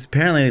Blizzard is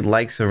apparently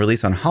likes a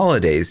release on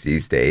holidays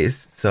these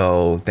days.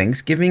 So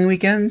Thanksgiving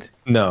weekend?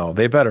 No,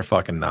 they better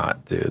fucking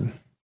not, dude.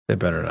 They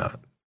better not.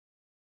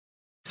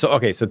 So,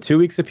 okay, so 2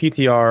 weeks of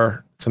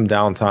PTR, some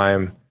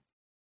downtime.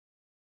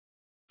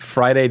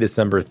 Friday,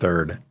 December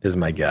 3rd is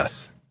my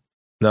guess.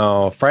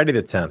 No, Friday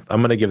the 10th.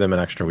 I'm going to give them an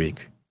extra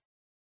week.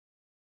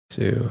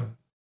 2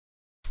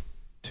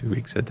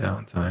 weeks of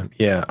downtime.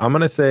 Yeah, I'm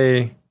going to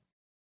say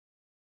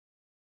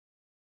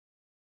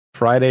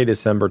Friday,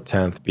 December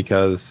 10th,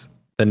 because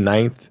the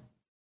 9th,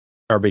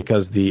 or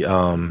because the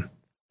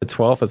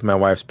 12th is my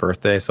wife's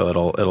birthday, so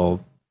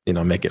it'll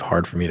make it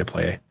hard for me to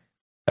play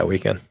that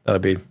weekend. That'll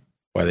be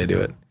why they do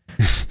it.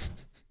 I'm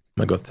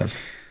gonna go with 10th.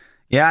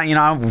 Yeah,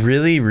 I'm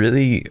really,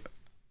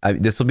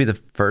 this will be the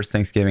first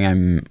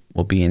Thanksgiving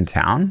will be in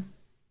town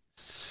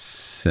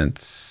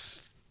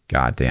since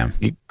goddamn.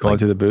 You going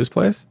to the booze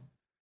place?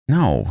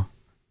 No.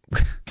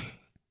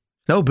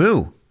 No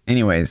boo.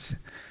 Anyways,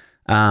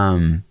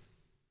 dude.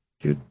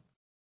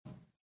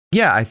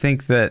 Yeah, I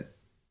think that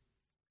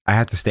I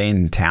have to stay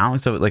in town.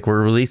 So like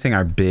we're releasing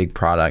our big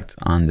product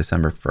on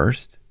December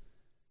 1st.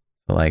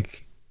 So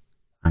like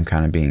I'm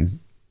kind of being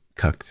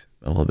cucked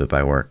a little bit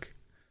by work.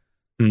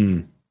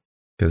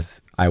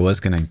 Because I was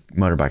going to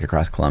motorbike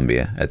across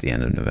Colombia at the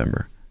end of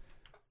November.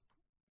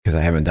 Because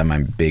I haven't done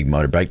my big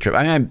motorbike trip.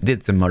 I mean, I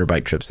did some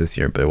motorbike trips this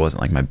year, but it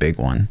wasn't like my big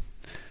one.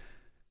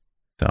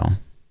 So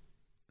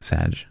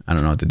sad. I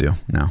don't know what to do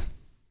now.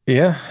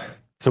 Yeah.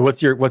 So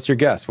what's your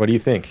guess? What do you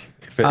think?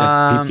 If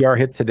PTR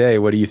hit today,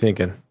 what are you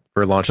thinking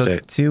for launch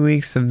date? 2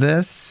 weeks of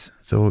this.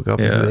 So we'll go up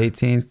to the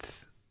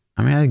 18th.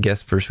 I mean, I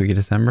guess first week of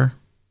December.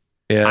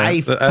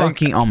 Yeah.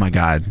 Oh my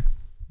God.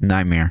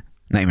 Nightmare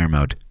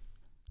mode.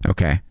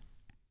 Okay.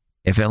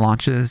 If it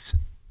launches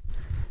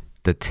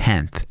the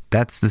 10th,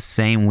 that's the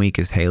same week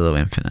as Halo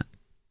Infinite.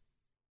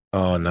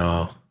 Oh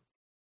no.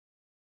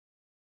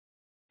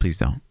 Please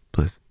don't.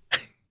 Please.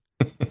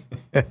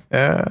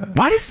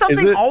 Why does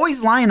something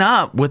always line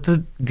up with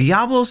the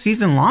Diablo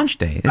season launch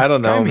day? I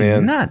don't know,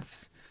 man.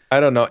 Nuts.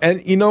 I don't know.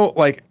 And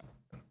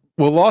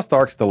Lost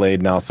Ark's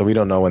delayed now, so we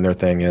don't know when their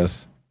thing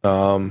is.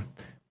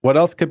 What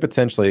else could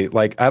potentially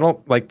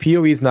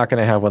PoE's not going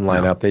to have one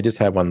line up. They just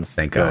have one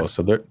go,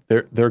 so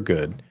they're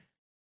good.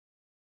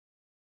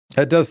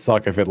 That does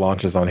suck if it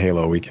launches on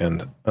Halo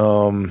weekend.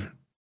 I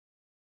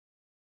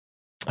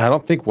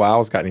don't think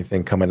WoW's got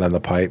anything coming down the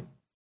pipe.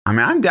 I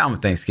mean, I'm down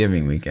with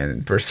Thanksgiving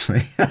weekend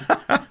personally.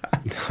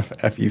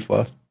 F you,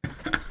 Fluff.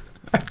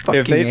 I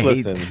fucking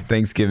hate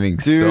Thanksgiving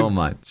so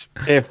much.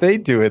 If they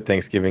do it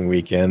Thanksgiving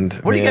weekend,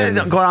 what are you guys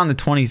going on the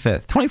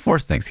 25th? 24th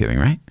is Thanksgiving,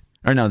 right?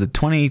 Or no, the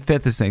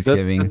 25th is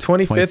Thanksgiving. The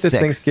 25th is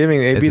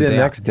Thanksgiving. It'd be the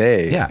next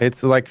day. Yeah,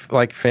 it's like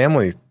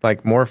family,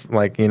 like more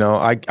like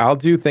I'll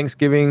do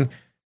Thanksgiving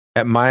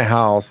at my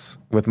house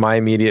with my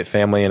immediate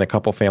family and a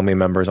couple family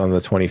members on the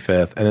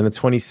 25th, and then the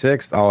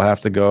 26th I'll have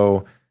to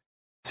go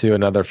to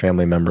another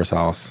family member's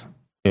house.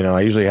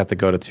 I usually have to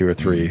go to 2 or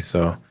 3,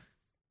 so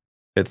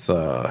it's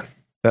that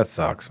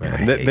sucks,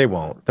 man. They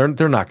won't. They're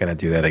not going to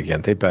do that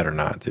again. They better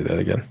not do that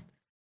again.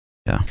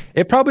 Yeah.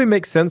 It probably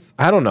makes sense.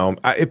 I don't know.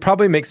 It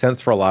probably makes sense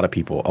for a lot of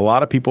people. A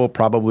lot of people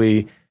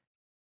probably.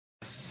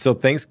 So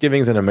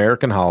Thanksgiving's an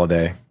American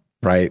holiday,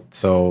 right?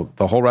 So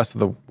the whole rest of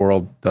the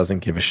world doesn't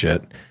give a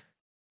shit.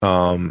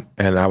 And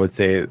I would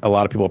say a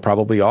lot of people are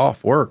probably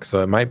off work. So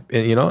they might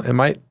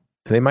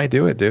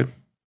do it, dude.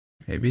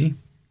 Maybe.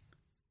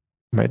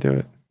 Might do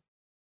it.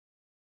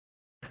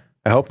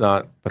 I hope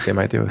not, but they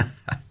might do it.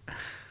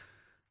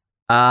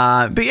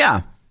 But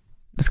yeah,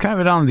 that's kind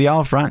of it on the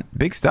Diablo front.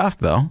 Big stuff,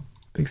 though.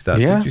 Big stuff.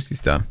 Yeah. Big juicy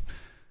stuff.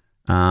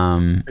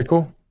 Pretty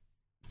cool.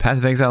 Path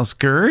of Exile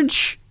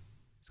Scourge.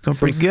 It's going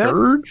pretty good.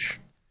 Scourge.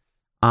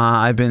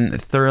 I've been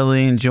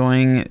thoroughly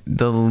enjoying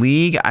the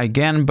League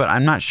again, but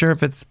I'm not sure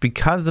if it's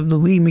because of the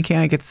League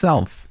mechanic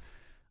itself.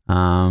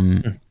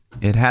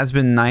 It has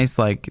been nice.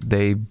 Like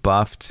they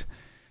buffed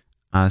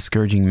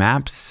scourging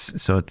maps,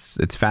 so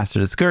it's faster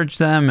to scourge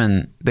them,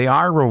 and they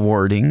are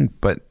rewarding,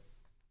 but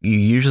you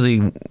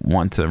usually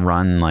want to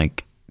run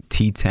like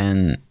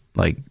T10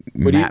 like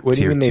what map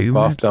do you mean they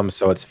buffed maps? them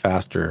so it's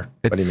faster?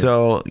 It's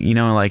so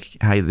like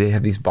how they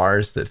have these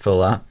bars that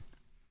fill up.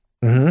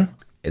 Mm-hmm.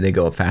 And they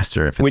go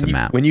faster if it's a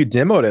map. When you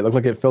demoed it looked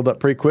like it filled up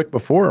pretty quick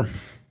before.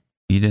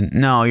 You didn't?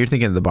 No, you're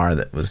thinking of the bar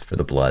that was for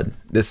the blood.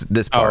 This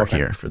bar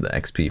here for the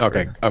XP.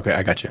 Okay,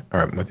 I got you. All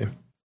right, I'm with you.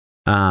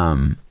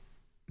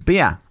 But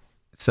yeah,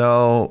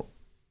 so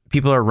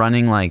people are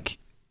running like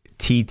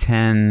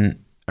T10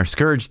 or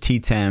Scourge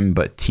T10,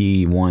 but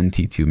T1,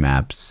 T2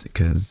 maps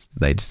because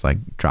they just like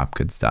drop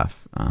good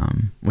stuff,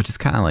 which is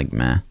kind of like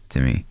meh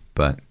to me.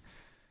 But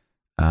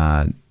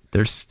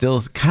they're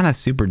still kind of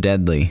super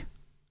deadly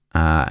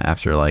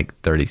after like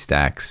 30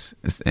 stacks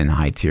in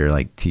high tier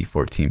like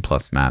T14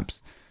 plus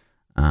maps.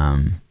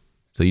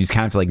 So you just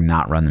kind of like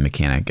not run the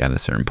mechanic at a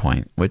certain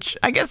point, which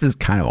I guess has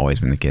kind of always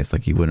been the case.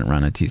 Like you wouldn't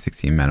run a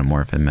T16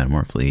 Metamorph and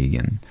Metamorph League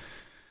and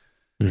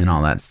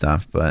all that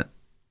stuff. But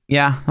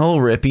Yeah, a little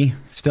rippy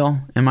still,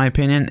 in my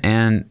opinion.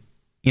 And,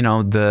 you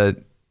know, the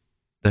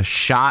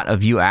shot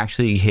of you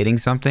actually hitting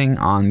something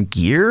on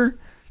gear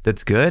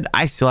that's good,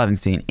 I still haven't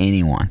seen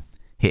anyone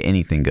hit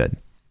anything good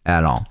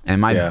at all. And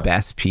my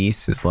best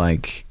piece is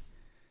like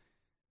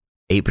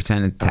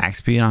 8% attack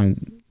speed on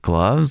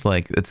gloves.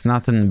 Like, it's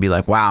nothing to be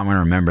like, wow, I'm going to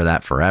remember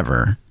that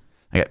forever.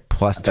 I got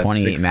plus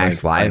 28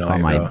 max life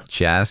on my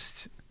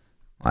chest.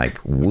 Like,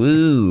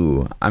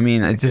 woo. I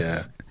mean, it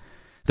just...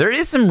 There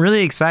is some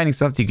really exciting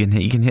stuff that you can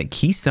hit. You can hit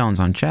keystones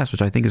on chests,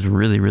 which I think is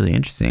really, really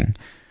interesting.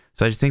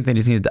 So I just think they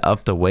just needed to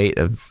up the weight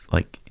of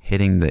like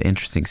hitting the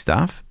interesting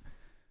stuff.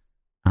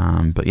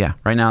 But yeah,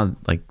 right now,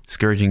 like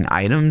scourging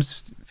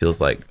items feels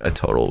like a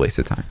total waste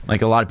of time.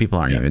 Like a lot of people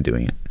aren't even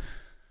doing it.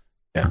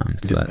 Yeah,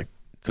 just like,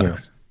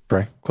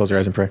 pray, close your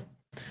eyes and pray.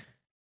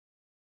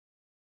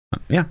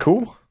 Yeah,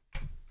 cool.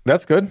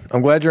 That's good.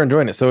 I'm glad you're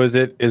enjoying it. So is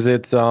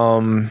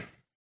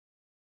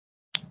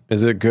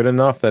it good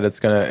enough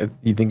that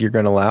you think you're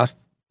gonna last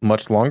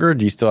much longer?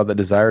 Do you still have the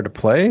desire to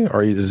play,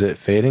 or is it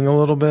fading a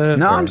little bit?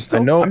 No, I'm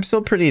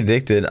still pretty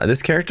addicted.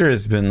 This character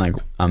has been like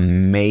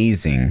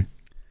amazing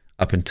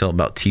up until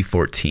about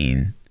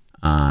T14.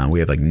 We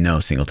have like no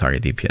single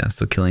target DPS.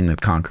 So killing the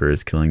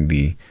Conquerors, killing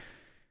the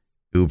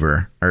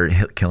Uber, or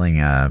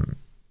killing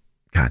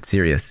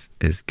Sirius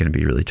is gonna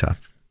be really tough.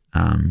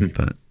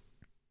 But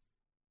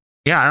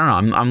yeah, I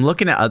don't know. I'm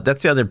looking at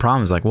that's the other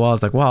problem. Is like,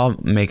 I'll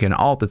make an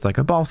alt that's like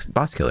a boss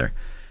killer,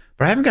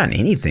 but I haven't gotten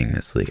anything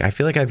this league. I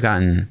feel like I've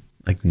gotten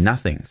like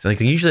nothing. So like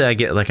usually I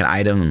get like an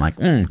item. I'm like,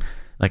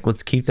 like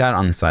let's keep that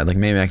on the side. Like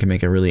maybe I can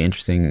make a really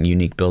interesting,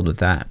 unique build with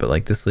that. But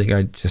like this league,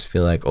 I just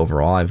feel like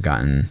overall I've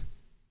gotten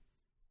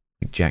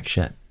like jack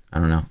shit. I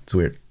don't know. It's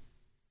weird.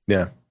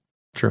 Yeah,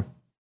 true.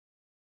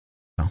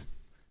 So,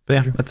 but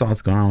yeah, that's all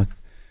that's going on with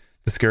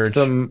the Scourge.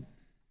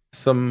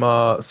 Some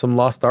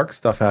Lost Ark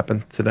stuff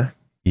happened today.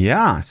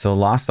 Yeah, so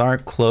Lost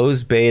Ark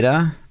closed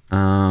beta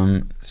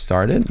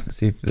started. Let's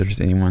see if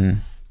there's anyone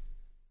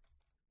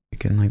you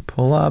can like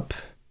pull up.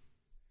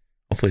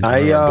 Hopefully,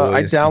 I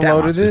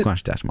downloaded it.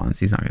 Watch Dashmons.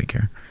 He's not gonna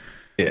care.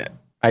 Yeah,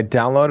 I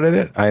downloaded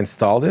it. I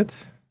installed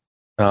it.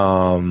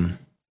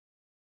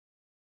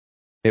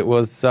 It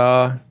was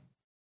I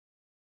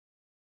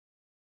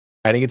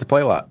didn't get to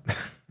play a lot.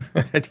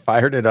 I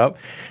fired it up,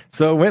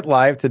 so it went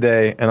live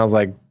today, and I was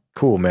like,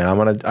 cool,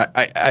 man.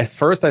 I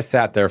first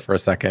sat there for a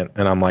second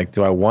and I'm like,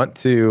 do I want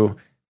to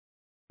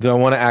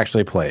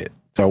actually play it?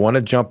 Do I want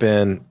to jump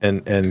in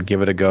and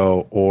give it a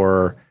go,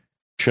 or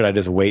should I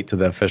just wait to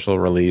the official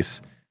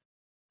release?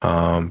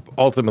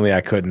 Ultimately I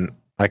couldn't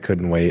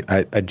wait.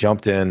 I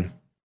jumped in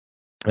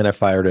and I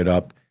fired it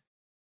up.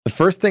 The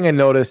first thing I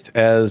noticed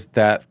is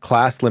that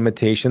class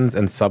limitations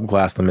and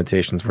subclass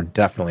limitations were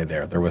definitely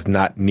there. There was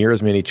not near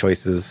as many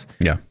choices.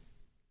 Yeah.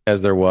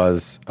 As there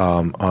was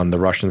on the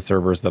Russian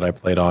servers that I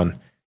played on.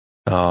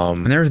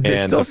 And there's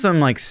still some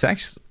like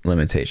sex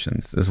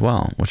limitations as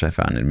well, which I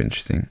found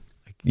interesting.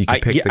 Like you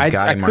could pick the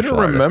guy. I couldn't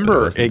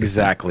remember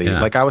exactly.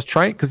 Yeah. Like I was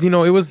trying, because it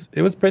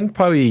was been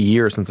probably a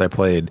year since I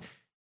played,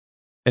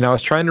 and I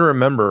was trying to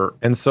remember.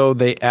 And so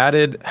they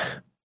added.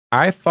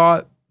 I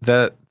thought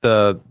that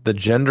the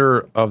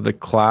gender of the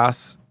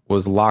class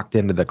was locked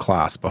into the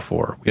class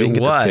before.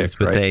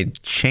 But they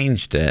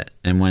changed it,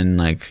 and when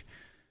like.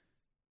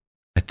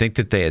 I think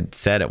that they had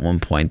said at one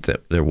point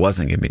that there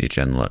wasn't going to be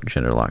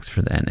gender locks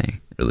for the NA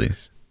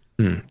release.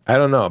 I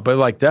don't know, but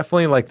like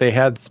definitely like they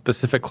had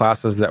specific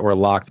classes that were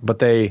locked, but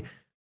the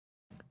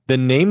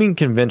naming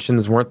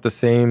conventions weren't the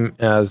same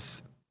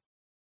as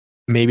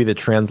maybe the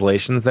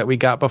translations that we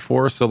got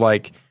before. So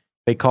like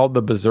they called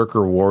the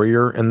Berserker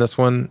Warrior in this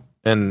one,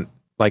 and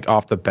like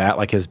off the bat,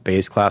 like his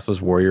base class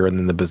was Warrior, and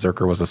then the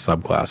Berserker was a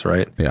subclass,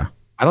 right? Yeah.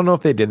 I don't know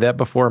if they did that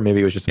before.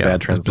 Maybe it was just a bad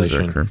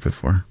translation. Berserker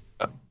before.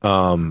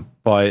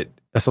 But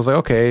so I was like,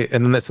 okay.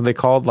 And then so they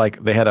called,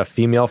 like, they had a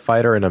female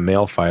fighter and a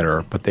male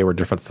fighter, but they were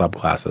different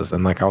subclasses.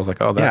 And like I was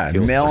like, oh, that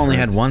feels the male different. only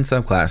had one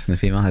subclass and the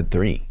female had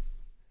 3.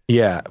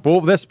 Yeah.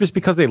 Well, that's just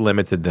because they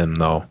limited them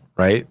though,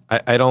 right?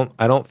 I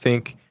don't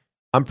think,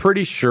 I'm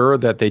pretty sure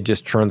that they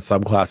just turned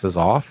subclasses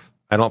off.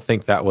 I don't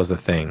think that was a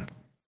thing.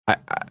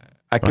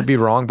 I could be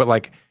wrong, but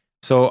like,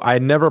 so I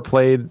never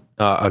played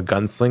a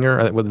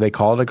gunslinger. What do they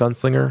call it, a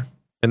gunslinger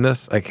in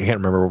this? I can't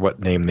remember what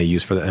name they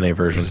used for the NA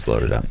version. Just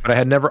load it up. But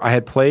I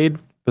had played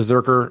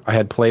Berserker, I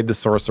had played the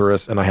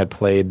Sorceress, and I had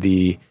played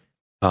the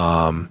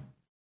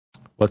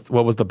what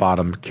was the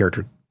bottom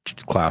character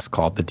class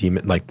called? The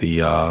demon, like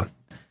the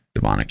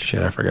demonic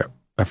shit. I forgot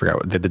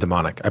what the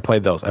demonic. I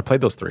played those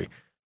 3.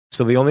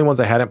 So the only ones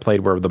I hadn't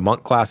played were the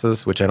monk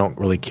classes, which I don't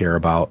really care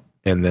about,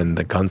 and then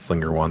the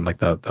gunslinger one, like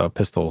the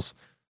pistols.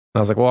 And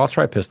I was like, well, I'll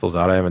try pistols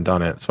out. I haven't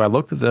done it. So I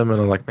looked at them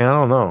and I'm like, man, I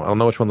don't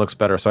know which one looks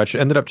better. So I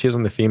ended up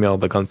choosing the female,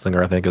 the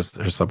gunslinger, I think is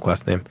her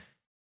subclass name.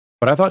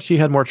 But I thought she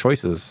had more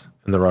choices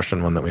in the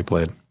Russian one that we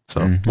played.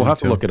 So we'll have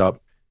to look it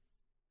up.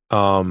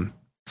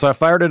 So I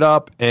fired it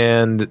up,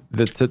 and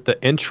the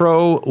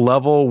intro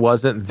level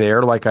wasn't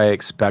there like I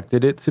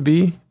expected it to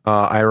be.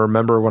 I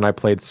remember when I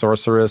played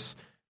Sorceress,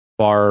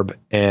 Barb,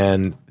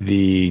 and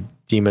the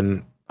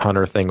Demon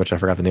Hunter thing, which I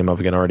forgot the name of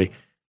again already.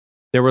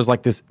 there was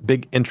like this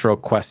big intro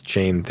quest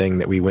chain thing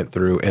that we went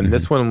through, and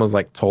this one was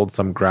like told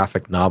some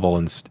graphic novel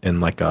in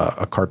like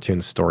a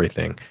cartoon story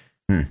thing,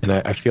 and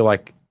I feel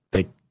like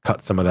they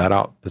cut some of that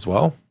out as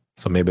well,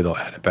 so maybe they'll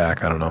add it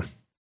back. I don't know,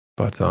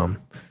 but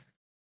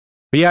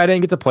yeah, I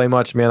didn't get to play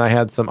much, man. I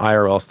had some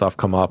IRL stuff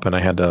come up, and I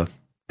had to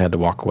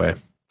walk away.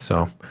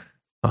 So,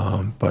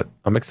 but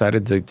I'm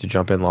excited to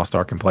jump in Lost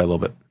Ark and play a little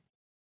bit.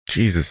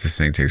 Jesus, this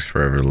thing takes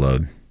forever to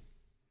load.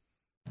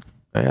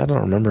 I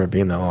don't remember it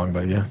being that long,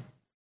 but yeah.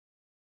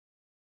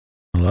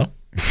 Hello?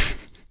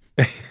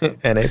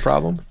 NA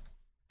problems?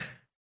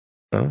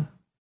 No?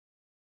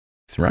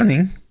 It's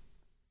running.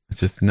 It's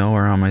just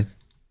nowhere on my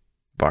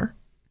bar.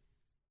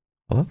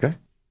 Hello? Okay.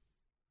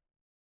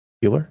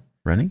 Healer?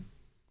 Running?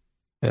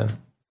 Yeah.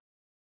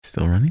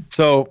 Still running?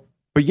 So,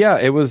 but yeah,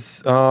 it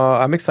was,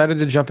 I'm excited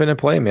to jump in and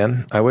play,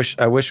 man. I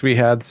wish we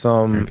had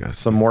some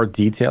more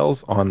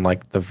details on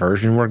like the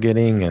version we're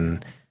getting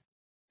and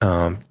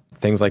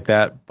things like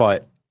that.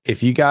 But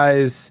if you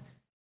guys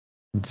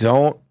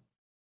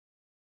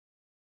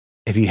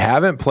if you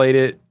haven't played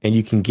it and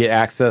you can get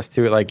access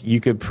to it, like you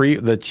could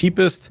the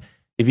cheapest,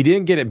 if you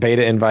didn't get a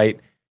beta invite,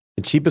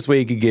 the cheapest way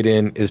you could get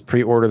in is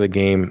pre-order the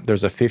game.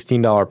 There's a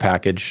 $15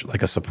 package,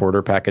 like a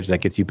supporter package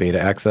that gets you beta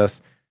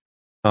access.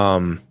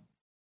 You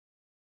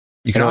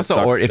can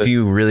also, or if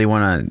you really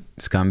want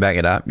to scumbag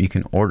it up, you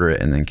can order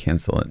it and then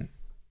cancel it.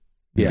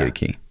 Get a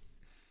key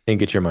and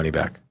get your money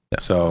back. Yeah.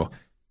 So,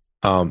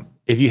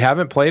 if you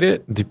haven't played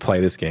it,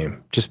 play this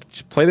game.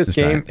 Just play this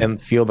game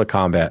and feel the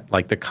combat.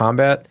 Like the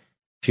combat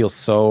feels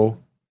so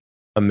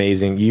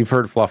amazing. You've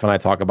heard Fluff and I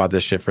talk about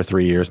this shit for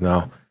 3 years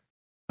now.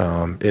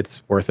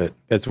 It's worth it.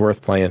 It's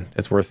worth playing.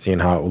 It's worth seeing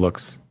how it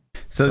looks.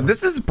 So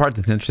this is the part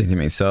that's interesting to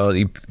me. So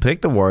you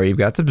pick the warrior, you've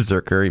got the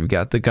berserker, you've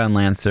got the gun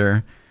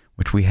lancer,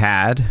 which we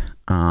had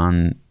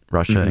on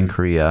Russia and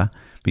Korea.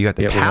 But you got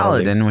the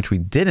paladin, which we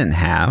didn't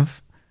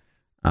have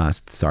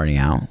starting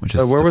out. Which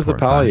is where was the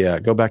paladin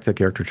at? Go back to the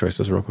character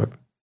choices real quick.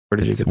 Where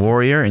did you get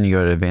warrior, and you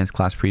go to advanced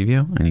class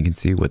preview, and you can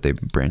see what they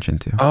branch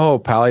into. Oh,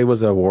 Pally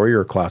was a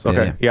warrior class.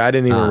 Okay, yeah, I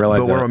didn't even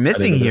realize. But what we're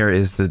missing here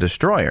is the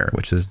destroyer,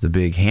 which is the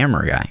big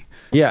hammer guy.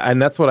 Yeah, and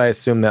that's what I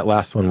assumed that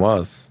last one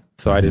was.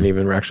 So I didn't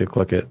even actually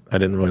click it. I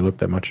didn't really look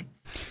that much.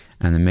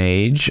 And the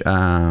mage, goes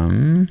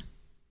and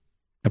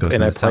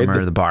I played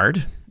the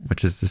bard,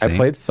 which is the same. I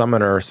played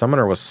summoner.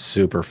 Summoner was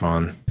super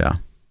fun. Yeah.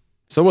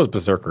 So was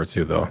berserker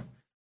too, though.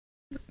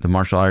 The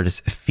martial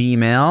artist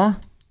female.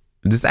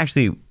 This is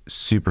actually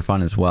super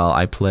fun as well.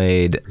 I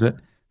played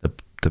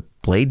the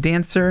blade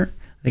dancer.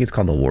 I think it's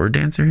called the war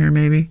dancer here,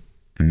 maybe.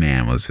 And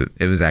man,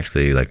 it was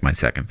actually like my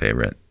second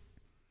favorite.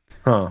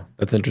 Huh,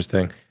 that's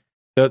interesting.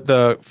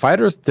 The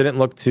fighters didn't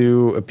look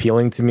too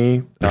appealing to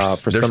me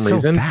for some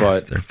reason,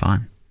 but they're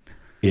fun.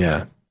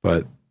 Yeah,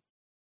 but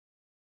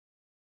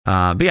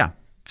yeah,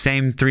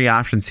 same three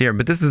options here.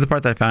 But this is the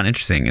part that I found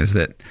interesting is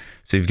that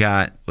so you've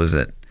got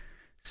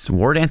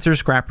war dancer,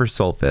 scrapper,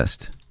 soul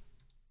fist.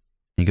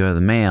 You go to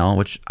the male,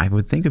 which I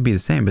would think would be the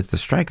same, but it's the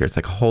striker. It's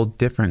like a whole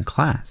different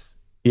class.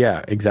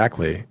 Yeah,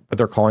 exactly. But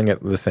they're calling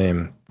it the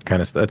same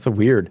kind of stuff. That's a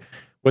weird.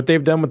 What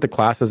they've done with the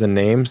classes and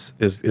names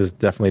is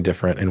definitely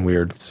different and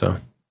weird. So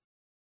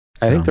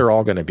I think they're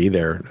all going to be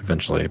there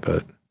eventually.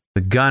 But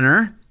the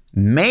gunner,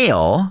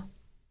 male,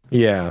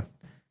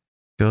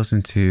 goes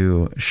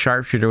into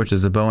sharpshooter, which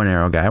is the bow and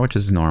arrow guy, which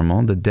is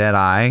normal. The dead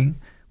eye,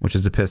 which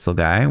is the pistol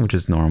guy, which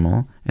is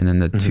normal. And then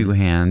the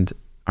two-hand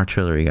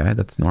artillery guy,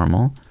 that's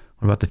normal.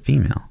 What about the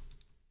female?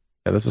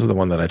 Yeah, this is the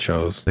one that I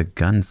chose. The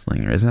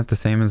gunslinger. Isn't that the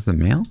same as the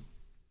male?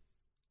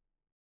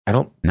 I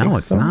don't No,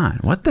 it's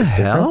not. What the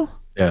hell?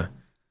 Different?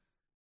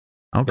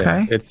 Yeah.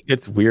 Okay. Yeah,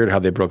 it's weird how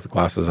they broke the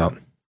classes out.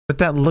 But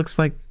that looks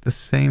like the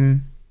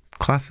same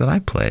class that I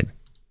played.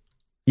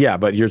 Yeah,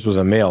 but yours was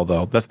a male,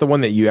 though. That's the one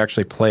that you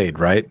actually played,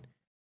 right?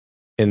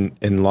 In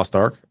Lost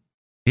Ark?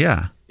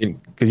 Yeah.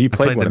 Because you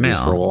played one of these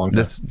for a long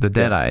time. The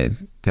Deadeye,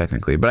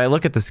 technically. But I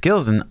look at the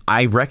skills, and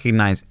I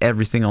recognize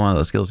every single one of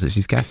those skills that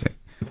she's casting.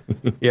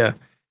 Yeah,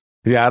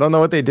 I don't know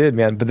what they did,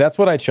 man. But that's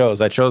what I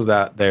chose. I chose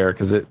that there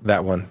because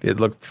that one, it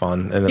looked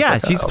fun. And yeah,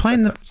 she's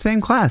playing the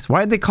same class. Why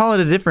did they call it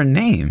a different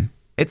name?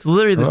 It's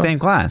literally the same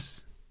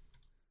class.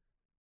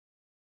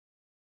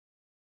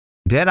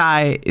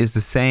 Deadeye is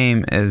the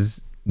same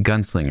as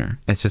Gunslinger.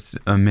 It's just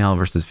a male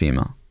versus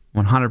female.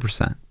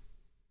 100%.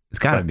 It's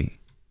got to be.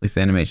 At least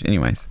the animation.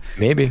 Anyways.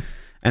 Maybe.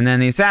 And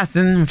then the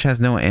Assassin, which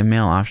has no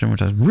male option,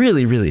 which I was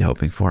really, really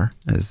hoping for,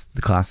 is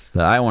the class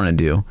that I want to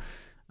do,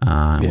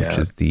 which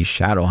is the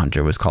Shadow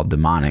Hunter, was called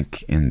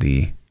Demonic in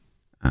the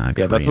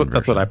Korean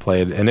that's what I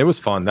played, and it was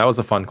fun. That was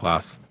a fun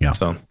class. Yeah.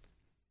 So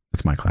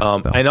that's my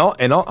class. In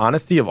all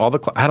honesty, of all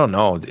the I don't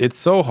know. It's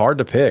so hard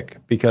to pick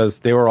because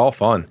they were all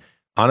fun.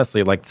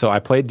 Honestly, so I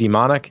played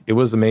Demonic. It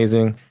was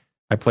amazing.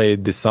 I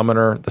played the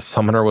Summoner. The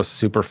Summoner was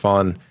super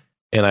fun.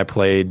 And I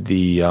played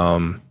the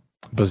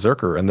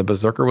Berserker. And the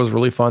Berserker was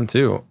really fun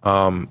too.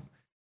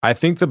 I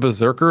think the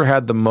Berserker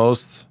had the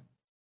most,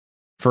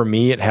 for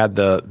me, it had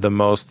the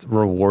most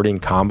rewarding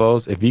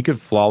combos. If you could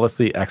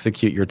flawlessly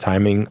execute your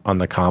timing on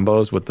the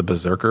combos with the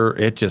Berserker,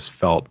 it just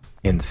felt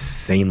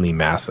insanely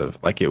massive.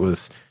 Like it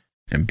was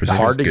Berserker's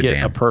hard to get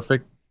game. a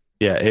perfect.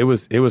 Yeah, it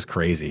was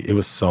crazy. It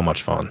was so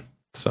much fun.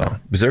 So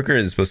Berserker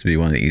is supposed to be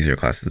one of the easier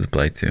classes to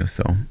play too.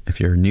 So if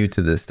you're new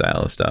to this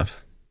style of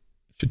stuff,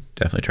 you should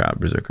definitely try out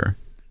Berserker.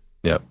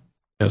 Yep,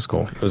 it was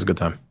cool. It was a good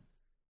time.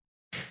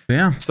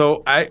 Yeah.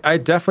 So I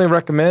definitely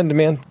recommend,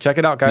 man. Check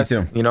it out, guys. Me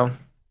too. You know,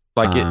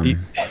 like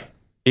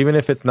even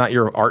if it's not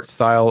your art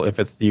style, if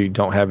it's you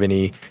don't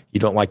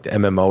like the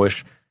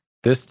MMO-ish,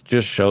 this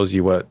just shows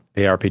you what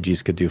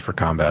ARPGs could do for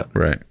combat.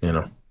 Right. You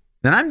know.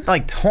 And I'm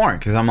like torn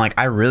because I'm like,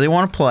 I really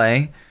want to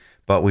play,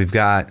 but we've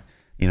got,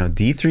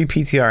 D3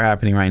 PTR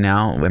happening right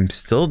now. I'm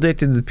still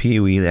addicted to the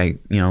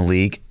PoE,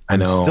 league. I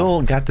know.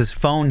 Still got this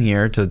phone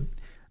here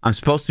I'm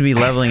supposed to be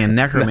leveling a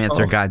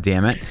necromancer, God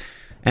damn it.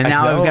 And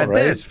now I've got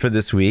this for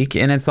this week.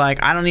 And it's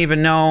like, I don't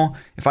even know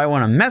if I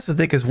want to mess with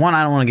it because one,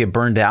 I don't want to get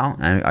burned out.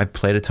 I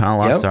played a ton of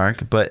Lost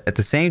Ark, but at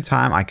the same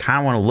time, I kind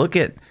of want to look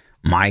at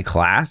my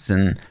class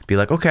and be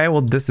like, okay,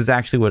 well, this is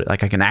actually what,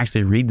 like, I can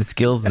actually read the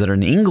skills that are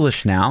in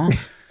English now.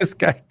 This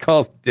guy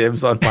calls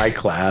dibs on my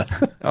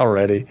class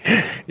already.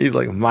 He's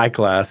like, my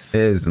class.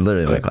 It is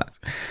literally my class.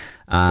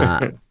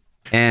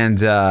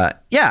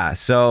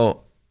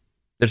 So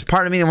there's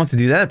part of me that wants to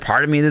do that.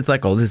 Part of me that's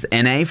like, oh, this is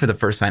NA for the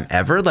first time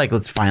ever. Like,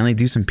 let's finally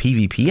do some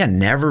PvP. I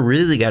never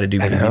really got to do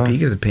PvP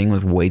because the ping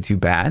was way too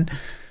bad.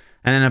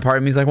 And then a part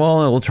of me is like, well,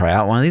 we'll try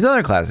out one of these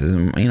other classes.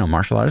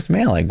 Martial artist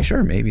male. Like,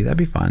 sure, maybe that'd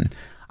be fun.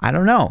 I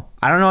don't know.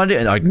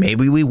 Like,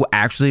 maybe we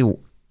actually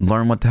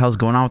learn what the hell's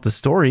going on with the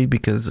story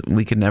because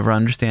we could never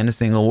understand a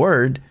single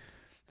word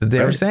that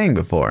they were saying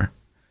before.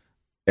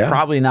 Yeah.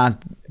 Probably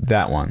not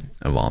that one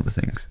of all the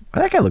things.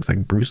 That guy looks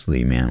like Bruce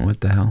Lee, man.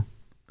 What the hell?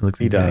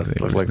 He does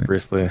look like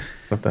Bruce Lee.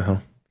 What the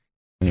hell?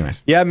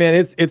 Anyways. Yeah, man,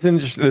 it's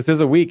interesting. This is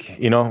a week.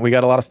 We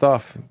got a lot of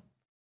stuff.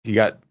 You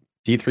got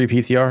D3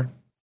 PTR,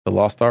 the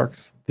Lost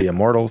Arks, the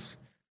Immortals,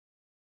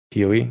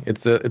 PoE.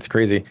 It's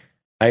crazy.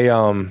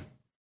 I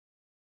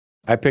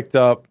picked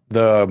up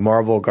the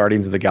Marvel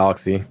Guardians of the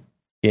Galaxy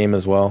game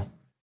as well.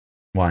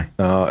 Why?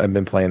 I've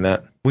been playing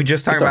that. We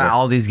just talked about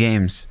all these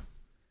games,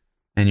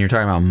 and you're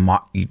talking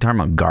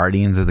about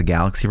Guardians of the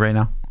Galaxy right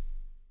now.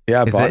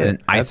 Yeah, is it an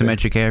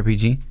isometric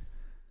RPG?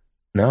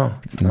 No.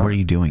 What are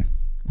you doing?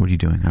 What are you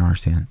doing? I don't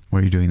understand. Why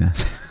are you doing that?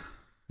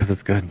 Because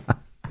it's good.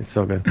 It's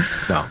so good.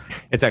 No,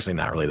 it's actually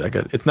not really that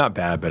good. It's not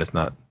bad, but it's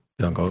not.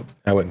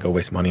 I wouldn't go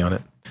waste money on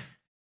it.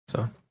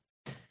 So,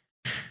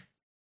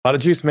 a lot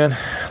of juice, man.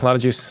 A lot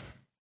of juice.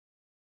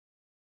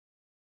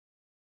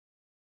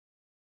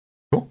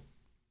 Cool.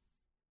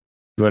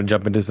 You want to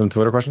jump into some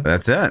Twitter questions?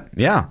 That's it.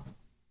 Yeah.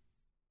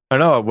 I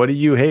know. What do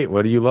you hate?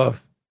 What do you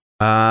love?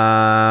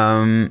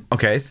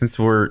 Okay, since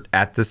we're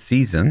at the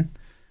season,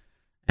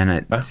 and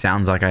it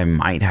sounds like I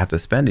might have to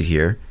spend it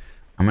here,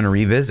 I'm going to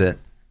revisit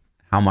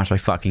how much I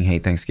fucking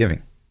hate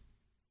Thanksgiving.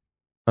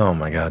 Oh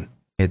my God.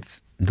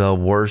 It's the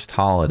worst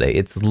holiday.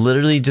 It's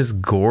literally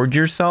just gorge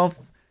yourself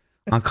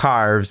on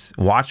carbs,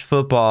 watch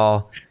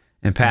football,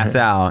 and pass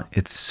out.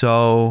 It's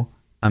so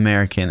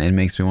American. It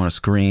makes me want to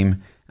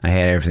scream. I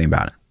hate everything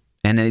about it.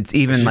 And it's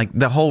even like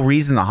the whole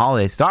reason the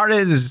holiday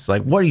started is just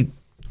like, why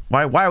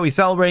are we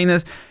celebrating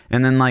this?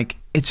 And then like,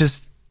 it's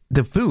just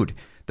the food.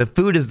 The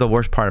food is the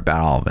worst part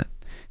about all of it.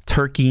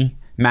 Turkey,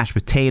 mashed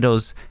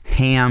potatoes,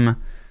 ham.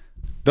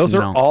 Those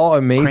are all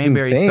amazing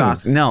cranberry things.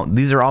 Sauce. No,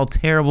 these are all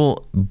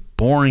terrible,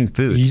 boring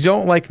foods. You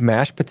don't like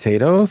mashed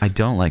potatoes? I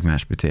don't like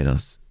mashed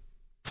potatoes.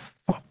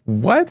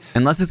 What?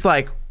 Unless it's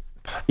like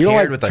you don't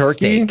like with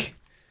turkey? A steak.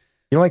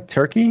 You don't like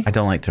turkey? I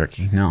don't like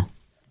turkey. No.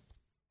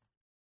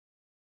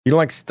 You don't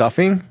like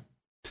stuffing?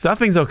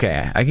 Stuffing's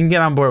okay. I can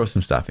get on board with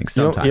some stuffing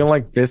sometimes. You don't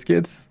like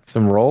biscuits?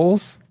 Some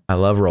rolls? I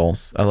love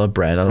rolls. I love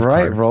bread. I love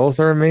carb. Rolls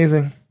are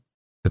amazing.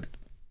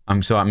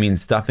 So I mean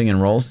stuffing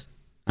and rolls.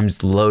 I'm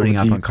just loading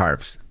up on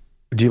carbs.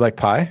 Do you like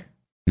pie?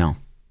 No.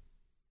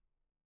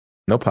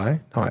 No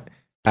pie? No.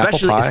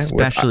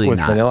 Especially with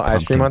not vanilla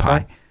ice cream on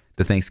top?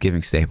 The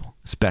Thanksgiving staple.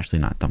 Especially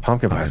not the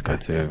pumpkin pie is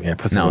good too. Yeah,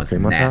 put some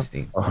cream on top.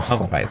 Nasty.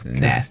 Pumpkin pie is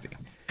nasty.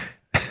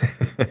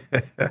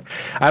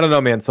 I don't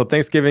know, man. So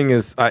Thanksgiving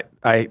is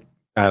I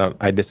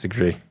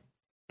disagree.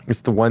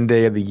 It's the one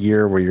day of the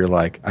year where you're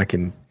like, I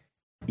can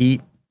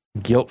eat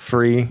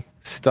guilt-free,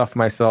 stuff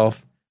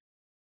myself,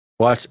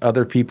 watch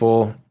other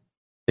people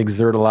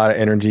exert a lot of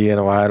energy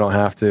and why I don't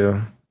have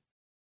to.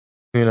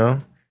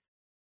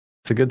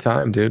 It's a good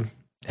time, dude.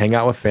 Hang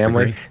out with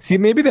family. See,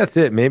 maybe that's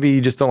it. Maybe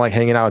you just don't like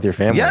hanging out with your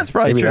family. Yeah, that's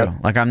probably true.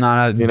 Like I'm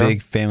not a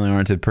big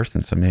family-oriented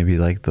person, so maybe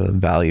like the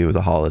value of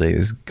the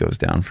holidays goes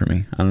down for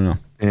me. I don't know.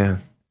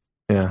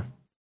 Yeah.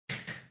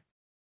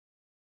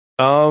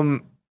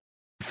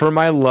 For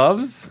my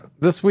loves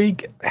this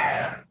week,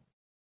 I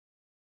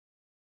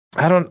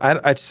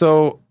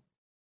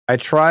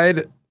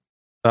tried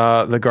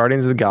the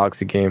Guardians of the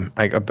Galaxy game.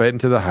 I got bit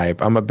into the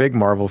hype. I'm a big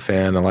Marvel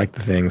fan. I like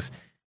the things.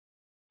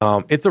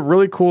 It's a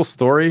really cool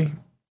story,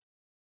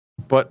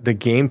 but the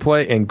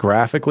gameplay and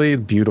graphically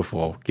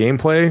beautiful.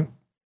 Gameplay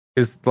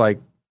is like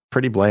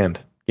pretty bland.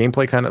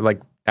 Gameplay kind of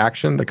like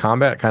action. The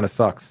combat kind of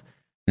sucks.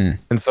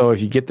 And so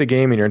if you get the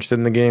game and you're interested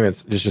in the game,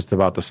 it's just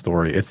about the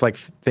story. It's like,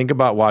 think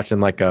about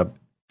watching like a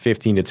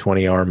 15 to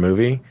 20 hour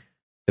movie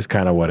is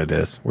kind of what it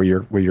is, where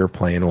you're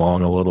playing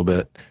along a little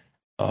bit.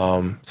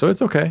 So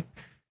it's okay.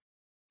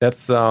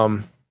 That's I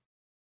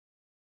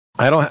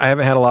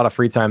haven't had a lot of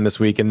free time this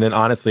week. And then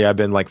honestly, I've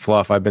been like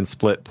Fluff. I've been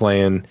split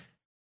playing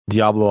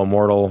Diablo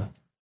Immortal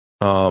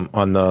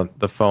on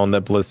the phone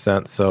that Blizz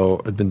sent.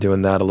 So I've been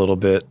doing that a little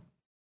bit.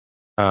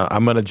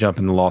 I'm gonna jump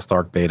in the Lost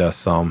Ark beta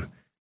some.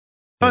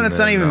 Oh, and that's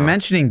not even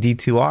mentioning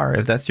D2R.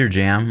 If that's your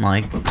jam,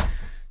 like,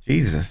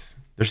 Jesus,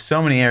 there's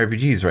so many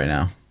RPGs right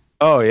now.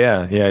 Oh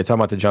yeah. You're talking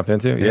about to jump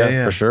into?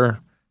 Yeah, for sure.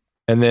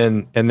 And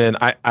then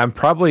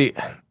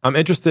I'm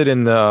interested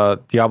in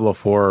the Diablo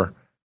 4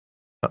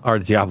 or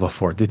the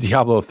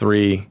Diablo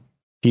 3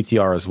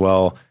 PTR as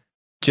well,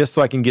 just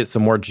so I can get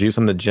some more juice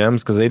on the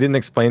gems, because they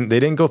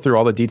didn't go through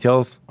all the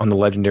details on the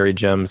legendary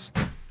gems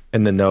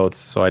in the notes.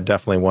 So I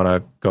definitely want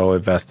to go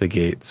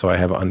investigate so I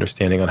have an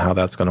understanding on how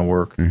that's going to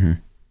work. Mm-hmm.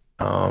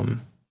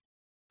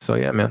 So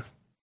yeah, man,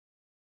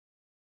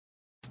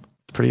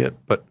 that's pretty it,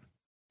 but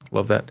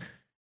love that.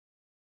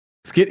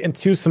 Let's get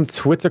into some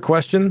Twitter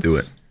questions. Do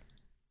it.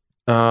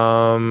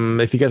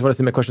 If you guys want to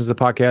submit questions to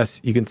the podcast,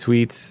 you can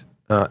tweet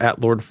at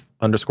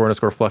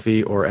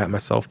Lord__Fluffy or at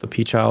myself,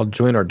 ThaPchild.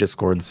 Join our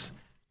Discords.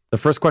 The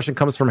first question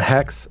comes from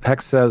Hex.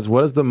 Hex says,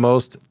 what is the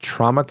most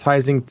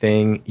traumatizing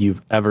thing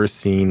you've ever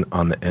seen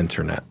on the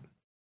internet?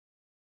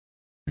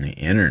 The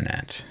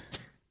internet?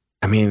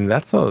 I mean,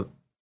 that's a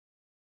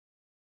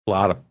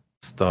lot of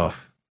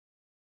stuff.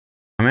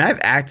 I mean, I've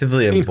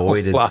actively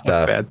avoided stuff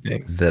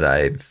that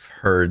I've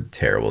heard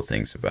terrible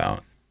things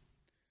about.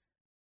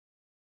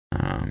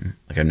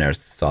 Like I never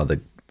saw the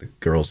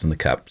girls in the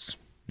cups.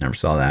 Never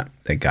saw that.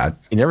 Thank God.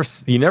 You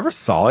never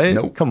saw it?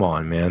 Nope. Come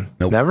on, man.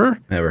 Nope. Never?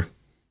 Never.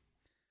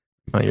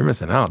 Oh, you're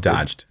missing out.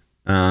 Dodged.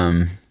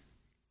 I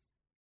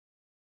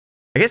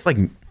guess like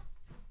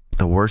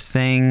the worst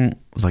thing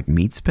was like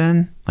meat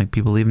spin, like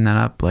people leaving that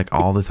up like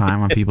all the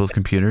time on people's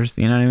computers.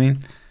 You know what I mean?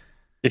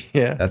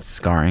 Yeah. That's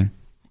scarring.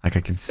 Like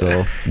I can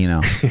still,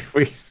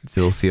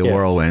 still see a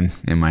whirlwind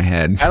in my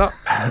head.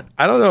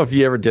 I don't know if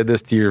you ever did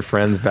this to your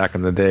friends back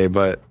in the day,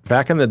 but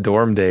back in the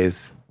dorm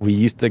days, we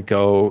used to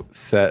go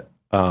set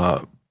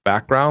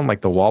background,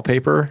 like the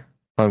wallpaper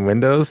on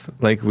Windows.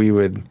 Like we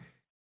would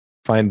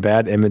find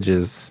bad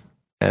images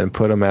and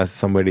put them as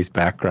somebody's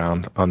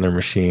background on their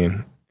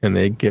machine, and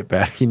they'd get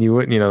back, and you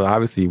wouldn't,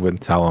 obviously you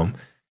wouldn't tell them,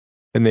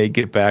 and they'd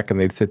get back and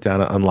they'd sit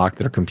down and unlock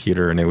their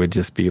computer, and it would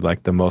just be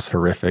like the most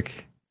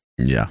horrific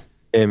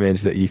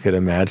image that you could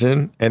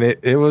imagine. And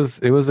it was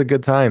a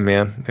good time,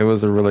 man. It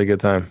was a really good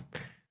time.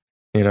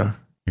 You're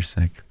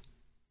sick.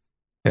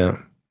 Yeah.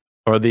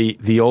 Or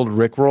the old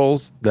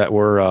Rickrolls that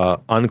were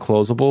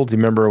unclosable. Do you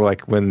remember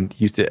like when you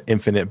used to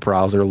infinite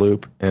browser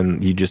loop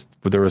and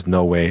there was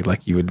no way,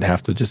 like you would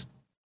have to just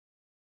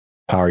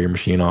power your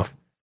machine off?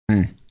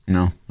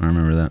 No, I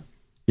remember that.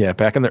 Yeah,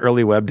 back in the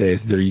early web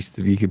days,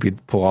 you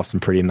could pull off some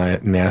pretty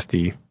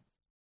nasty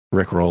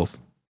Rickrolls.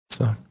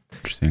 So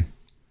interesting.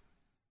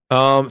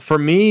 For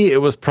me,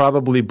 it was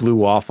probably Blue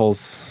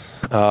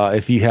Waffles.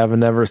 If you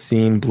haven't ever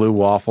seen Blue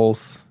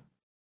Waffles,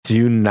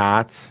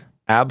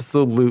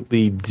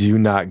 absolutely do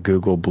not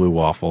Google Blue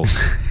Waffles.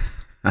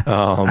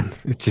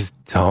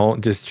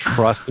 Just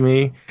trust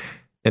me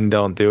and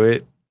don't do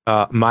it.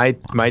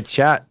 My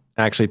chat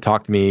actually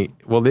talked to me.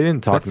 Well, they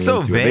didn't talk to me.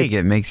 That's so vague.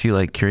 It makes you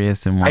like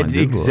curious and want to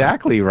Google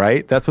exactly it.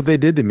 Right. That's what they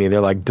did to me.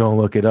 They're like, don't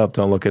look it up.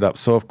 Don't look it up.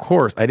 So of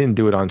course I didn't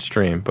do it on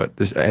stream, but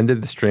I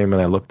ended the stream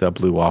and I looked up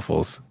Blue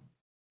Waffles.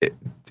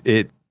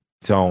 It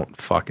don't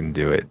fucking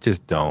do it.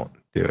 Just don't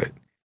do it.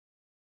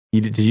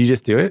 Did you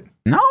just do it?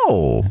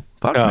 No.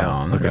 Fuck no.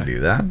 I'm not gonna do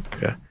that.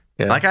 Okay.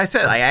 Yeah. Like I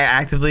said, I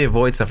actively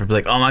avoid stuff. I'd be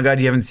like, oh my God,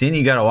 you haven't seen it?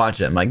 You gotta watch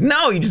it. I'm like,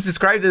 no, you just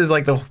described it as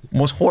like the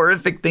most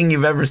horrific thing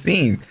you've ever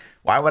seen.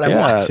 Why would I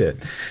watch it?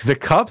 The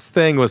cups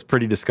thing was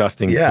pretty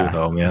disgusting too,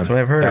 though, man. That's what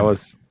I've heard. That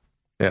was,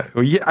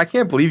 Well, I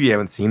can't believe you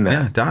haven't seen that.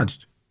 Yeah,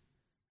 dodged.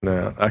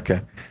 No,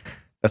 okay.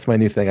 That's my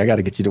new thing. I got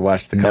to get you to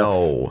watch the cups.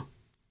 No.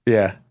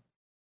 Yeah.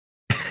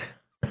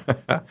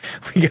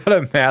 We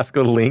gotta mask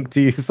a link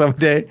to you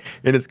someday,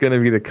 and it's gonna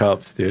be the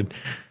cups, dude.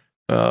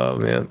 Oh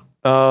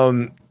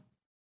man.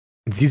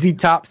 ZZ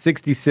Top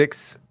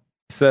 66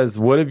 says,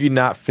 "What have you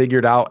not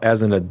figured out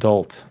as an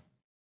adult?"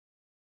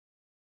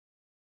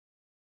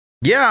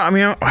 Yeah, I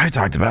mean, I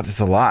talked about this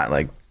a lot.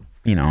 Like,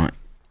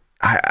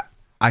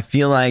 I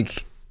feel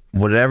like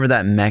whatever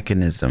that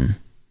mechanism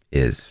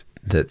is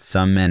that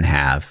some men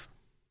have,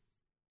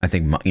 I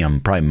think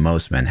probably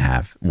most men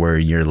have, where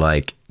you're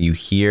like, you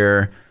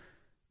hear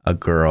a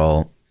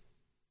girl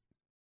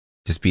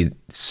just be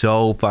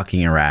so fucking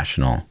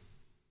irrational,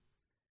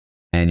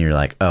 and you're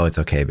like, oh, it's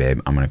okay,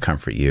 babe, I'm gonna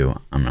comfort you,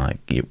 I'm gonna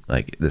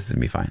like this is gonna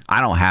be fine.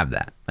 I don't have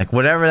that. Like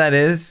whatever that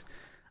is,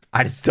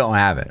 I just don't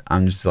have it.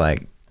 I'm just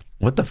like,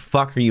 what the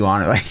fuck are you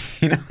on?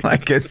 Like,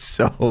 like it's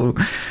so,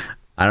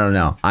 I don't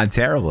know. I'm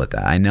terrible at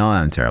that. I know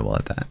I'm terrible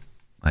at that.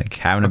 Like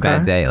having a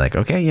bad day, like,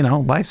 okay,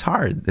 life's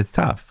hard, it's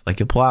tough,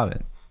 like you'll pull out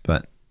it,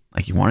 but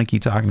like you want to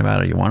keep talking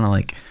about it, you want to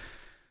like,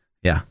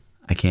 yeah,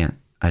 I can't.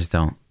 I just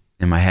don't.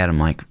 In my head, I'm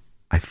like,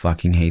 I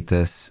fucking hate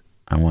this.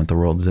 I want the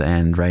world to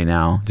end right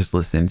now. Just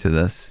listening to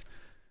this.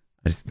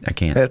 I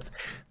can't.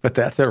 But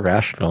that's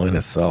irrational in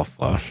itself,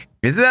 Lush.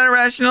 Is that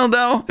irrational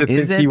though?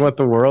 Is it? You want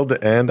the world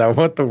to end? I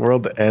want the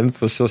world to end,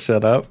 so she'll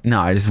shut up. No,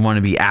 I just want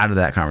to be out of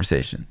that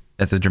conversation.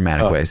 That's a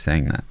dramatic way of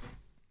saying that.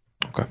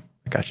 Okay,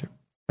 I got you.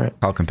 All right.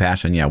 Called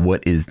compassion. Yeah,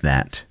 what is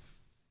that?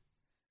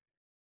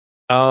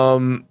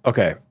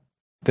 Okay.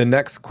 The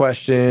next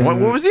question. What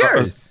was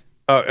yours?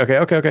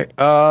 Okay.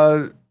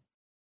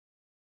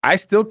 I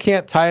still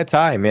can't tie a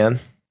tie, man.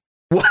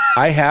 What?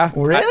 I have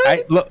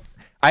really.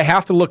 I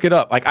have to look it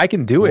up. Like I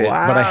can do it,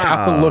 but I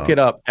have to look it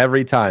up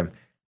every time.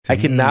 Damn.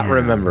 I cannot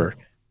remember.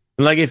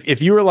 Like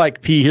if you were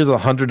like, P, here's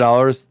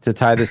 $100 to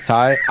tie this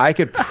tie, I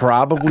could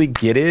probably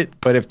get it.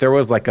 But if there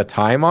was like a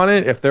time on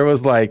it, if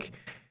there's like,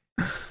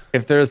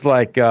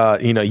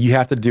 you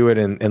have to do it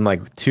in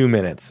like 2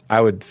 minutes, I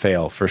would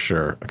fail for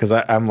sure. Because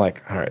I'm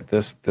like, all right,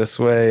 this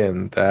way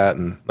and that,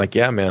 and like,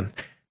 yeah, man,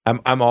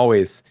 I'm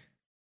always,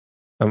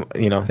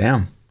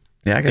 Damn.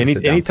 Yeah. I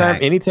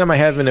anytime I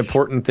have an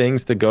important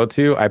things to go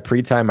to, I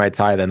pre-tie my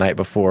tie the night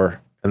before,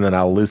 and then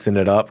I'll loosen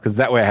it up because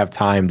that way I have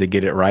time to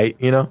get it right,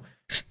 and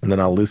then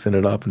I'll loosen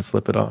it up and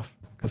slip it off.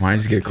 Why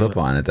don't you get a clip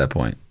on at that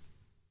point?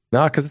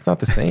 No, because it's not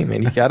the same,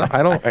 man.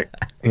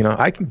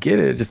 I can get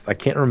it. Just I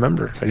can't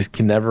remember. I just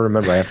can never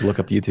remember. I have to look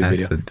up YouTube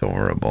video. That's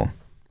adorable.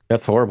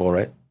 That's horrible,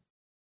 right?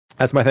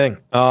 That's my thing.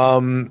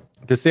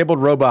 Disabled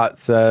Robot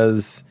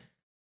says,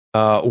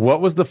 what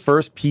was the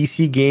first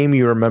PC game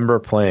you remember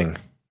playing?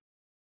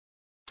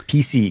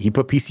 PC. He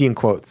put PC in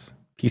quotes.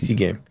 PC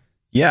game.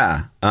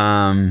 Yeah.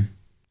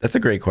 That's a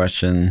great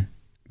question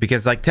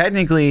because like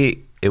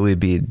technically it would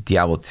be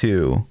Diablo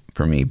 2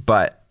 for me,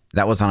 but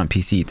that was on a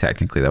PC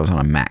technically. That was on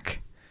a Mac.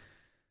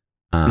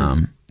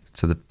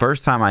 So the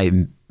first time I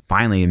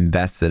finally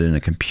invested in a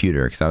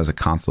computer, because I was a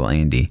console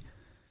Andy,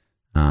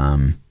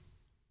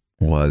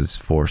 was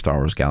for Star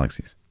Wars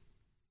Galaxies.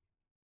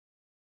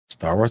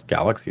 Star Wars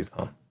Galaxies,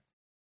 huh?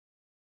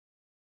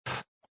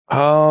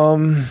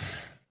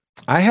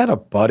 I had a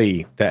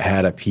buddy that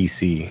had a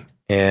PC,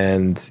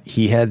 and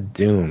he had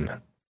Doom.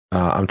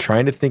 I'm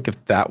trying to think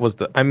if that was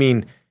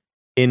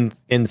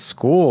in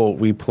school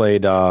we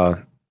played.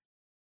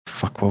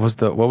 What was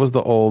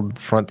the old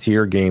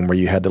Frontier game where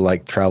you had to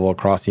like travel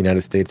across the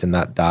United States and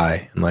not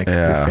die, and like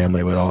your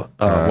family would all.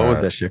 What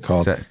was that shit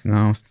called?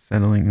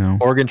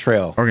 Oregon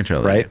Trail.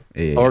 Right?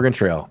 Yeah. Oregon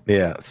Trail.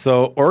 Yeah.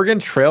 So Oregon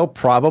Trail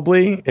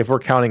probably, if we're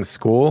counting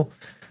school,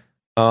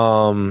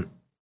 but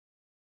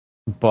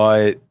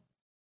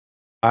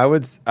I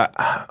would.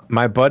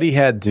 My buddy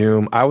had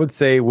Doom. I would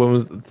say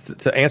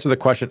to answer the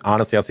question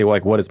honestly, I'll say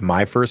like what is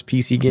my first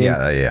PC game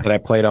that I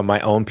played on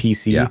my own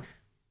PC? Yeah.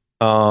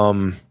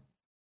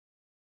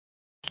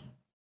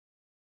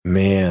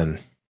 Man,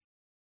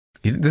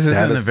 this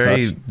isn't a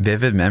very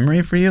vivid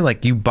memory for you.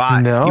 Like you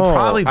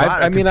probably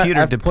bought a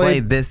computer to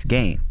play this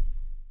game.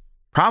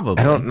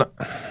 Probably. I don't know.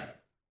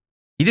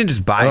 You didn't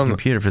just buy a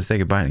computer for the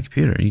sake of buying a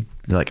computer. You're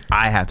like,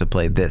 I have to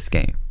play this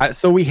game.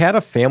 So we had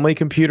a family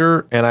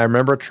computer, and I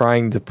remember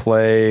trying to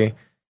play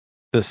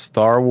the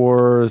Star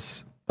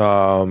Wars.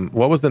 What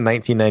was the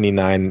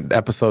 1999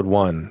 Episode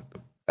 1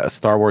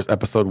 Star Wars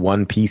Episode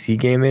 1 PC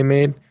game they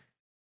made?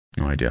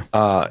 No idea.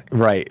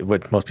 Right.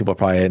 What most people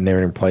probably had never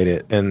even played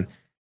it. And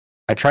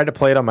I tried to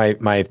play it on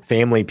my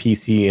family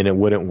PC and it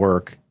wouldn't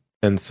work.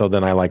 And so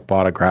then I like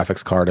bought a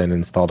graphics card and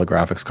installed a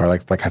graphics card.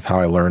 Like that's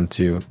how I learned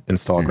to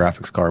install a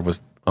graphics card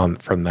was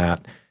from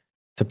that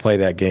to play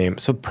that game.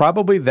 So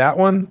probably that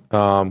one,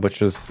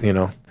 which was,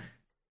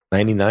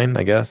 99,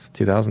 I guess,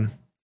 2000.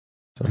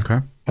 So okay.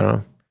 I don't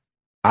know.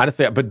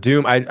 Honestly, but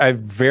Doom, I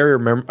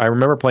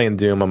remember playing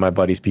Doom on my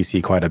buddy's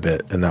PC quite a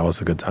bit, and that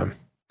was a good time.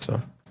 So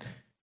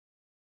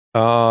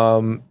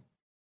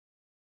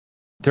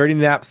Dirty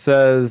Nap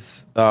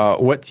says,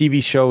 what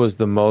TV show is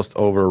the most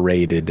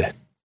overrated?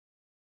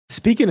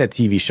 Speaking of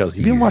TV shows,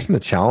 you been watching The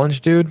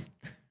Challenge, dude?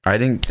 I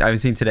haven't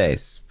seen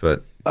today's,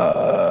 but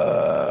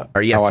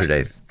or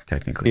yesterday's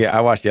technically. Yeah,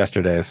 I watched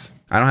yesterday's.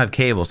 I don't have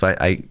cable, so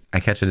I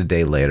catch it a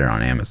day later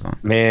on Amazon.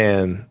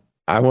 Man,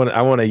 I want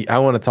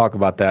to talk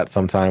about that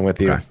sometime with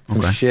you. Okay.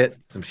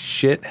 Some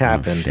shit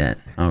happened.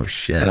 Oh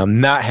shit. And I'm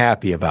not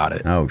happy about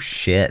it. Oh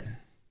shit.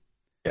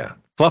 Yeah.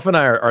 Fluff and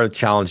I are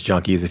Challenge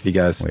junkies, if you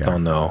guys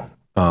don't know.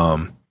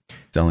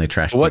 It's only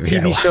trash. What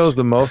TV show is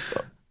the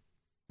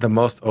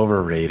most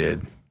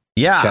overrated?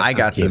 Yeah, I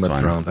got Game this of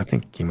one. Thrones. I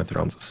think Game of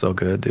Thrones is so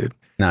good, dude.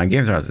 No, Game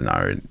of Thrones is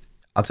not.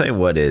 I'll tell you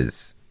what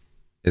is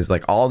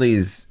like all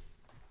these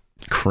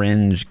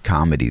cringe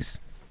comedies,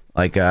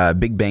 like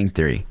Big Bang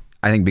Theory.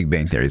 I think Big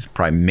Bang Theory is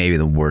probably maybe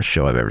the worst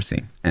show I've ever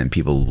seen, and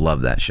people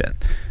love that shit.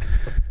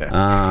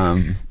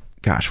 Yeah.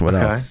 Gosh, what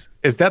else?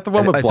 Is that the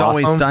one with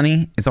Blossom? Always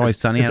Sunny. It's Always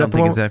Sunny. I don't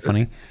think it's that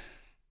funny.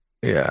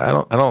 Yeah,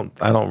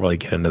 I don't really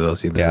get into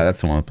those either. Yeah,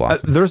 that's the one with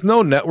Blossom. There's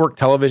no network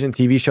television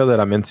TV show that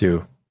I'm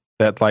into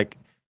that like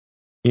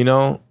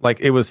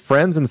it was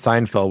Friends and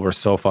Seinfeld were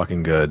so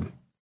fucking good.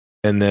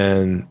 And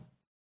then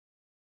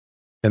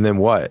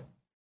what?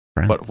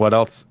 Friends. What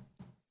else?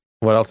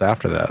 What else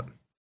after that?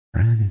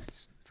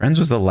 Friends Friends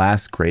was the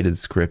last graded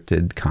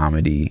scripted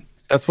comedy.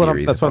 That's what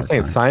I'm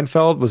saying.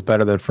 Seinfeld was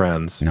better than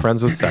Friends. No.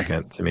 Friends was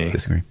second to me.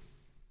 Disagree.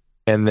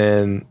 And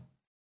then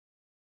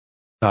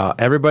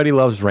Everybody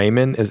Loves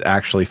Raymond is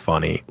actually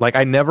funny. Like,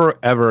 I never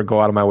ever go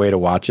out of my way to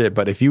watch it,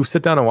 but if you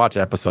sit down and watch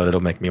an episode, it'll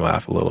make me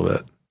laugh a little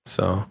bit.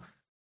 So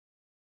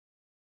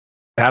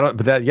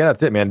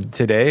that's it, man.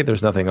 Today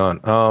there's nothing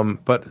on.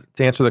 But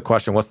to answer the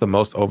question, what's the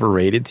most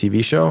overrated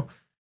TV show?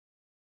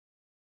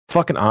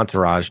 Fucking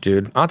Entourage,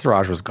 dude.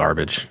 Entourage was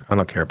garbage. I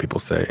don't care what people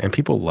say. And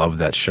people love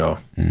that show.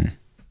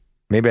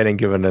 Maybe I didn't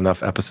give it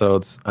enough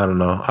episodes. I don't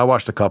know. I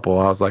watched a couple.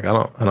 I was like, I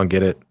don't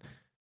get it.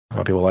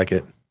 Why people like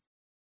it.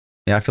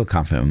 Yeah, I feel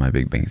confident with my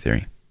Big Bang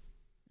Theory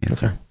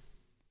answer.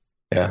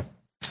 Yeah.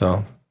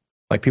 So,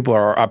 like, people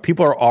are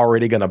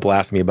already gonna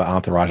blast me about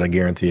Entourage. I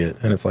guarantee it.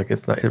 And it's like,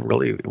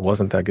 it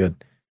wasn't that good.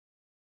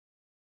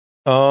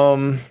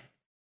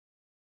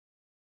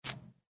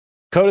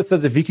 Coda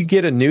says, if you could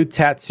get a new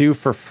tattoo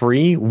for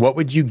free, what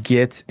would you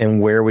get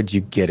and where would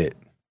you get it?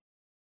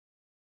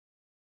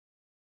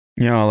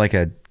 You know, like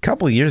a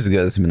couple of years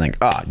ago, this has been like,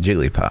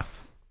 Jigglypuff.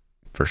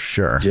 For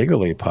sure.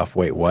 Jigglypuff.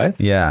 Wait, what?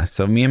 Yeah.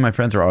 So me and my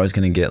friends were always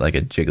going to get like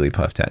a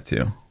Jigglypuff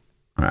tattoo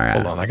on our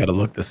ass. Hold on. I got to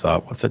look this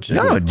up. What's a Jigglypuff? You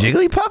know what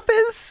Jigglypuff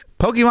is?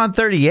 Pokemon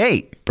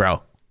 38,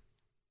 bro.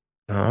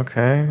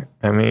 Okay.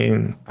 I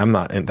mean, I'm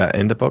not that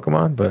into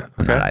Pokemon, but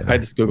okay. I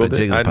just Googled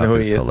it. I know who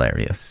he is.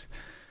 Hilarious.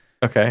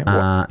 Okay.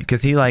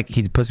 Because he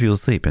puts people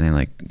to sleep and he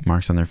like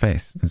marks on their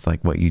face. It's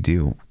like what you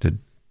do to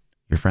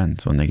your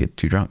friends when they get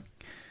too drunk.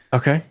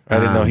 Okay. I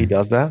didn't know he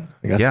does that.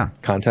 I guess. Yeah.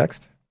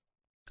 Context.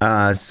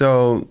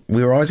 So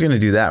we were always going to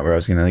do that, where I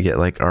was going to get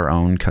like our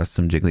own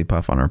custom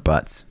Jigglypuff on our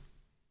butts,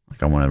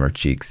 like on one of our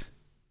cheeks.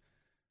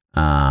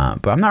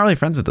 But I'm not really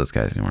friends with those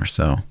guys anymore,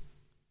 so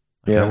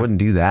I wouldn't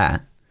do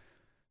that.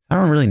 I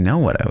don't really know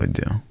what I would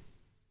do.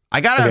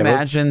 I gotta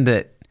imagine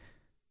that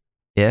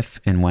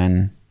if and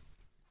when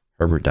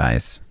Herbert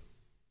dies,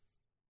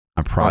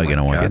 I'm probably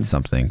gonna want to get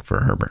something for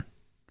Herbert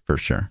for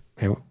sure.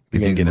 Okay,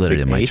 because he's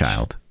literally my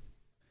child.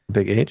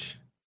 Big H.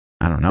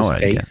 I don't know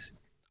what I get.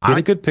 Get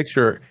a good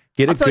picture.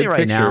 Get a good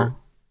picture now,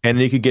 and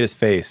you could get his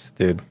face,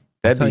 dude.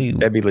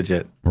 That'd be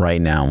legit.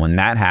 Right now, when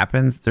that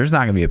happens, there's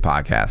not gonna be a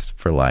podcast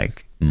for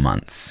like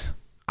months.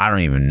 I don't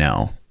even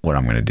know what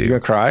I'm gonna do. You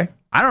gonna cry?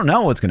 I don't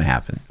know what's gonna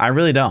happen. I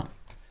really don't.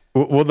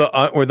 Will the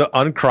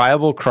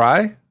uncryable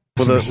cry?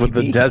 Will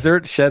the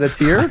desert shed a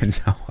tear? I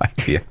have no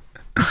idea.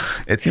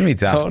 It's gonna be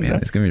tough, man. No.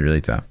 It's gonna be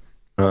really tough.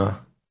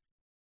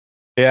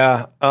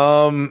 Yeah.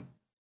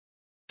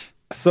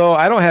 So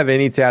I don't have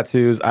any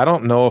tattoos. I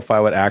don't know if I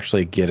would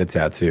actually get a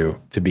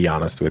tattoo, to be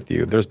honest with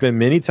you. There's been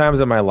many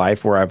times in my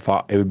life where I've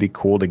thought it would be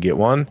cool to get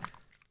one,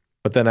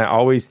 but then I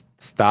always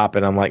stop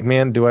and I'm like,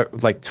 man, do I,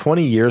 like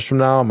 20 years from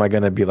now, am I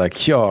going to be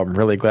like, yo, I'm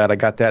really glad I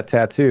got that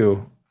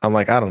tattoo? I'm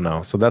like, I don't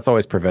know. So that's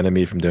always prevented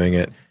me from doing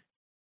it.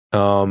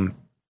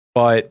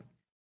 But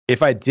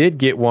if I did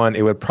get one,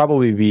 it would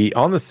probably be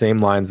on the same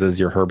lines as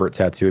your Herbert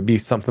tattoo. It'd be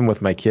something with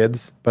my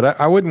kids, but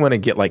I wouldn't want to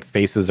get like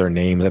faces or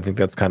names. I think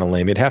that's kind of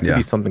lame. It'd have to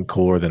be something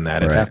cooler than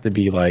that. It'd have to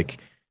be like,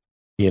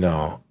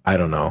 I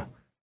don't know.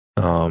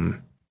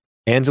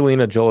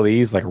 Angelina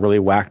Jolie's like really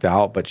whacked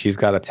out, but she's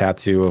got a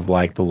tattoo of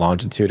like the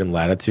longitude and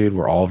latitude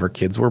where all of her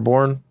kids were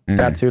born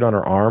tattooed on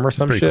her arm or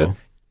some shit. Cool.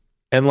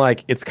 And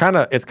like, it's kind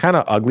of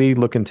ugly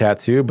looking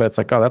tattoo, but it's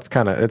like, oh,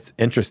 it's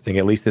interesting.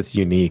 At least it's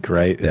unique,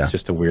 right? It's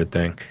just a weird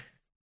thing.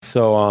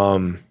 So,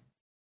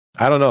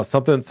 I don't know,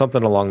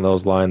 something along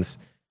those lines.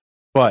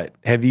 But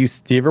do you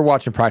ever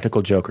watch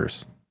Impractical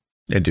Jokers?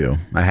 I do.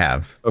 I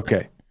have.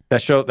 Okay,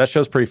 that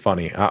show's pretty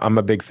funny. I'm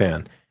a big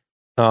fan.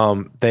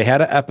 They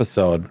had an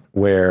episode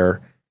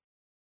where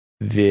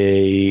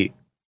the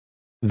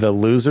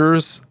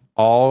losers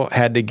all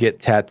had to get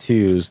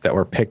tattoos that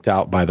were picked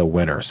out by the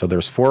winner. So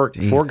there's four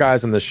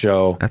guys on the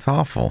show. That's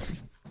awful.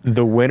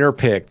 The winner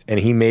picked, and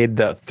he made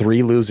the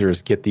 3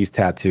 losers get these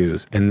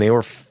tattoos, and they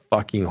were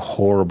fucking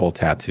horrible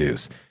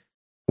tattoos.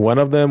 One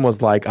of them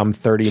was like, I'm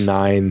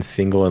 39,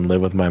 single, and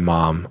live with my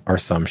mom, or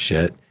some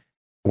shit.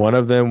 One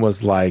of them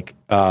was like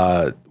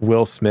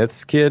Will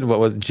Smith's kid. What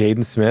was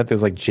Jaden Smith?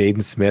 There's like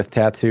Jaden Smith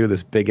tattoo,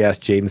 this big ass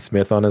Jaden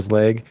Smith on his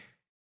leg,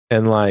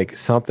 and like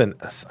something,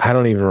 I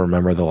don't even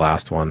remember the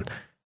last one.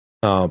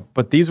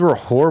 But these were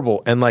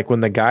horrible. And like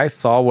when the guy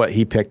saw what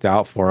he picked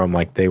out for him,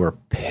 like they were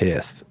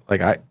pissed.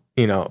 Like all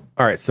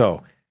right.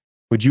 So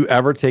would you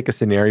ever take a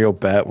scenario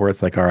bet where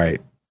it's like, all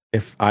right,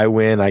 if I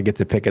win, I get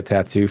to pick a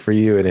tattoo for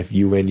you, and if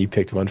you win, you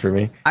picked one for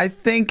me? I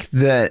think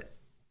that,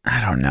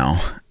 I don't know.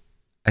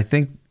 I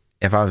think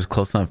if I was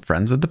close enough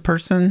friends with the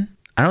person,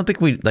 I don't think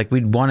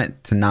we'd want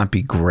it to not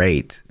be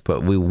great,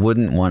 but we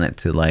wouldn't want it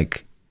to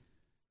like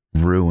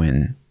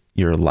ruin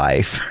your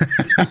life.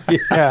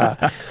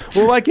 Yeah.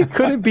 Well, like it's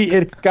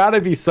gotta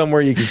be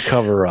somewhere you can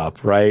cover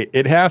up, right?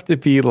 It'd have to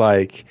be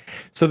like,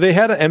 so they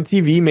had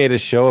MTV made a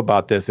show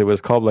about this. It was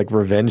called like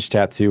Revenge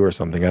Tattoo or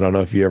something. I don't know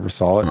if you ever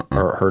saw it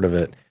or heard of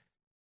it.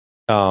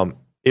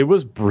 It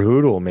was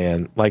brutal,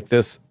 man. Like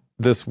this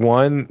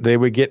one, they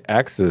would get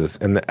X's,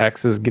 and the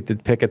X's get to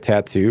pick a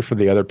tattoo for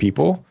the other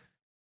people.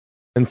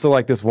 And so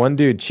like this one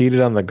dude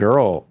cheated on the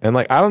girl, and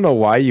like I don't know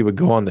why you would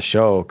go on the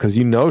show because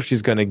you know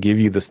she's gonna give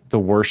you the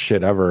worst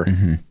shit ever.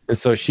 Mm-hmm. And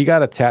so she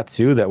got a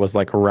tattoo that was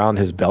like around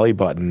his belly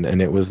button,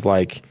 and it was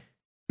like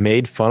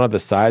made fun of the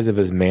size of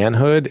his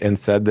manhood and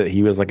said that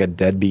he was like a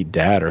deadbeat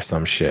dad or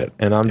some shit.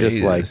 And I'm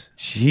just like,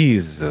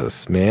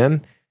 Jesus,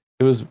 man,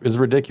 it was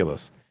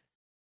ridiculous.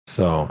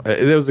 So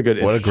it was a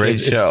good. What a great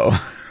show.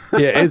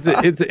 Yeah, it's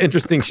an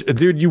interesting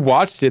dude. You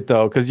watched it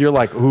though, because you're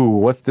like, "Ooh,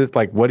 what's this?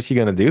 Like, what is she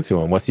gonna do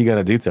to him? What's he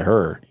gonna do to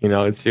her?" You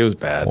know, it was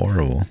bad,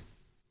 horrible.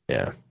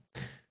 Yeah.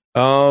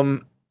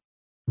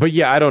 But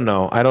yeah, I don't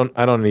know. I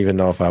don't even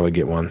know if I would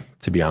get one,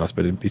 to be honest.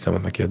 But it'd be some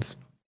with my kids.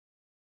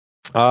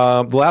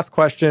 The last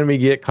question we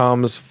get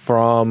comes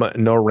from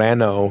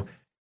Norano,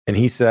 and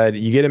he said,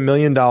 "You get $1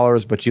 million,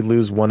 but you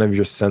lose one of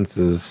your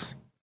senses.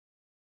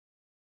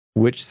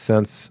 Which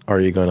sense are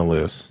you going to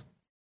lose?"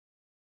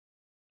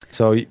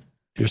 So.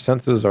 Your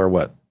senses are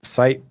what?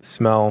 Sight,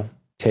 smell,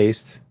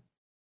 taste,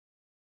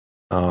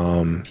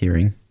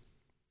 hearing.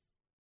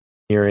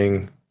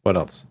 What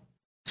else?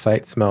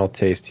 Sight, smell,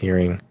 taste,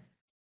 hearing,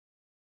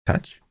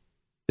 touch.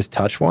 Is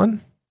touch one?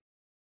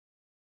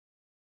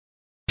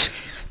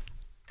 Is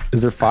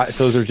there 5?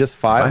 So is there just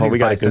 5? Oh, we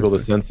gotta Google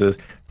senses.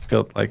 The senses.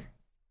 Feel like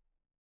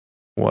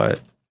what?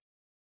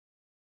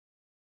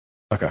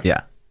 Okay.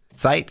 Yeah.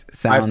 Sight,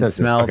 sound,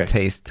 smell,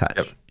 taste, touch.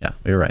 Yep. Yeah,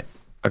 you're right.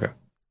 Okay.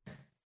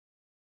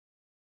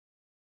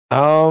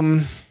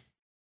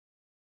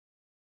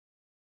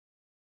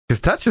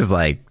 Because touch is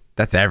like,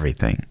 that's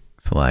everything.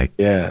 So like,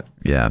 yeah,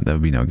 that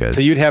would be no good.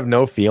 So you'd have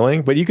no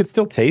feeling, but you could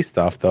still taste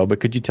stuff though. But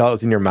could you tell it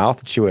was in your mouth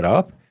to chew it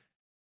up?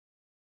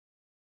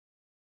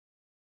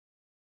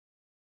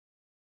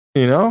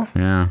 You know?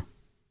 Yeah.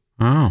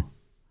 Oh,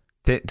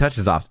 touch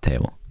is off the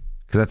table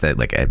because that's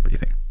like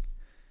everything.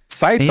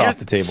 Sight's off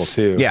the table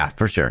too. Yeah,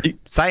 for sure.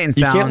 Sight and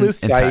sound and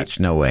touch,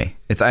 no way.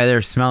 It's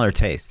either smell or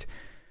taste.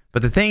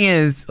 But the thing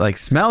is, like,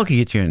 smell can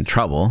get you in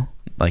trouble.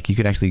 Like, you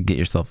could actually get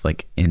yourself,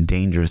 like, in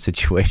dangerous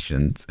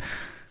situations.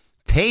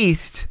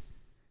 Taste,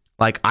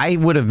 like, I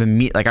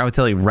would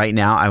tell you right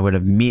now, I would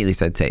have immediately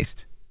said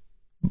taste.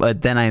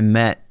 But then I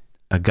met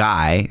a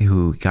guy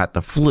who got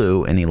the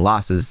flu, and he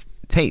lost his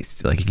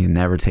taste. Like, he can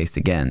never taste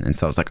again. And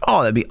so I was like,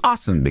 oh, that'd be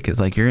awesome, because,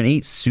 like, you're going to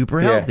eat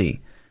super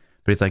healthy.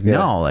 But it's like,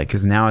 no, like,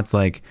 because now it's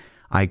like,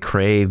 I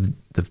crave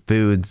the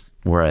foods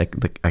where I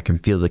can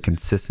feel the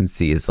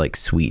consistency is, like,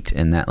 sweet,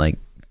 and that, like,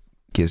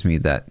 gives me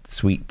that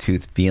sweet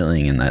tooth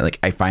feeling, and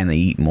I finally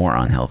eat more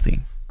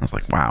unhealthy. I was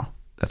like, wow,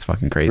 that's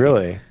fucking crazy.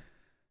 Really?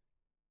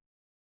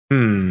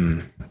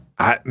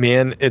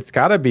 Man, it's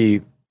gotta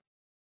be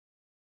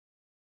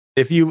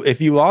if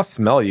you lost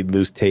smell, you'd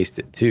lose taste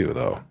it too,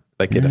 though.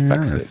 Like it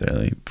affects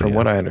it. From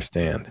what I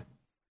understand.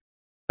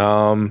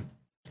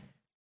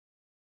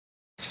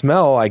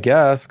 Smell, I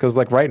guess, because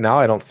like right now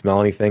I don't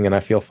smell anything and I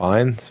feel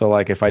fine. So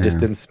like if I just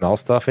didn't smell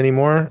stuff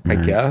anymore, I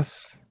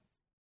guess.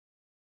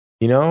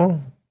 You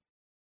know?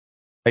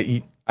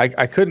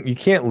 I couldn't. You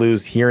can't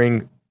lose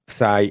hearing,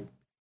 sight.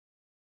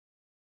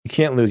 You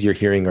can't lose your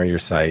hearing or your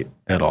sight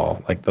at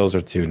all. Like those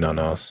are 2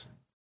 no-nos.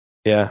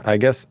 Yeah, I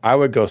guess I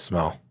would go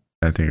smell.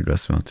 I think I'd go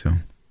smell too.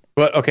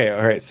 But okay,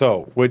 all right.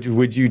 So would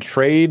you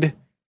trade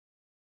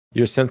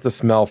your sense of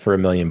smell for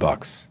 $1 million?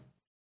 $1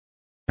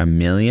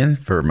 million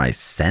for my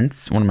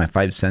sense? One of my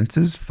 5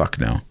 senses? Fuck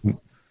no.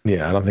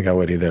 Yeah, I don't think I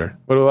would either.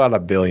 What about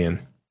 $1 billion?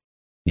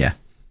 Yeah.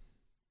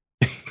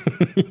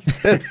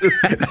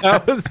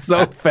 That was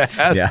so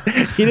fast. Yeah.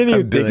 He didn't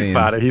even think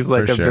about it. He's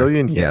like $1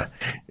 billion. Yeah.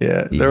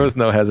 There was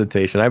no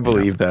hesitation. I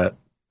believe that.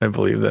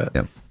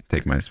 Yep.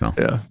 Take my smell.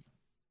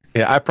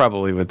 Yeah, I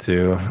probably would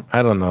too.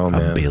 I don't know,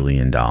 man. $1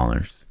 billion.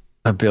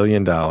 $1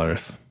 billion.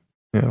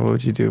 Yeah, what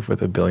would you do with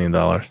 $1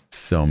 billion?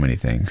 So many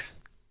things.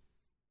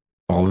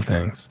 All the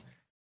things.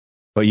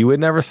 But you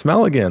would never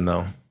smell again,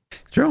 though.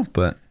 True,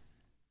 but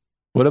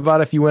what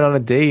about if you went on a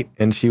date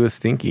and she was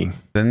stinky?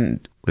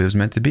 Then it was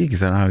meant to be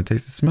because I don't know how it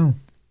tastes the smell.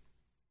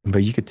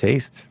 But you could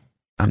taste.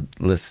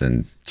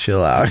 Listen,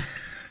 chill out.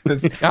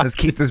 Let's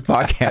keep this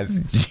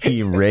podcast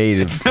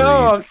G-rated. Please.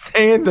 No, I'm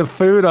saying the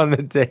food on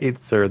the date,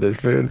 sir. The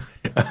food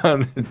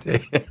on the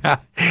date.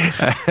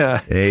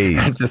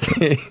 Hey, just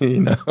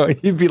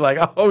you'd be like,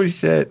 "Oh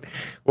shit,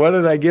 what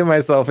did I get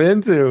myself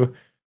into?"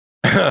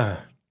 I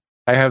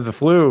have the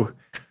flu.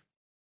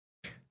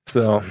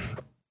 So,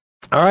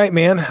 all right,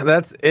 man.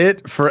 That's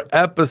it for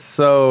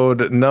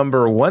episode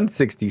number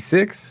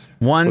 166.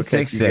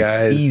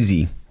 166,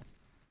 easy.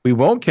 We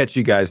won't catch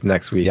you guys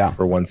next week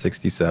for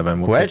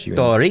 167. We'll catch you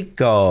Puerto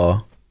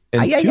Rico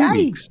in 2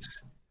 weeks.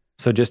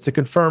 So just to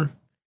confirm,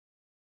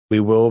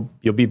 you'll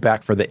be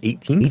back for the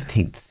 18th.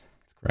 18th,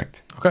 that's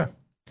correct. Okay.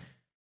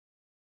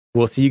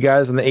 We'll see you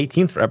guys on the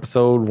 18th for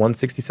episode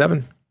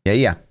 167.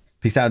 Yeah.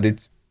 Peace out,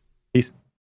 dudes.